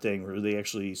squad thing where they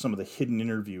actually, some of the hidden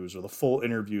interviews or the full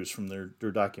interviews from their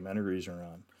documentaries are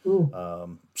on.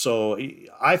 So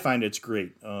I find it's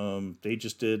great. They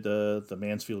just did the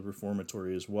Mansfield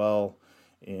Reformatory as well,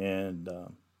 and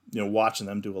watching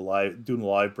them doing a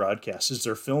live broadcast as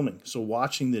they're filming. So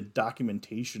watching the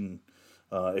documentation,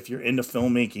 if you're into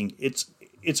filmmaking,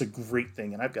 it's a great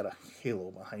thing. And I've got a halo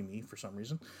behind me for some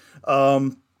reason.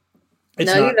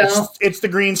 It's No, not. you don't. It's the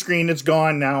green screen. It's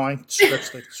gone now. I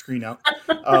stretched the screen out.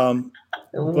 But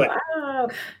Wow.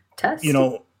 Test. you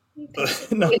know,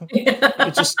 no,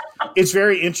 it's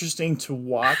very interesting to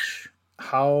watch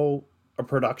how a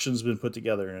production's been put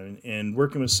together, and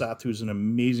working with Seth, who's an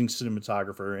amazing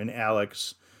cinematographer, and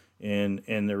Alex and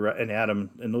Adam,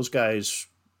 and those guys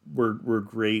were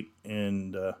great,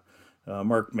 and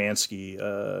Mark Mansky,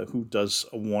 who does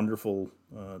a wonderful.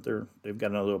 They've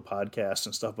got another little podcast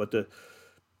and stuff, but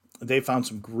they found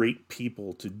some great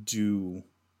people to do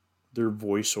their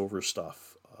voiceover stuff.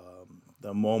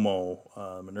 The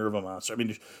Momo, Minerva Monster. I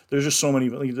mean, there's just so many.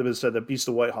 Like I said, that Beast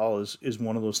of Whitehall is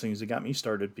one of those things that got me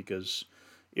started, because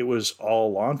it was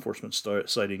all law enforcement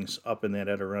sightings up in that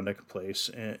Adirondack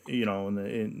place, and in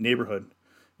the neighborhood,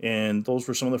 and those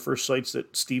were some of the first sites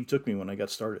that Steve took me when I got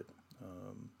started.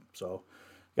 So,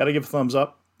 got to give a thumbs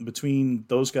up between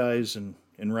those guys and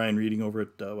Ryan Reading over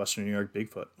at Western New York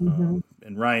Bigfoot.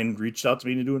 And Ryan reached out to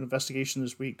me to do an investigation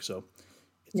this week, so.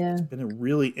 It's been a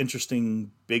really interesting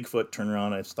Bigfoot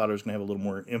turnaround. I thought I was going to have a little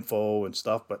more info and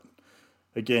stuff, but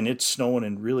again, it's snowing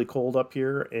and really cold up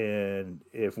here. And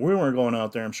if we weren't going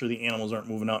out there, I'm sure the animals aren't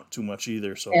moving out too much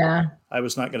either. So I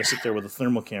was not going to sit there with a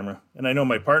thermal camera. And I know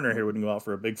my partner here wouldn't go out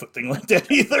for a Bigfoot thing like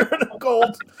that either in the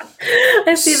cold.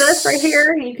 I see this right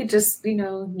here. You could just,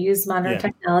 use modern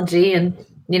technology and,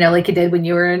 like you did when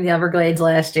you were in the Everglades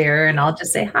last year. And I'll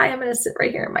just say, hi, I'm going to sit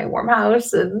right here in my warm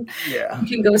house. And you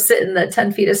can go sit in the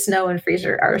 10 feet of snow and freeze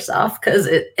your arse off, because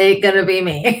it ain't going to be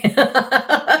me.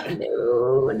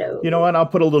 No. You know what? I'll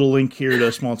put a little link here to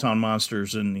Small Town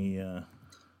Monsters in the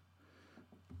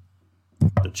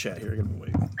chat here. I'm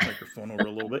going to move my microphone over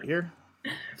a little bit here.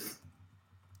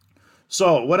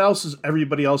 So what else has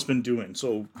everybody else been doing?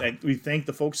 So we thank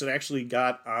the folks that actually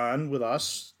got on with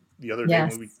us the other day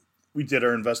when we did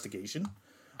our investigation.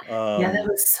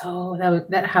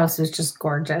 That house was just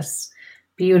gorgeous,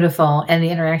 beautiful, and the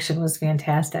interaction was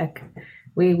fantastic.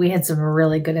 We had some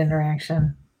really good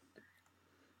interaction.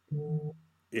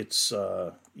 It's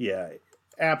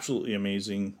absolutely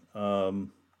amazing. For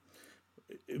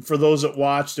those that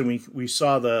watched and we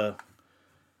saw the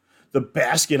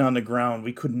basket on the ground,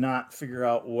 we could not figure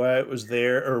out why it was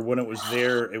there or when it was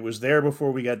there. It was there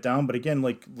before we got down, but again,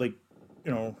 like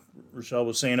Rochelle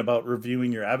was saying about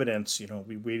reviewing your evidence,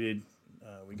 we waited,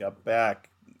 we got back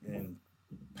and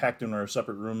packed in our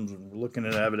separate rooms and we're looking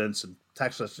at evidence and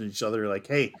texting each other like,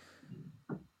 hey,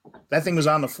 that thing was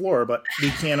on the floor, but we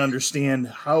can't understand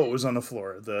how it was on the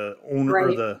floor. The owner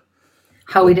or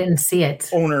how we didn't see it.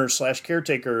 Owner /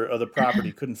 caretaker of the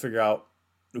property couldn't figure out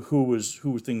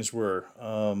who things were.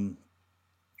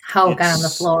 How it got on the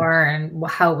floor and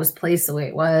how it was placed the way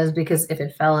it was, because if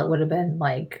it fell, it would have been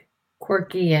like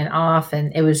quirky and off,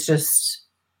 and it was just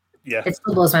it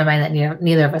still blows my mind that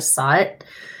neither of us saw it,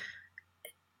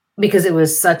 because it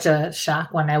was such a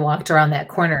shock when I walked around that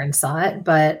corner and saw it.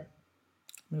 But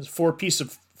it was 4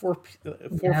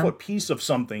 foot piece of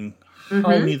something.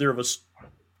 How neither of us,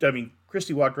 I mean,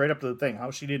 Christy walked right up to the thing,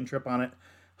 how she didn't trip on it,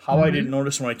 how I didn't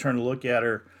notice when I turned to look at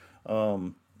her.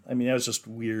 I mean, that was just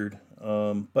weird.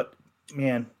 But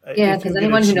man, because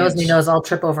anyone who knows me knows I'll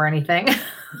trip over anything.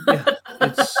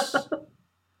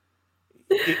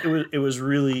 It was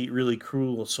really, really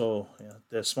cruel. So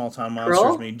the Small Town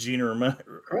Monsters made Gina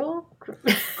remember.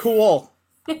 Cool.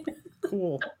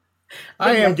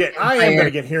 I am going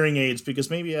to get hearing aids, because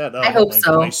maybe I hope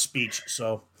so. My speech.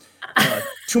 So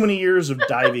too many years of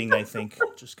diving, I think,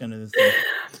 just kind of the thing.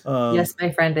 Yes,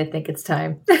 my friend, I think it's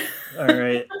time. All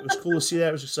right, it was cool to see that.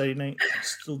 It was an exciting night. I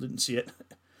still didn't see it.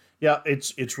 Yeah,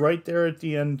 it's right there at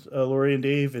the end, Lori and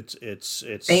Dave. It's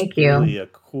Thank you. Really a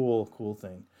cool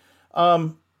thing.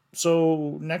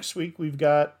 So next week we've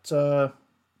got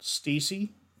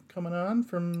Stacy coming on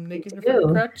from Naked and Afraid,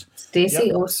 correct?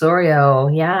 Stacy Osorio,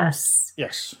 yes.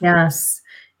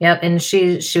 Yep, and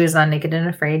she was on Naked and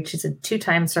Afraid. She's a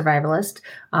 2-time survivalist,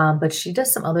 but she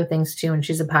does some other things too, and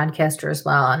she's a podcaster as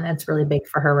well, and that's really big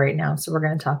for her right now. So we're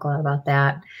going to talk a lot about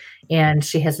that. And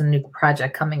she has a new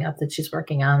project coming up that she's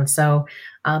working on. So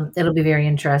it'll be very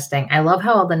interesting. I love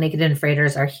how all the Naked and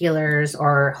Afraiders are healers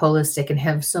or holistic and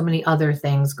have so many other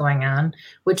things going on,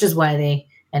 which is why they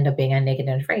end up being on Naked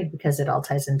and Afraid, because it all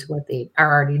ties into what they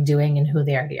are already doing and who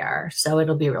they already are. So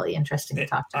it'll be really interesting to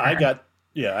talk to her.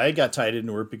 I got tied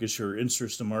into her because her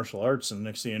interest in martial arts, and the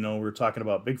next thing you know, we're talking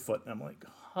about Bigfoot, and I'm like,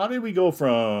 how did we go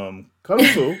from Kung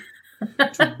Fu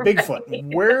to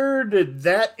Bigfoot? Where did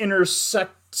that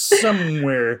intersect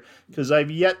somewhere? Because I've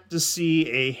yet to see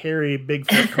a hairy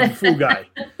Bigfoot Kung Fu guy.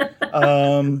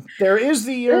 There is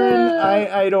the urn.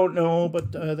 I don't know,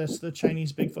 but that's the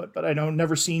Chinese Bigfoot. But I know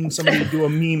never seen somebody do a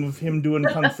meme of him doing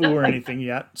kung fu or anything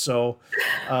yet. So,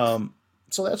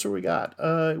 so that's what we got.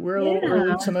 We're a little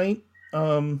early tonight,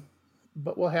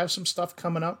 but we'll have some stuff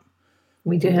coming up.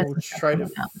 We do have to to try to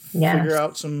figure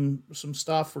out some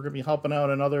stuff. We're going to be helping out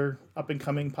another up and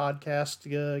coming podcast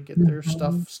to get their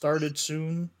stuff started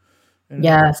soon in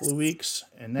a couple of weeks,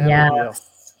 and that will be a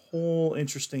whole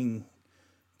interesting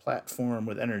platform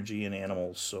with energy and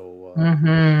animals. So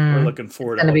we're looking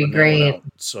forward to it. It's going to be great.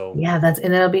 So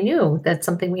and it'll be new. That's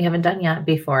something we haven't done yet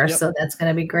before. Yep. So that's going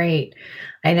to be great.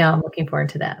 I know. I'm looking forward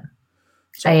to that.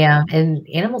 So, I am. And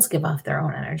animals give off their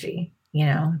own energy. You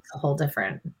know, it's a whole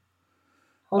different.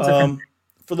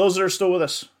 For those that are still with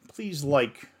us, please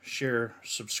like, share,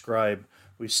 subscribe.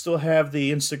 We still have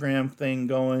the Instagram thing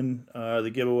going, the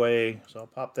giveaway. So I'll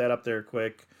pop that up there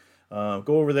quick. Go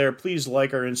over there. Please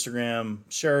like our Instagram,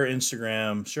 share our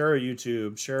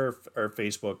YouTube, share our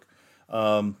Facebook.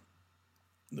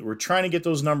 We're trying to get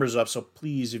those numbers up. So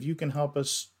please, if you can help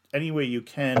us any way you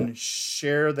can,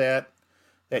 share that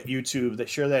YouTube,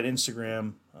 share that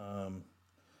Instagram.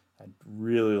 I'd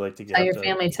really like to get tell your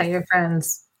family, tell your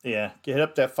friends. Yeah, get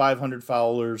up that 500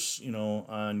 followers,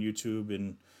 on YouTube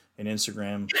and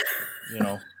Instagram.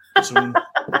 Soon.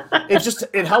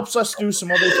 It helps us do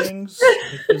some other things.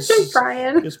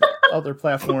 Brian, other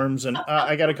platforms, and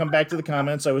I got to come back to the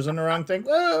comments. I was in the wrong thing.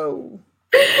 Whoa!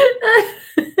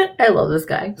 I love this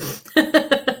guy.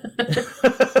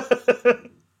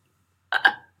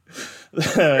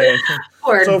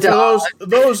 So for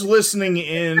those listening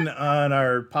in on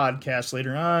our podcast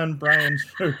later on, Brian's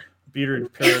Peter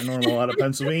Paranormal out of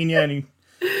Pennsylvania, and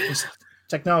his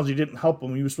technology didn't help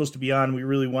him. He was supposed to be on. We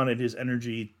really wanted his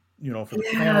energy, for the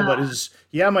panel,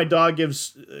 but my dog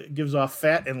gives off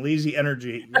fat and lazy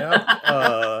energy.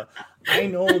 Yeah, I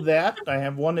know that. I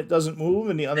have one that doesn't move,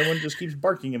 and the other one just keeps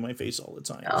barking in my face all the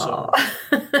time. So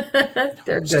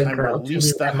they're good time girls. to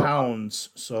release the hounds.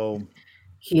 So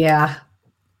yeah.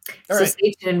 All so right.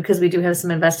 Stay tuned because we do have some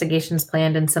investigations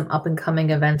planned and some up and coming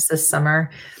events this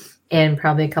summer and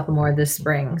probably a couple more this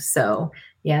spring. So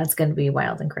yeah, it's going to be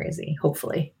wild and crazy,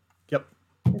 hopefully. Yep.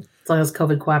 As long as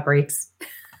COVID cooperates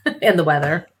and the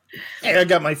weather. Hey, I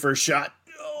got my first shot.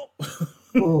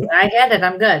 Ooh, I had it.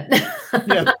 I'm good.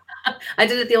 Yeah. I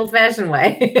did it the old fashioned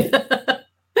way.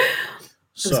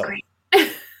 So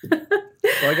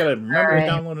I got to remember to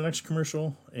download the next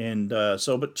commercial. And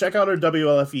but check out our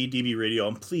WLFE DB radio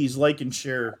and please like and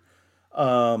share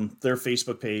their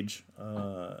Facebook page.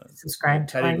 Subscribe.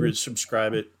 Teddy Grid,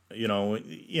 subscribe it. I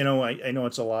know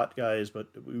it's a lot, guys, but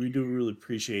we do really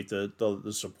appreciate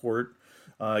the support.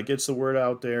 It gets the word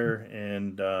out there,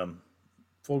 and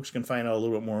folks can find out a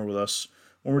little bit more with us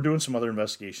when we're doing some other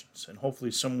investigations. And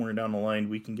hopefully somewhere down the line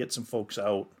we can get some folks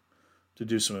out to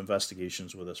do some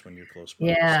investigations with us when you're close by.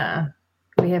 Yeah.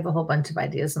 We have a whole bunch of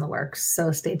ideas in the works,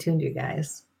 so stay tuned, you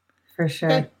guys, for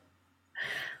sure. Okay.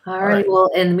 All right.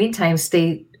 Well, in the meantime,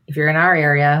 if you're in our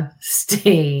area,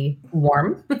 stay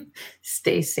warm,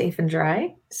 stay safe and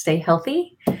dry, stay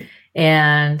healthy,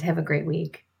 and have a great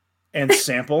week. And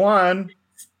sample on.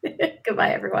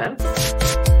 Goodbye, everyone.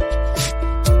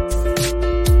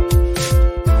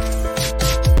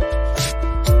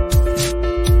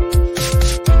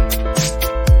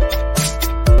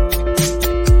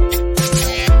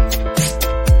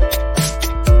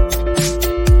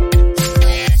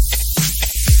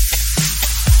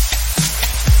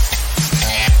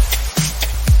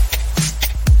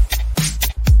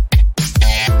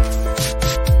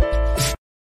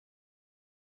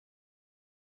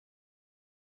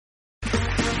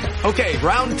 Okay,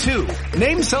 round two.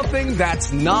 Name something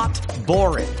that's not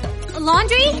boring. A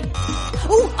laundry?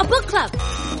 Ooh, a book club.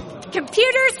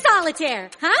 Computer solitaire,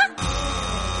 huh?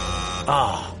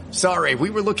 Ah, sorry, we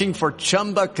were looking for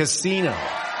Chumba Casino.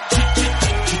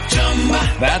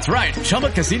 That's right,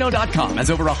 ChumbaCasino.com has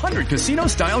over 100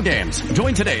 casino-style games.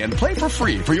 Join today and play for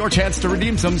free for your chance to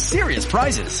redeem some serious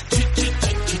prizes.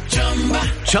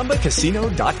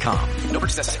 ChumbaCasino.com. No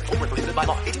purchase necessary. Void where prohibited by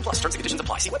law. 18+ terms and conditions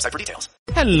apply. See website for details.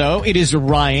 Hello, it is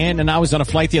Ryan, and I was on a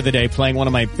flight the other day playing one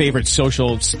of my favorite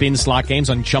social spin slot games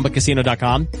on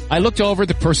ChumbaCasino.com. I looked over at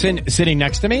the person sitting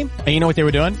next to me, and you know what they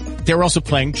were doing? They were also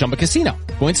playing Chumba Casino.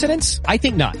 Coincidence? I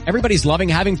think not. Everybody's loving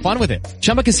having fun with it.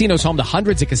 Chumba Casino is home to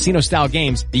hundreds of casino-style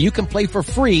games that you can play for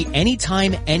free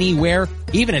anytime, anywhere,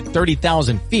 even at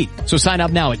 30,000 feet. So sign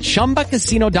up now at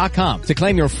ChumbaCasino.com to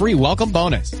claim your free welcome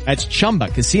bonus. That's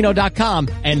ChumbaCasino.com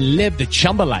and live the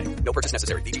Chumba life. No purchase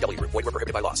necessary. VGW. Void where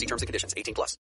prohibited by law. See terms and conditions. 18+.